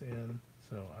 hours in,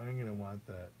 so I'm going to want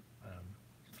that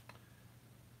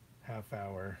half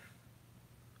hour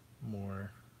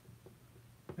more.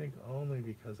 I think only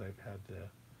because I've had to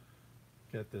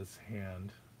get this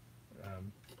hand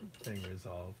thing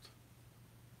resolved.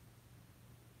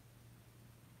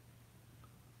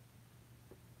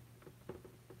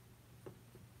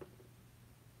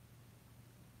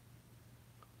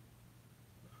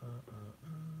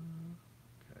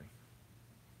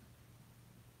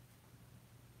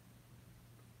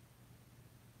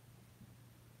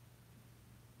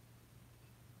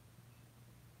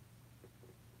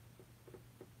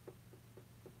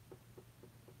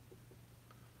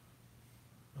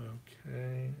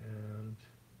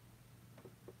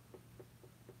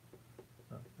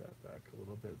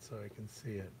 bit so I can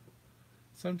see it.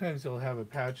 Sometimes you'll have a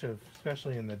patch of,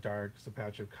 especially in the darks, a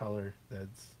patch of color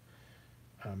that's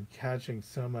catching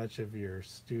so much of your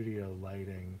studio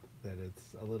lighting that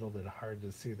it's a little bit hard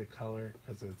to see the color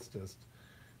because it's just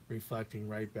reflecting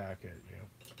right back at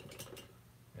you.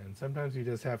 And sometimes you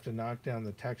just have to knock down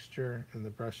the texture in the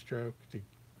brush stroke to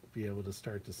be able to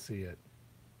start to see it.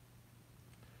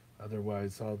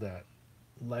 Otherwise, all that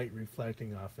light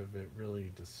reflecting off of it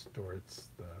really distorts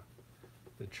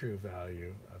the true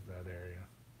value of that area.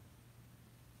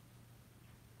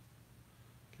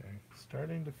 Okay,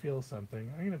 starting to feel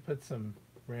something. I'm going to put some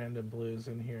random blues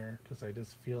in here because I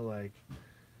just feel like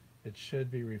it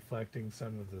should be reflecting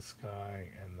some of the sky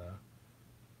and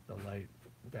the light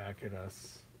back at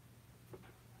us.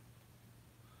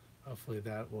 Hopefully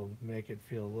that will make it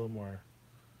feel a little more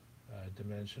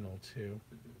dimensional too.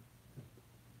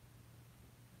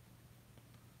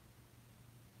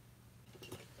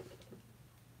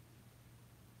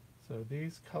 So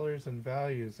these colors and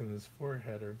values in his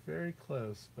forehead are very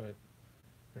close, but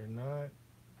they're not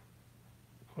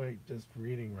quite just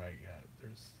reading right yet.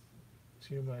 There's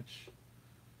too much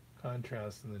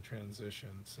contrast in the transition,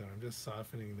 so I'm just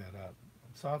softening that up.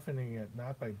 I'm softening it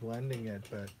not by blending it,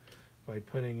 but by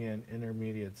putting in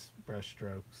intermediate brush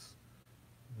strokes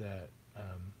that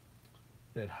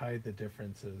that hide the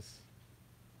differences.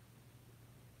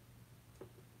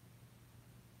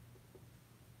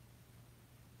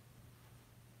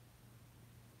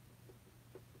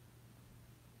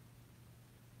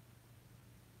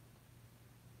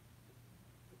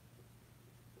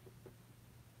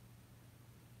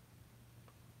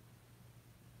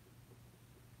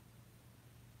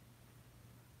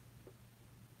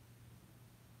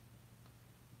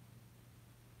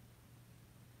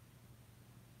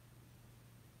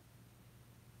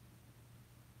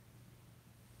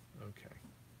 Okay.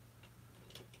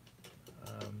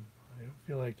 I don't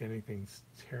feel like anything's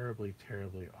terribly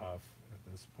off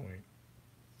at this point.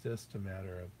 It's just a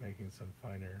matter of making some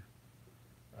finer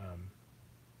um,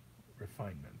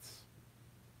 refinements.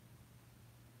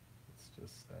 Let's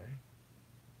just say.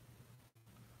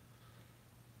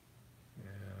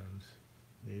 And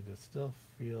need to still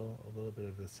feel a little bit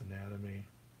of this anatomy.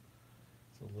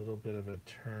 It's a little bit of a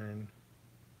turn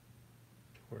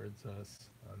towards us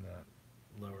on that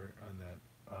on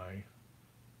that eye.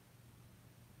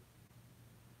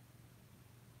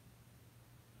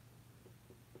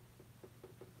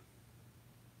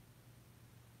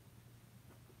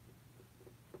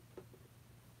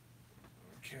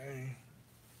 Okay.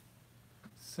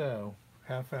 So,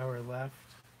 half hour left.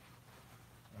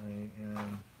 I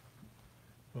am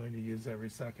going to use every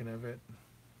second of it.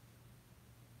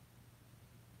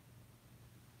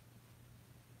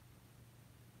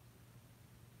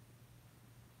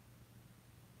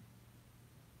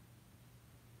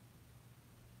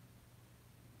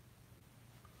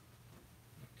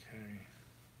 Okay.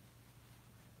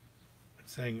 I'm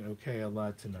saying okay a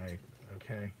lot tonight,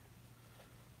 okay?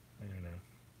 I don't know.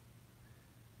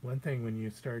 One thing when you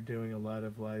start doing a lot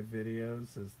of live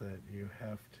videos is that you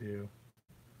have to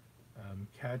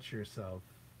catch yourself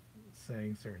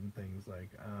saying certain things like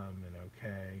and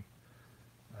okay.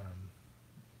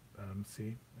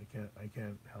 See, I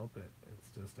can't help it. It's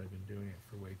just I've been doing it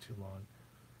for way too long.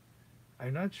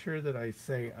 I'm not sure that I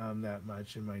say that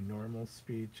much in my normal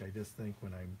speech. I just think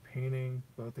when I'm painting,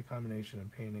 both the combination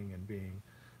of painting and being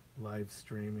live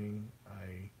streaming,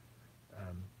 I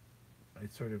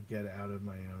sort of get out of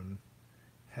my own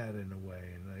head in a way,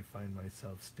 and I find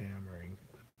myself stammering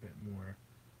a bit more,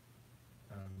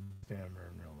 stammer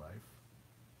in real life.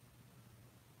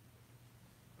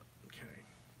 Okay.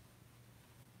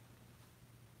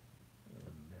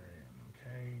 And there I am.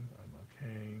 Okay. I'm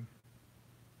okay.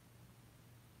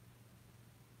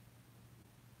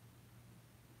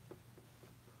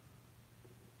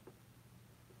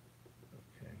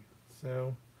 Okay.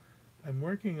 So I'm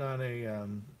working on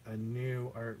a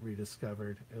new art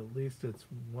rediscovered. At least it's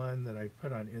one that I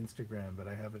put on Instagram, but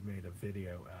I haven't made a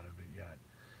video out of it yet.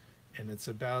 And it's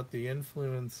about the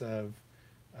influence of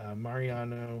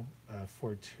Mariano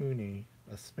Fortuny,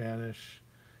 a Spanish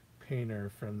painter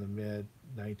from the mid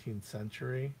 19th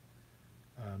century.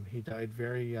 He died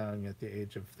very young at the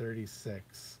age of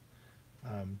 36,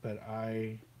 but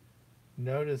I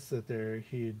noticed that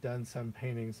he had done some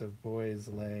paintings of boys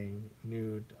laying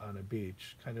nude on a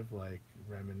beach, kind of like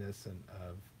reminiscent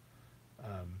of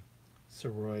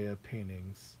Sorolla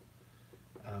paintings.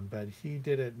 But he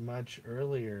did it much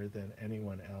earlier than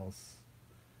anyone else.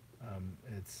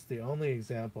 It's the only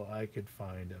example I could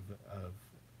find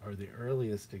or the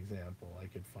earliest example I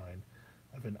could find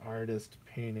of an artist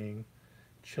painting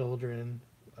children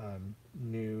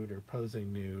nude or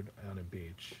posing nude on a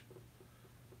beach.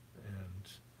 And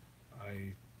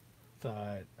I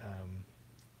thought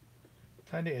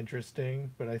kind of interesting,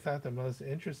 but I thought the most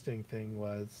interesting thing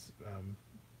was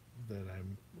that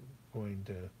I'm going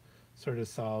to sort of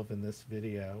solve in this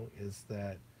video is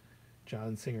that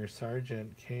John Singer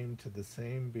Sargent came to the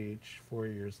same beach 4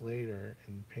 years later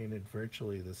and painted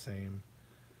virtually the same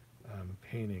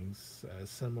paintings,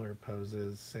 similar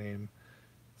poses,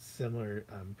 similar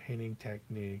painting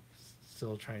techniques,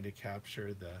 still trying to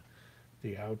capture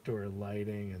the outdoor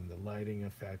lighting and the lighting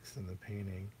effects in the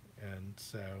painting. And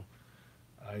so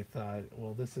I thought,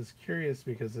 well, this is curious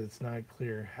because it's not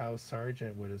clear how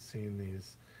Sargent would have seen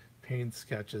these paint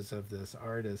sketches of this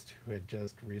artist who had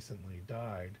just recently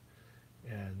died.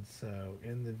 And so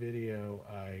in the video,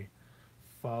 I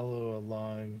follow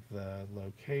along the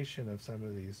location of some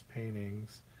of these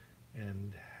paintings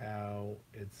and how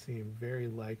it seemed very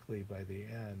likely by the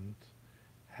end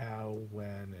how,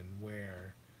 when, and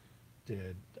where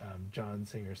did John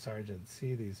Singer Sargent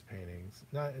see these paintings.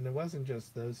 Not, and it wasn't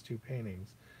just those two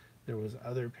paintings. There was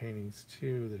other paintings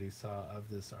too that he saw of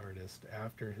this artist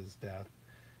after his death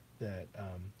that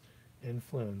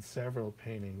influenced several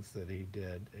paintings that he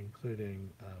did, including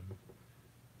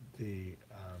the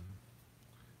um,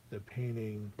 the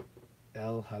painting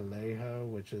El Jalejo,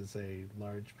 which is a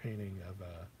large painting of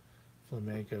a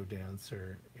flamenco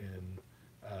dancer in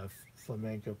a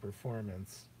flamenco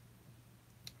performance.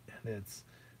 And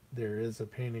there is a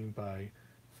painting by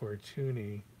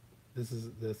Fortuny.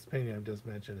 This painting I've just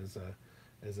mentioned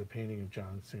is a painting of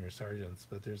John Singer Sargent's,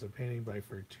 but there's a painting by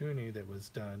Fortuny that was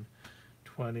done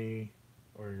 20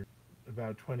 or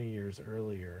about 20 years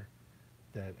earlier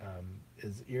that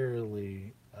is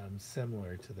eerily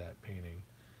similar to that painting.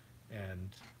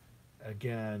 And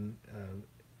again,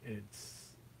 it's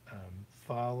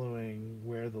following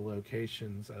where the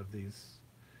locations of these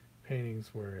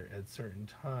paintings were at certain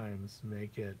times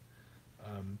make it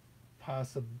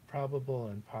probable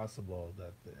and possible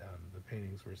that the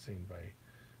paintings were seen by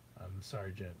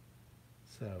Sargent.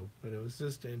 So, but it was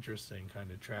just interesting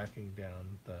kind of tracking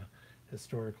down the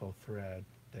historical thread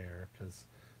there, because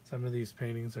some of these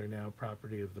paintings are now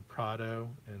property of the Prado,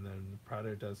 and then the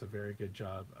Prado does a very good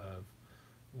job of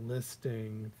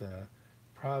listing the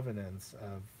provenance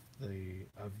of the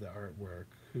artwork,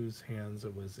 whose hands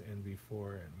it was in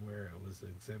before and where it was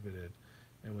exhibited.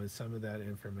 And with some of that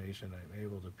information, I'm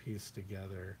able to piece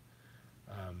together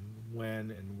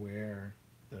when and where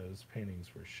those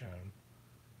paintings were shown.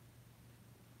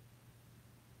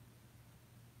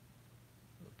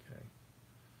 Okay.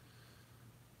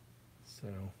 So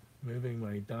moving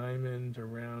my diamond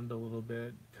around a little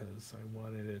bit because I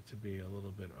wanted it to be a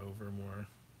little bit over more.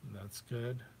 And that's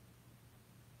good.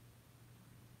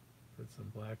 Put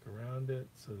some black around it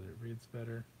so that it reads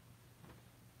better.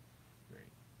 Great.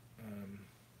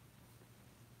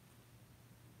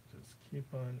 Just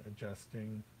keep on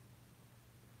adjusting.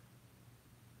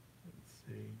 Let's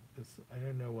see. This, I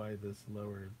don't know why this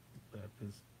lower lip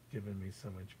is giving me so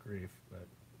much grief, but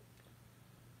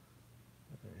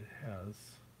it has.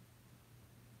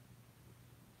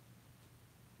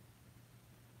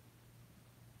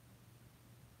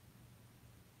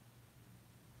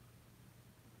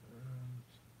 And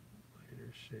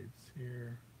lighter shapes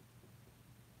here.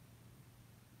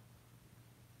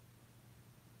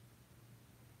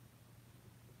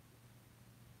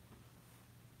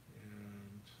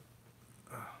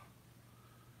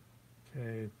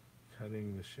 Okay,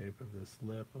 cutting the shape of this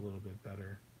lip a little bit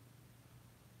better.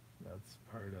 That's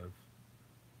part of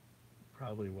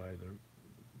probably why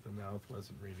the mouth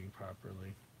wasn't reading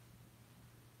properly.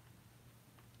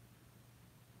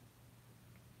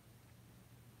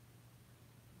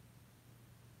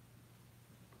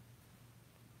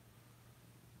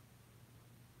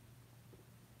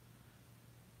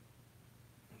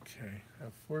 Okay, I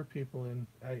have 4 people in.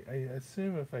 I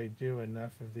assume if I do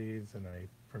enough of these and I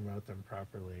promote them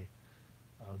properly,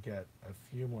 I'll get a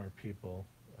few more people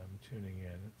tuning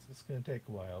in. It's just going to take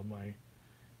a while. My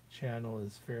channel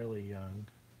is fairly young,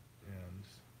 and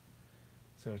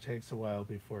so it takes a while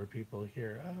before people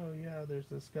hear, oh yeah, there's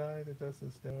this guy that does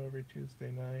this demo every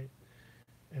Tuesday night.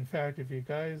 In fact, if you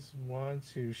guys want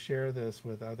to share this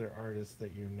with other artists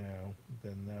that you know,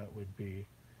 then that would be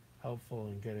helpful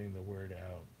in getting the word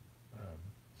out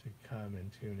to come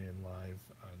and tune in live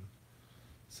on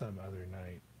some other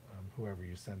night, whoever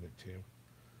you send it to.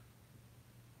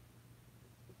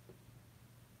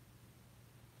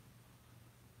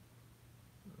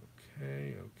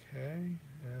 Okay, okay,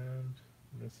 and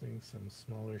missing some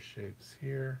smaller shapes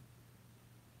here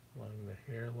along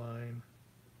the hairline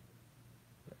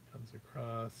that comes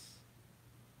across.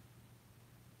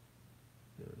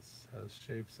 This has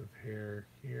shapes of hair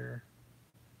here,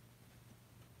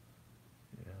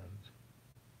 and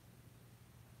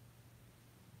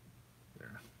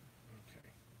there. Okay.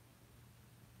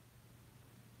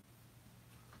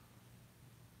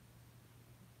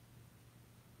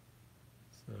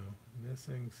 So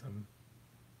missing some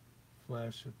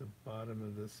flesh at the bottom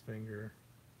of this finger.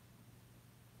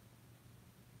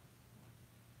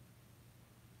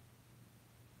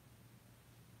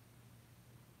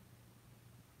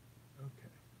 Okay.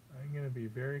 I'm going to be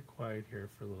very quiet here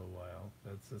for a little while.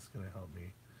 That's just going to help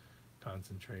me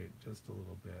concentrate just a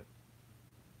little bit.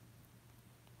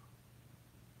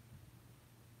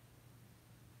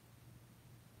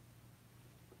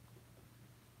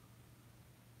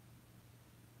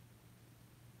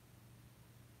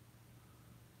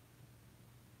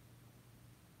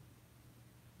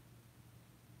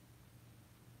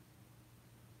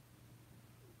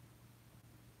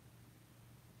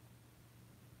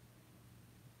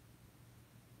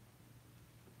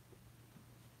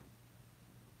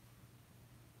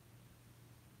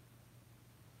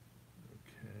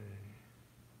 Okay.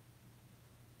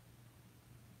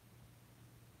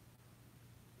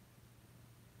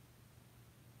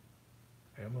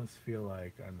 I almost feel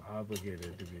like I'm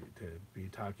obligated to be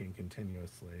talking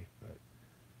continuously, but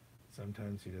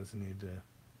sometimes you just need to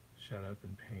shut up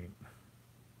and paint.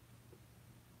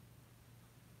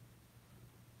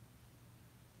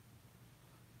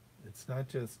 It's not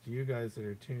just you guys that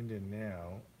are tuned in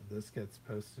now. This gets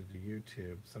posted to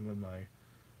YouTube. Some of my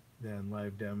then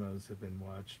live demos have been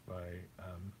watched by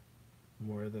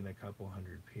more than a couple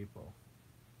hundred people.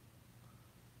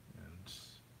 And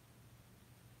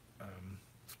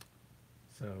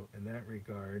so in that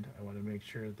regard, I want to make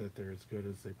sure that they're as good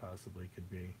as they possibly could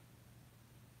be.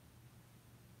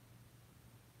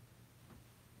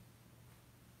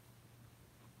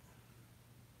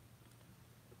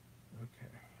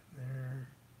 Okay, there.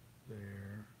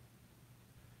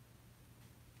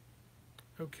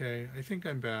 Okay, I think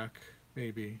I'm back,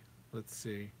 maybe. Let's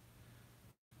see.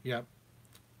 Yep,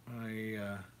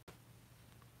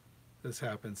 this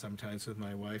happens sometimes with my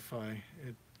Wi-Fi.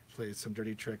 It plays some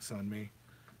dirty tricks on me.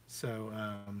 So,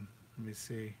 let me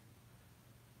see.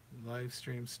 Live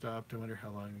stream stopped. I wonder how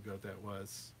long ago that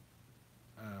was.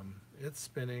 It's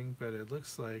spinning, but it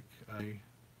looks like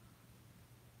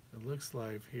it looks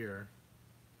live here.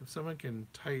 If someone can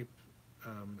type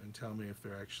and tell me if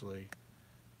they're actually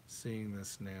seeing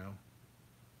this now,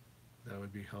 that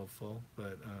would be helpful.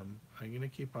 But I'm going to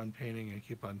keep on painting and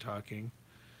keep on talking.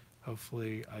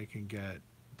 Hopefully I can get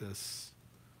this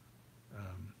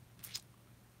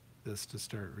this to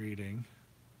start reading.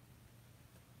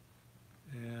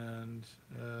 And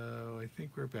I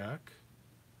think we're back.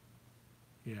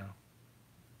 Yeah.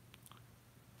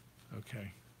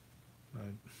 Okay.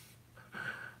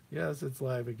 Yes, it's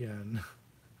live again.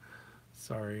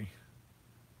 Sorry.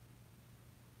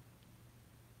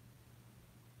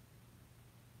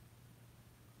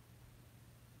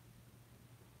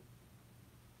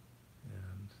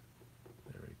 And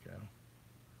there we go.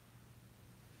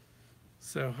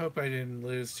 So hope I didn't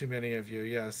lose too many of you.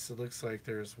 Yes, it looks like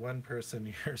there's one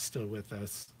person here still with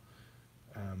us.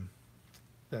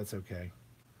 That's okay.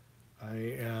 I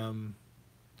am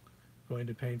going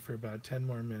to paint for about 10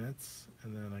 more minutes,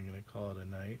 and then I'm going to call it a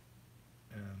night.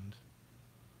 And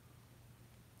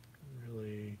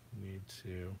really need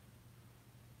to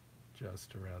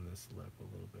adjust around this lip a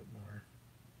little bit more.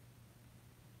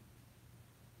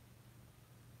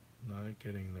 Not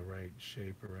getting the right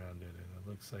shape around it, and it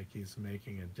looks like he's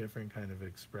making a different kind of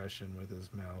expression with his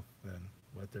mouth than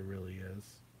what there really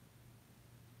is.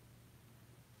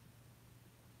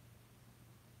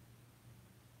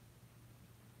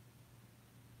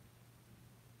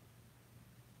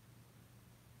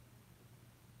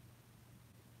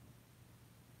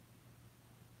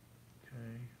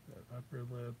 Okay, that upper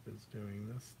lip is doing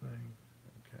this thing.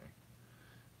 Okay.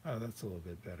 Oh, that's a little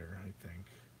bit better, I think.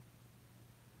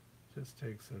 Just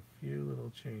takes a few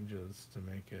little changes to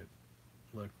make it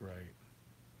look right.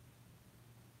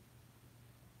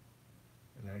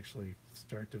 And actually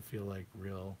start to feel like a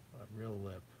real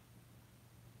lip.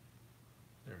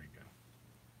 There we go.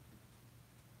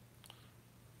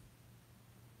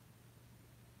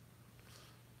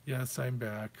 Yes, I'm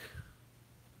back.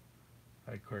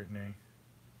 Hi, Courtney.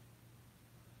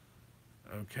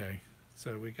 Okay,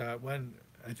 so we got one.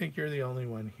 I think you're the only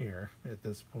one here at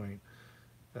this point.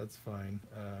 That's fine.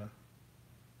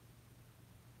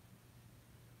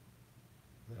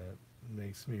 That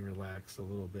makes me relax a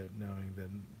little bit knowing that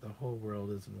the whole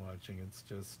world isn't watching. It's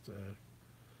just a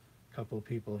couple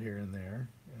people here and there,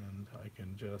 and I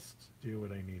can just do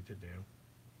what I need to do.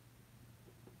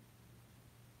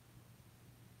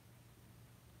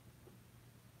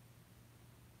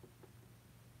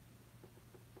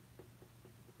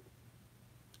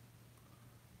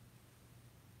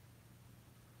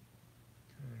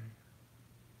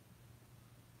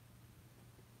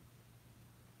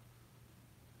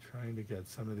 trying to get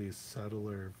some of these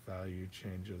subtler value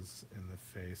changes in the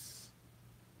face.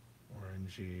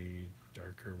 Orangey,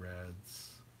 darker reds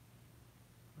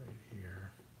right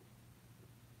here.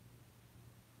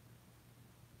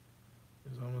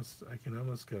 There's almost, I can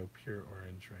almost go pure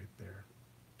orange right there,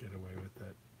 get away with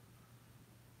it.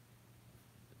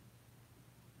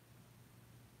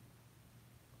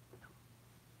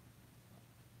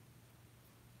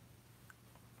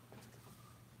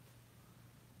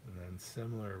 And then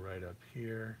similar right up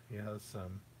here, he has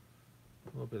some, a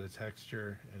little bit of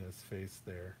texture in his face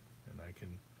there, and I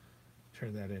can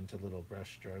turn that into little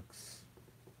brush strokes.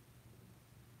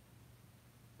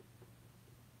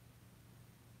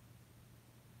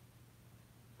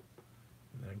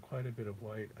 And then quite a bit of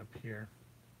white up here.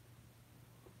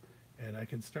 And I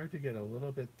can start to get a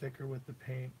little bit thicker with the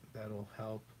paint. That'll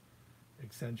help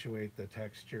accentuate the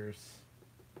textures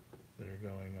that are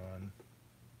going on.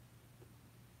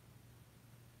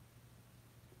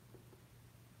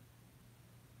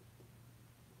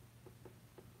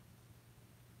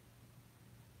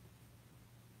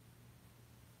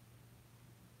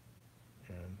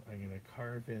 And I'm going to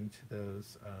carve into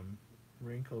those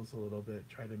wrinkles a little bit,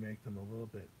 try to make them a little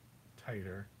bit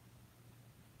tighter.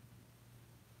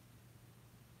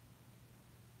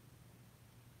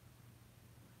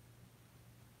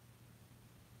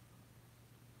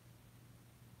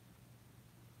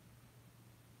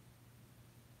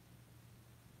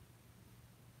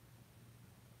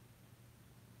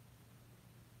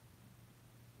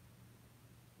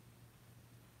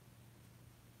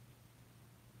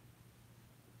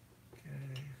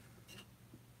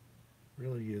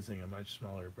 Really using a much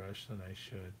smaller brush than I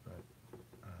should, but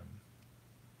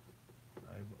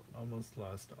I've almost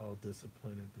lost all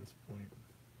discipline at this point.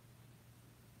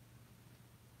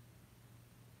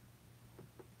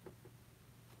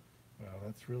 Wow,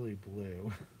 that's really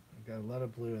blue. I've got a lot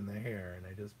of blue in the hair, and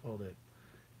I just pulled it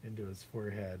into his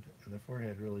forehead, and the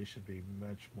forehead really should be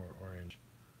much more orange.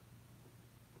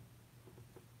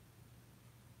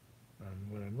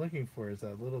 What I'm looking for is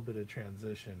that little bit of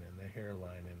transition in the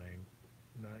hairline, and I'm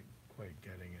not quite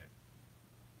getting it.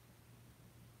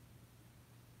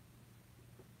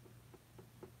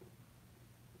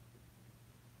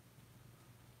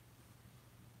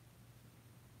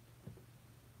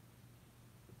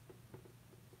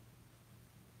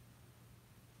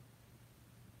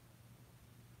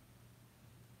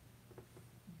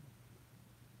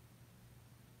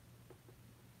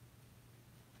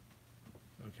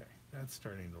 Okay, that's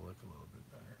starting to look a little bit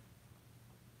better.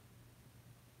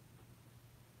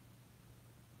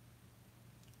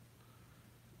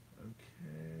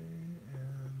 Okay,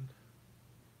 and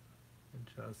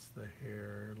adjust the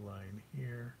hairline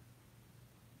here.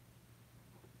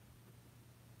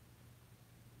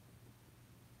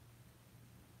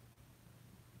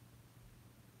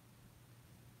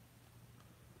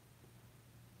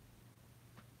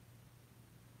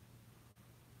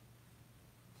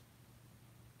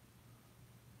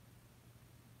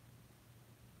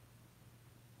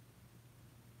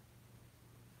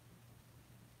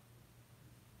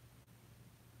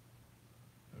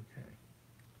 Okay,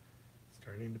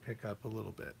 starting to pick up a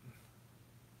little bit.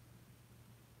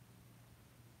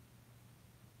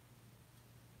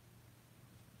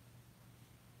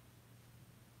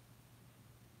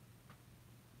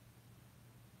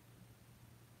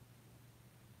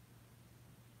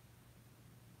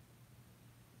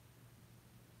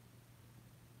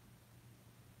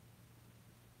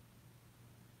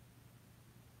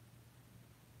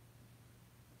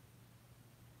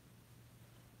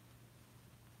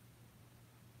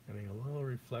 Getting a little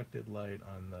reflected light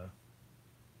on the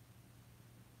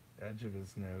edge of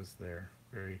his nose there,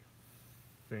 very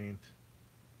faint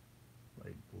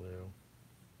light blue.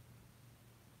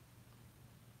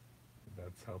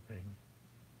 That's helping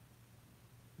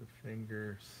the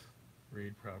fingers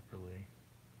read properly.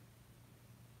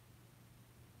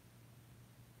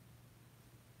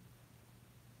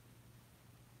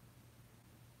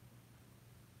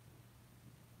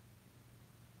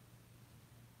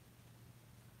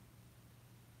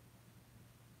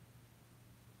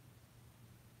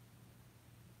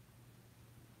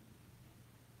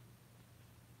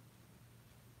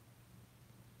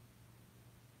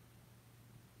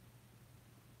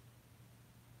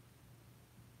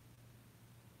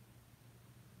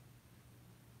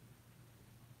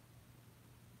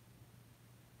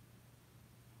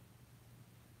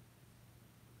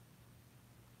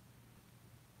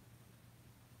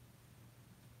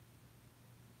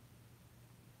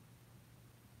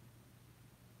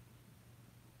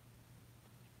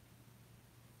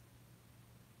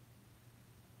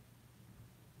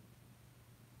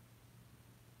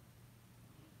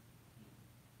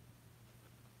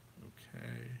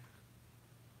 Okay.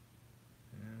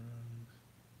 And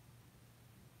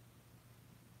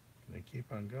gonna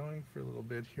keep on going for a little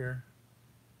bit here.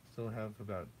 Still have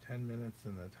about 10 minutes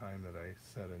in the time that I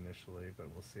set initially, but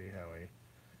we'll see how I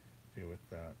do with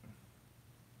that.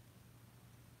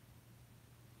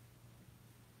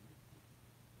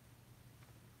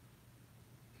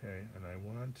 Okay, and I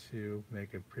want to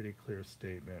make a pretty clear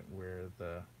statement where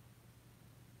the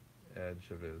edge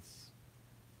of his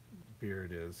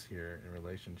beard is here in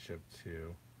relationship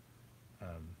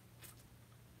um,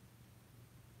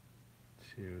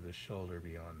 to the shoulder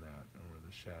beyond that, and where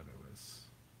the shadow is.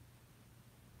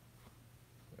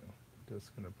 So I'm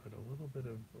just going to put a little bit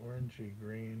of orangey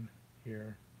green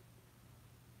here.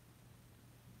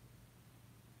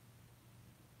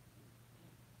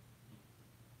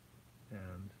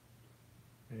 And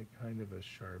make kind of a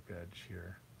sharp edge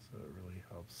here, so it really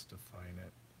helps define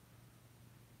it.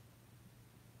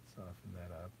 Soften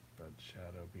that up, but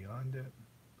shadow beyond it.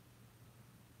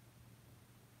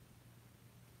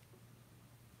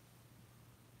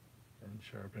 And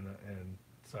sharpen it and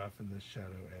soften the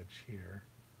shadow edge here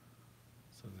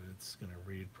so that it's going to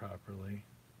read properly.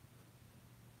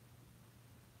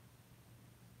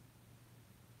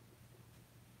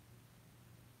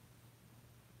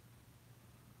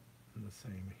 And the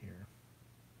same here.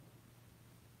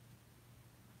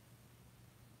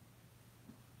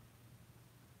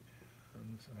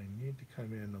 And I need to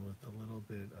come in with a little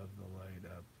bit of the light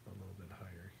up a little bit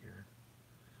higher here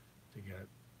to get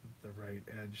the right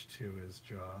edge to his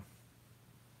jaw.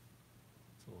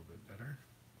 It's a little bit better.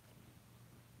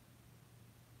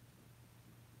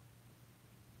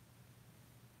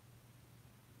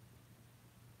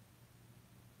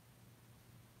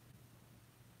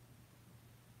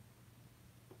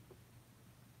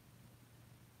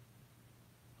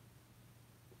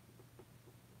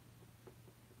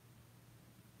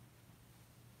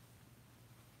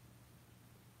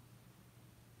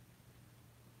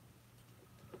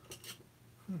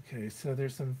 Okay, so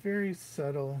there's some very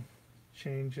subtle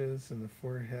changes in the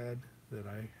forehead that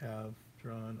I have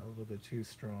drawn a little bit too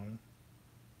strong.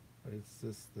 But it's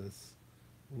just this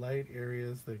light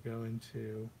areas that go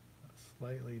into a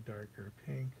slightly darker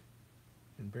pink.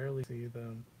 You can barely see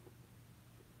them.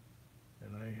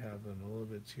 And I have them a little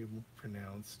bit too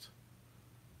pronounced.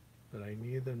 But I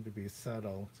need them to be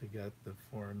subtle to get the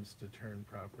forms to turn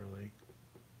properly.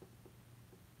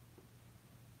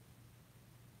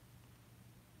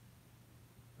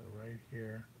 Right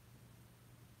here,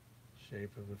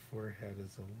 shape of the forehead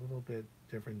is a little bit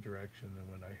different direction than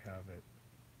when I have it.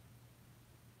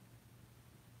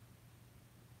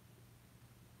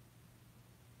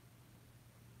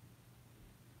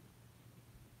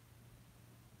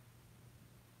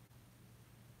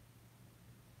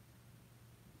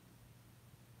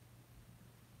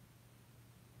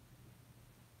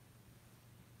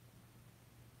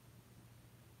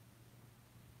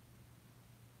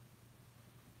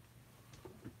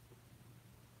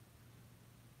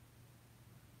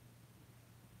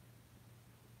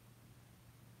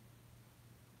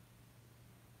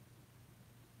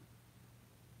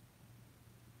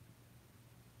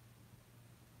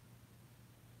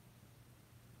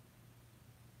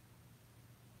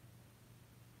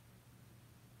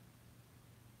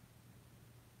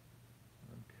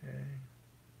 Okay.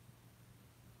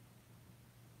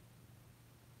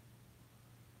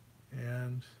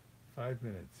 And 5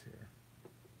 minutes here.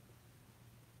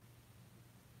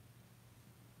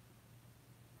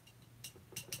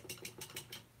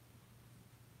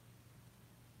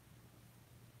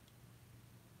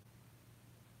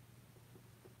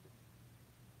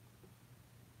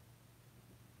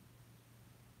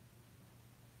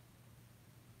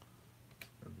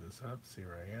 Move this up, see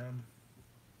where I am.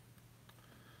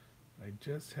 I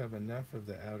just have enough of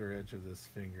the outer edge of this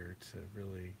finger to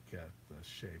really get the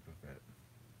shape of it.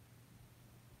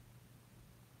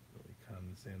 Really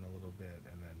comes in a little bit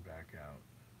and then back out.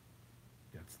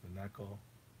 Gets the knuckle.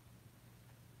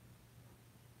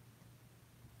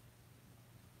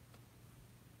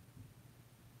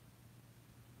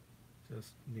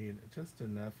 Just need just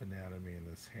enough anatomy in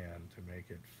this hand to make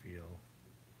it feel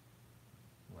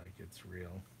like it's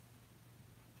real.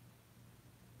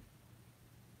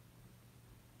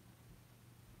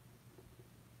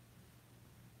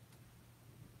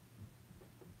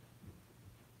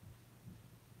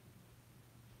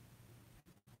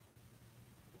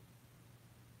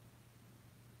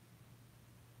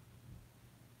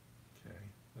 Okay,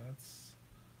 that's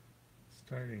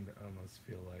starting to almost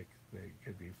feel like they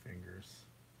could be fingers.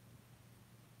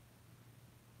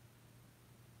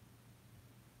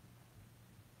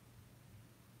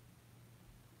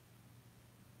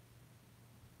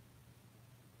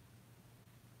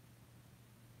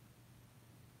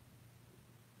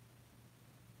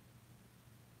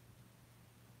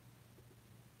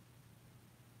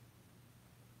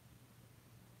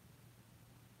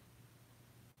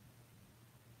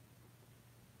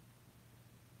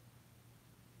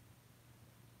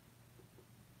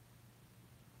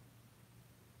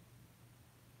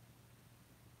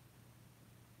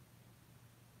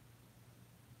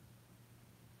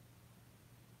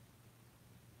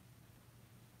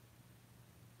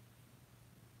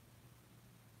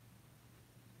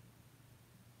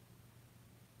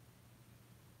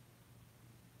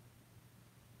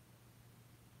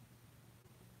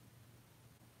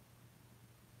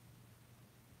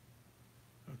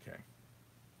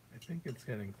 think it's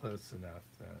getting close enough,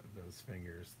 that those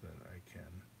fingers, that I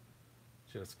can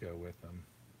just go with them.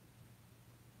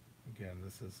 Again,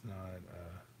 this is not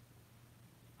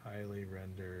a highly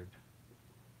rendered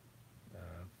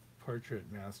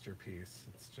portrait masterpiece.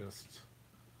 It's just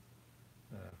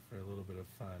for a little bit of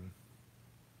fun.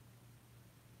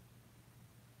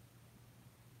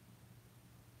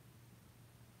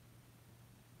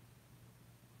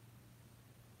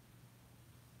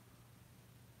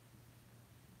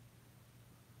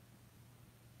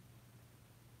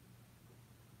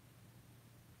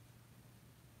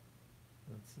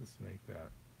 Let's just make that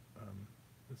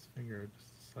this finger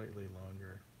just slightly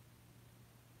longer.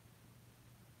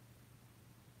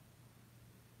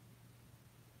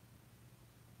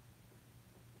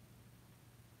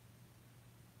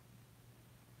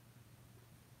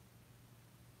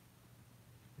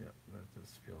 Yep, that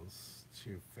just feels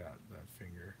too fat, that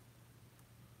finger.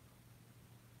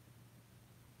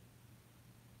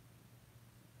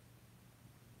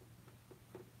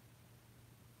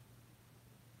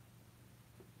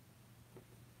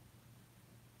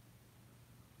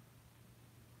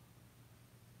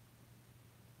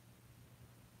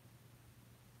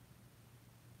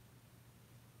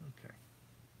 Okay.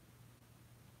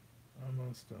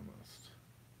 Almost.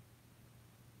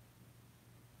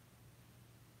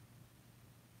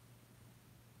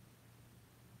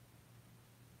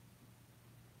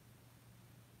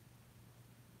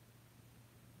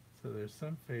 So there's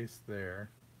some face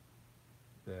there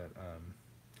that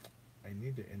I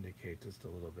need to indicate just a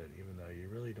little bit, even though you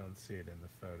really don't see it in the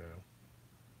photo.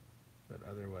 But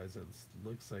otherwise it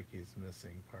looks like he's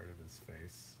missing part of his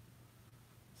face.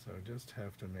 So just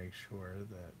have to make sure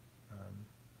that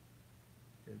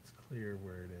it's clear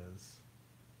where it is.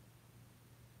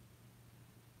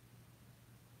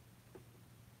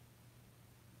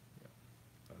 Yeah,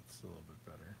 that's a little bit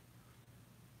better.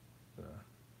 The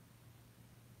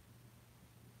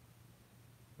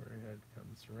forehead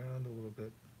comes around a little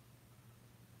bit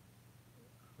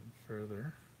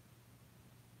further.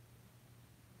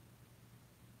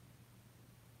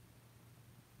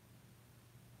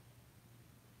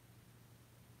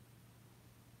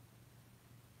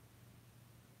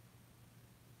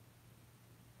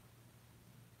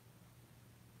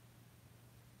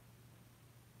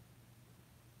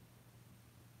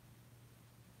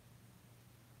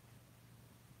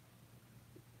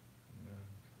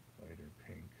 And lighter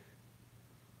pink.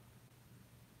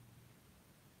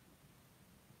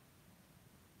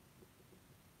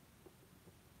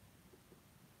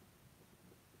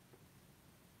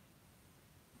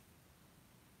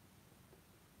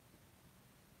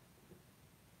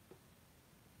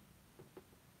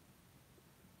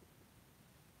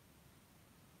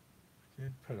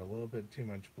 Did put a little bit too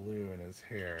much blue in his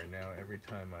hair, and now every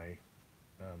time I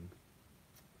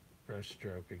brush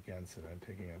stroke against it, I'm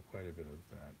picking up quite a bit of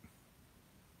that.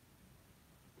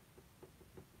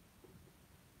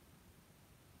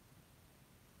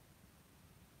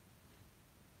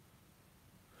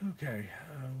 Okay,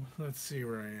 let's see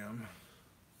where I am.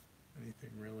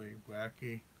 Anything really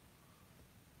wacky?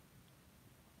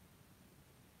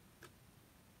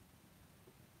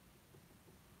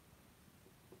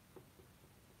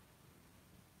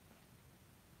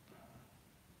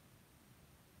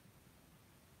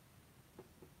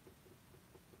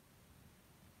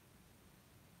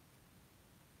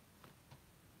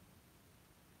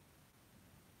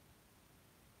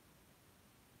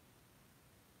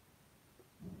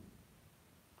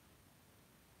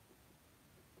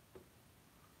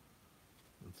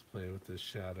 Let's play with this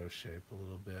shadow shape a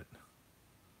little bit.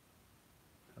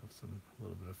 Have a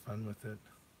little bit of fun with it.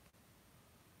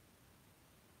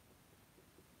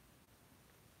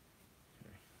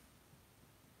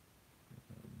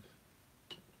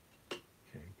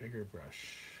 Okay, bigger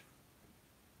brush.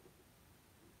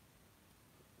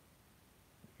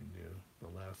 You can do the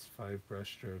last 5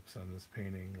 brush strokes on this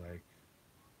painting like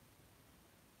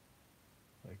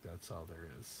that's all there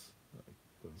is. Like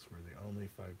those were the only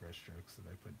 5 brush strokes that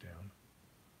I put down.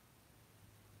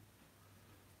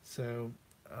 So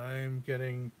I'm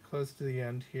getting close to the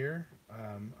end here.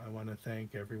 I want to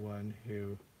thank everyone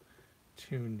who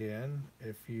tuned in.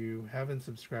 If you haven't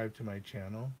subscribed to my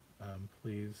channel,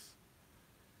 please,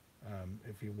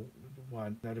 if you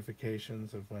want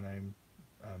notifications of when I'm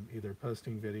either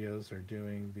posting videos or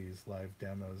doing these live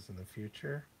demos in the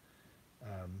future,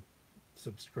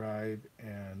 subscribe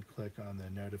and click on the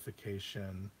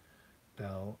notification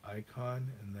bell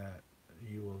icon, and that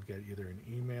you will get either an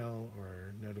email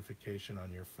or notification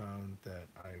on your phone that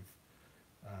I've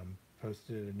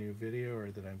posted a new video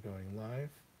or that I'm going live.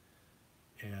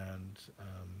 And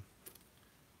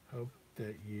hope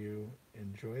that you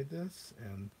enjoyed this,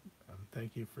 and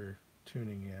thank you for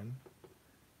tuning in.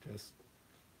 Just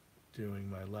doing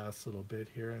my last little bit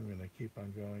here. I'm going to keep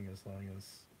on going as long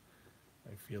as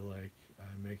I feel like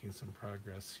I'm making some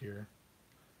progress here,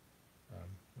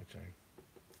 which I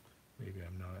maybe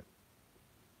I'm not.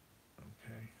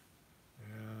 Okay,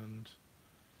 and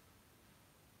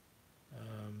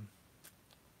um,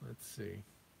 let's see.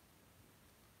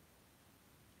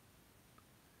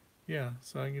 Yeah,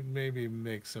 so I can maybe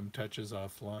make some touches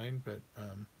offline, but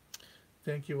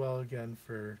thank you all again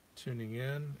for tuning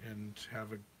in, and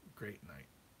have a great night.